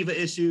know,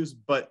 diva issues,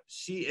 but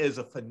she is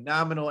a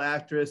phenomenal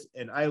actress.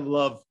 And I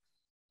love,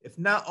 if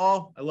not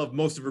all, I love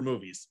most of her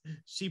movies.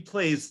 She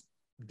plays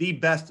the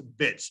best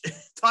bitch.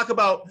 Talk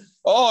about,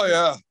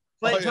 talk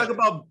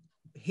about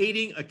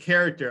hating a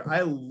character.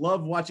 I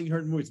love watching her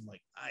in movies. I'm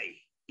like, I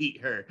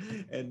hate her,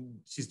 and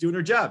she's doing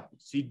her job.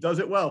 She does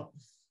it well.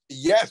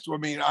 Yes, I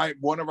mean,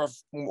 one of our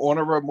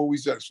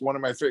movies that's one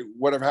of my favorite.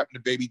 Whatever Happened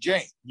to Baby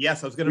Jane?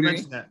 Yes, I was going to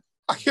mention that.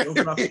 You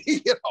know,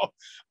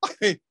 I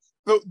mean,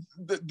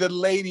 the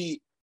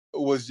lady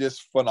was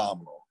just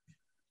phenomenal.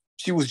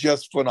 She was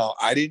just phenomenal.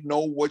 I didn't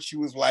know what she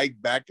was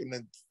like back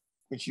when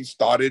she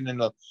started in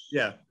the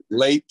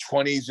late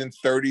 20s and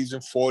 30s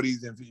and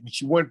 40s, and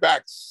she went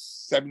back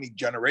 70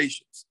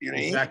 generations. You know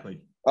what exactly.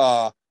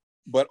 I mean?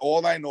 But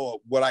all I know,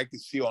 what I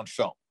could see on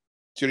film.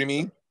 Do you know what I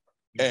mean?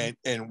 Mm-hmm.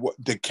 And what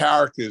the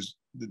characters,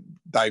 the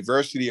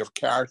diversity of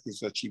characters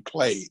that she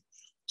played.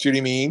 Do you know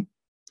what I mean?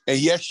 And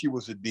yes, she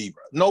was a diva.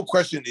 No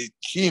question.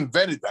 She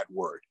invented that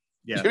word.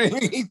 Yeah. Do you know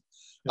what I mean?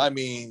 I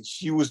mean,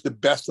 she was the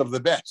best of the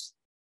best.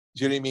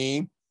 Do you know what I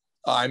mean?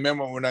 I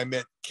remember when I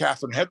met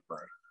Katharine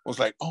Hepburn, I was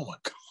like, oh my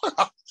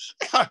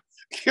God.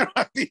 You know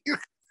what I mean?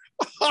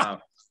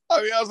 Wow.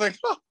 I mean, I was like,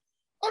 oh.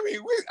 I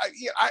mean,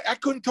 I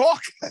couldn't talk.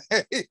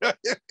 You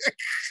know?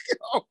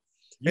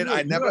 And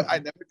I never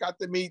got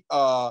to meet.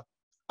 I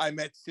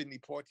met Sidney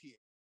Poitier.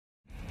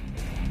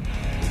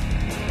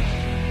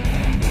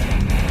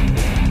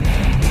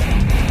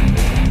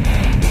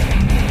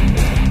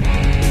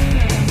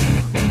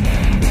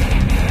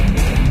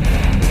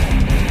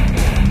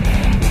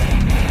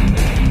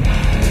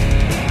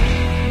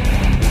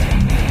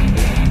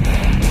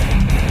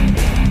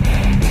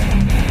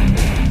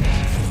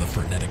 From the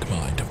frenetic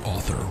mind of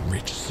author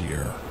Rich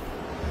Sear.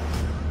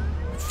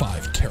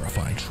 5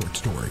 terrifying short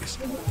stories,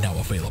 now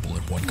available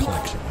in one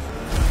collection.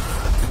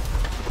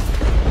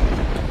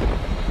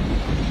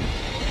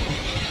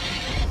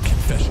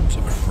 Confessions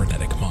of a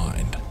Frenetic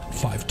Mind.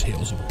 5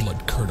 tales of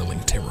blood-curdling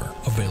terror,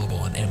 available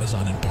on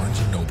Amazon and Barnes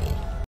 & Noble.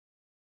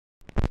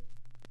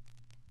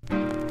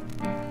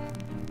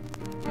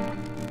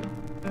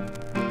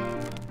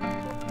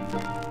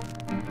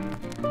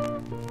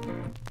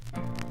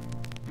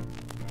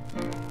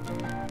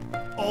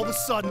 All of a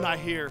sudden I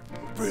hear,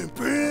 brim,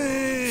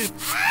 brim.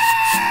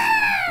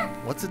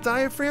 What's a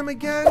diaphragm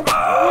again?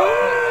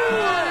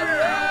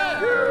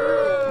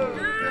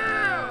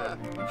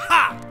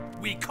 Ha!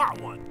 We caught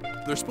one.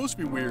 They're supposed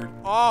to be weird.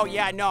 Oh,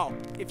 yeah, no.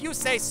 If you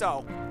say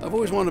so. I've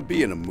always wanted to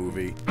be in a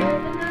movie. Waiting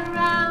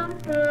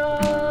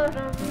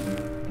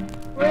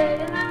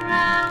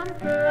around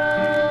for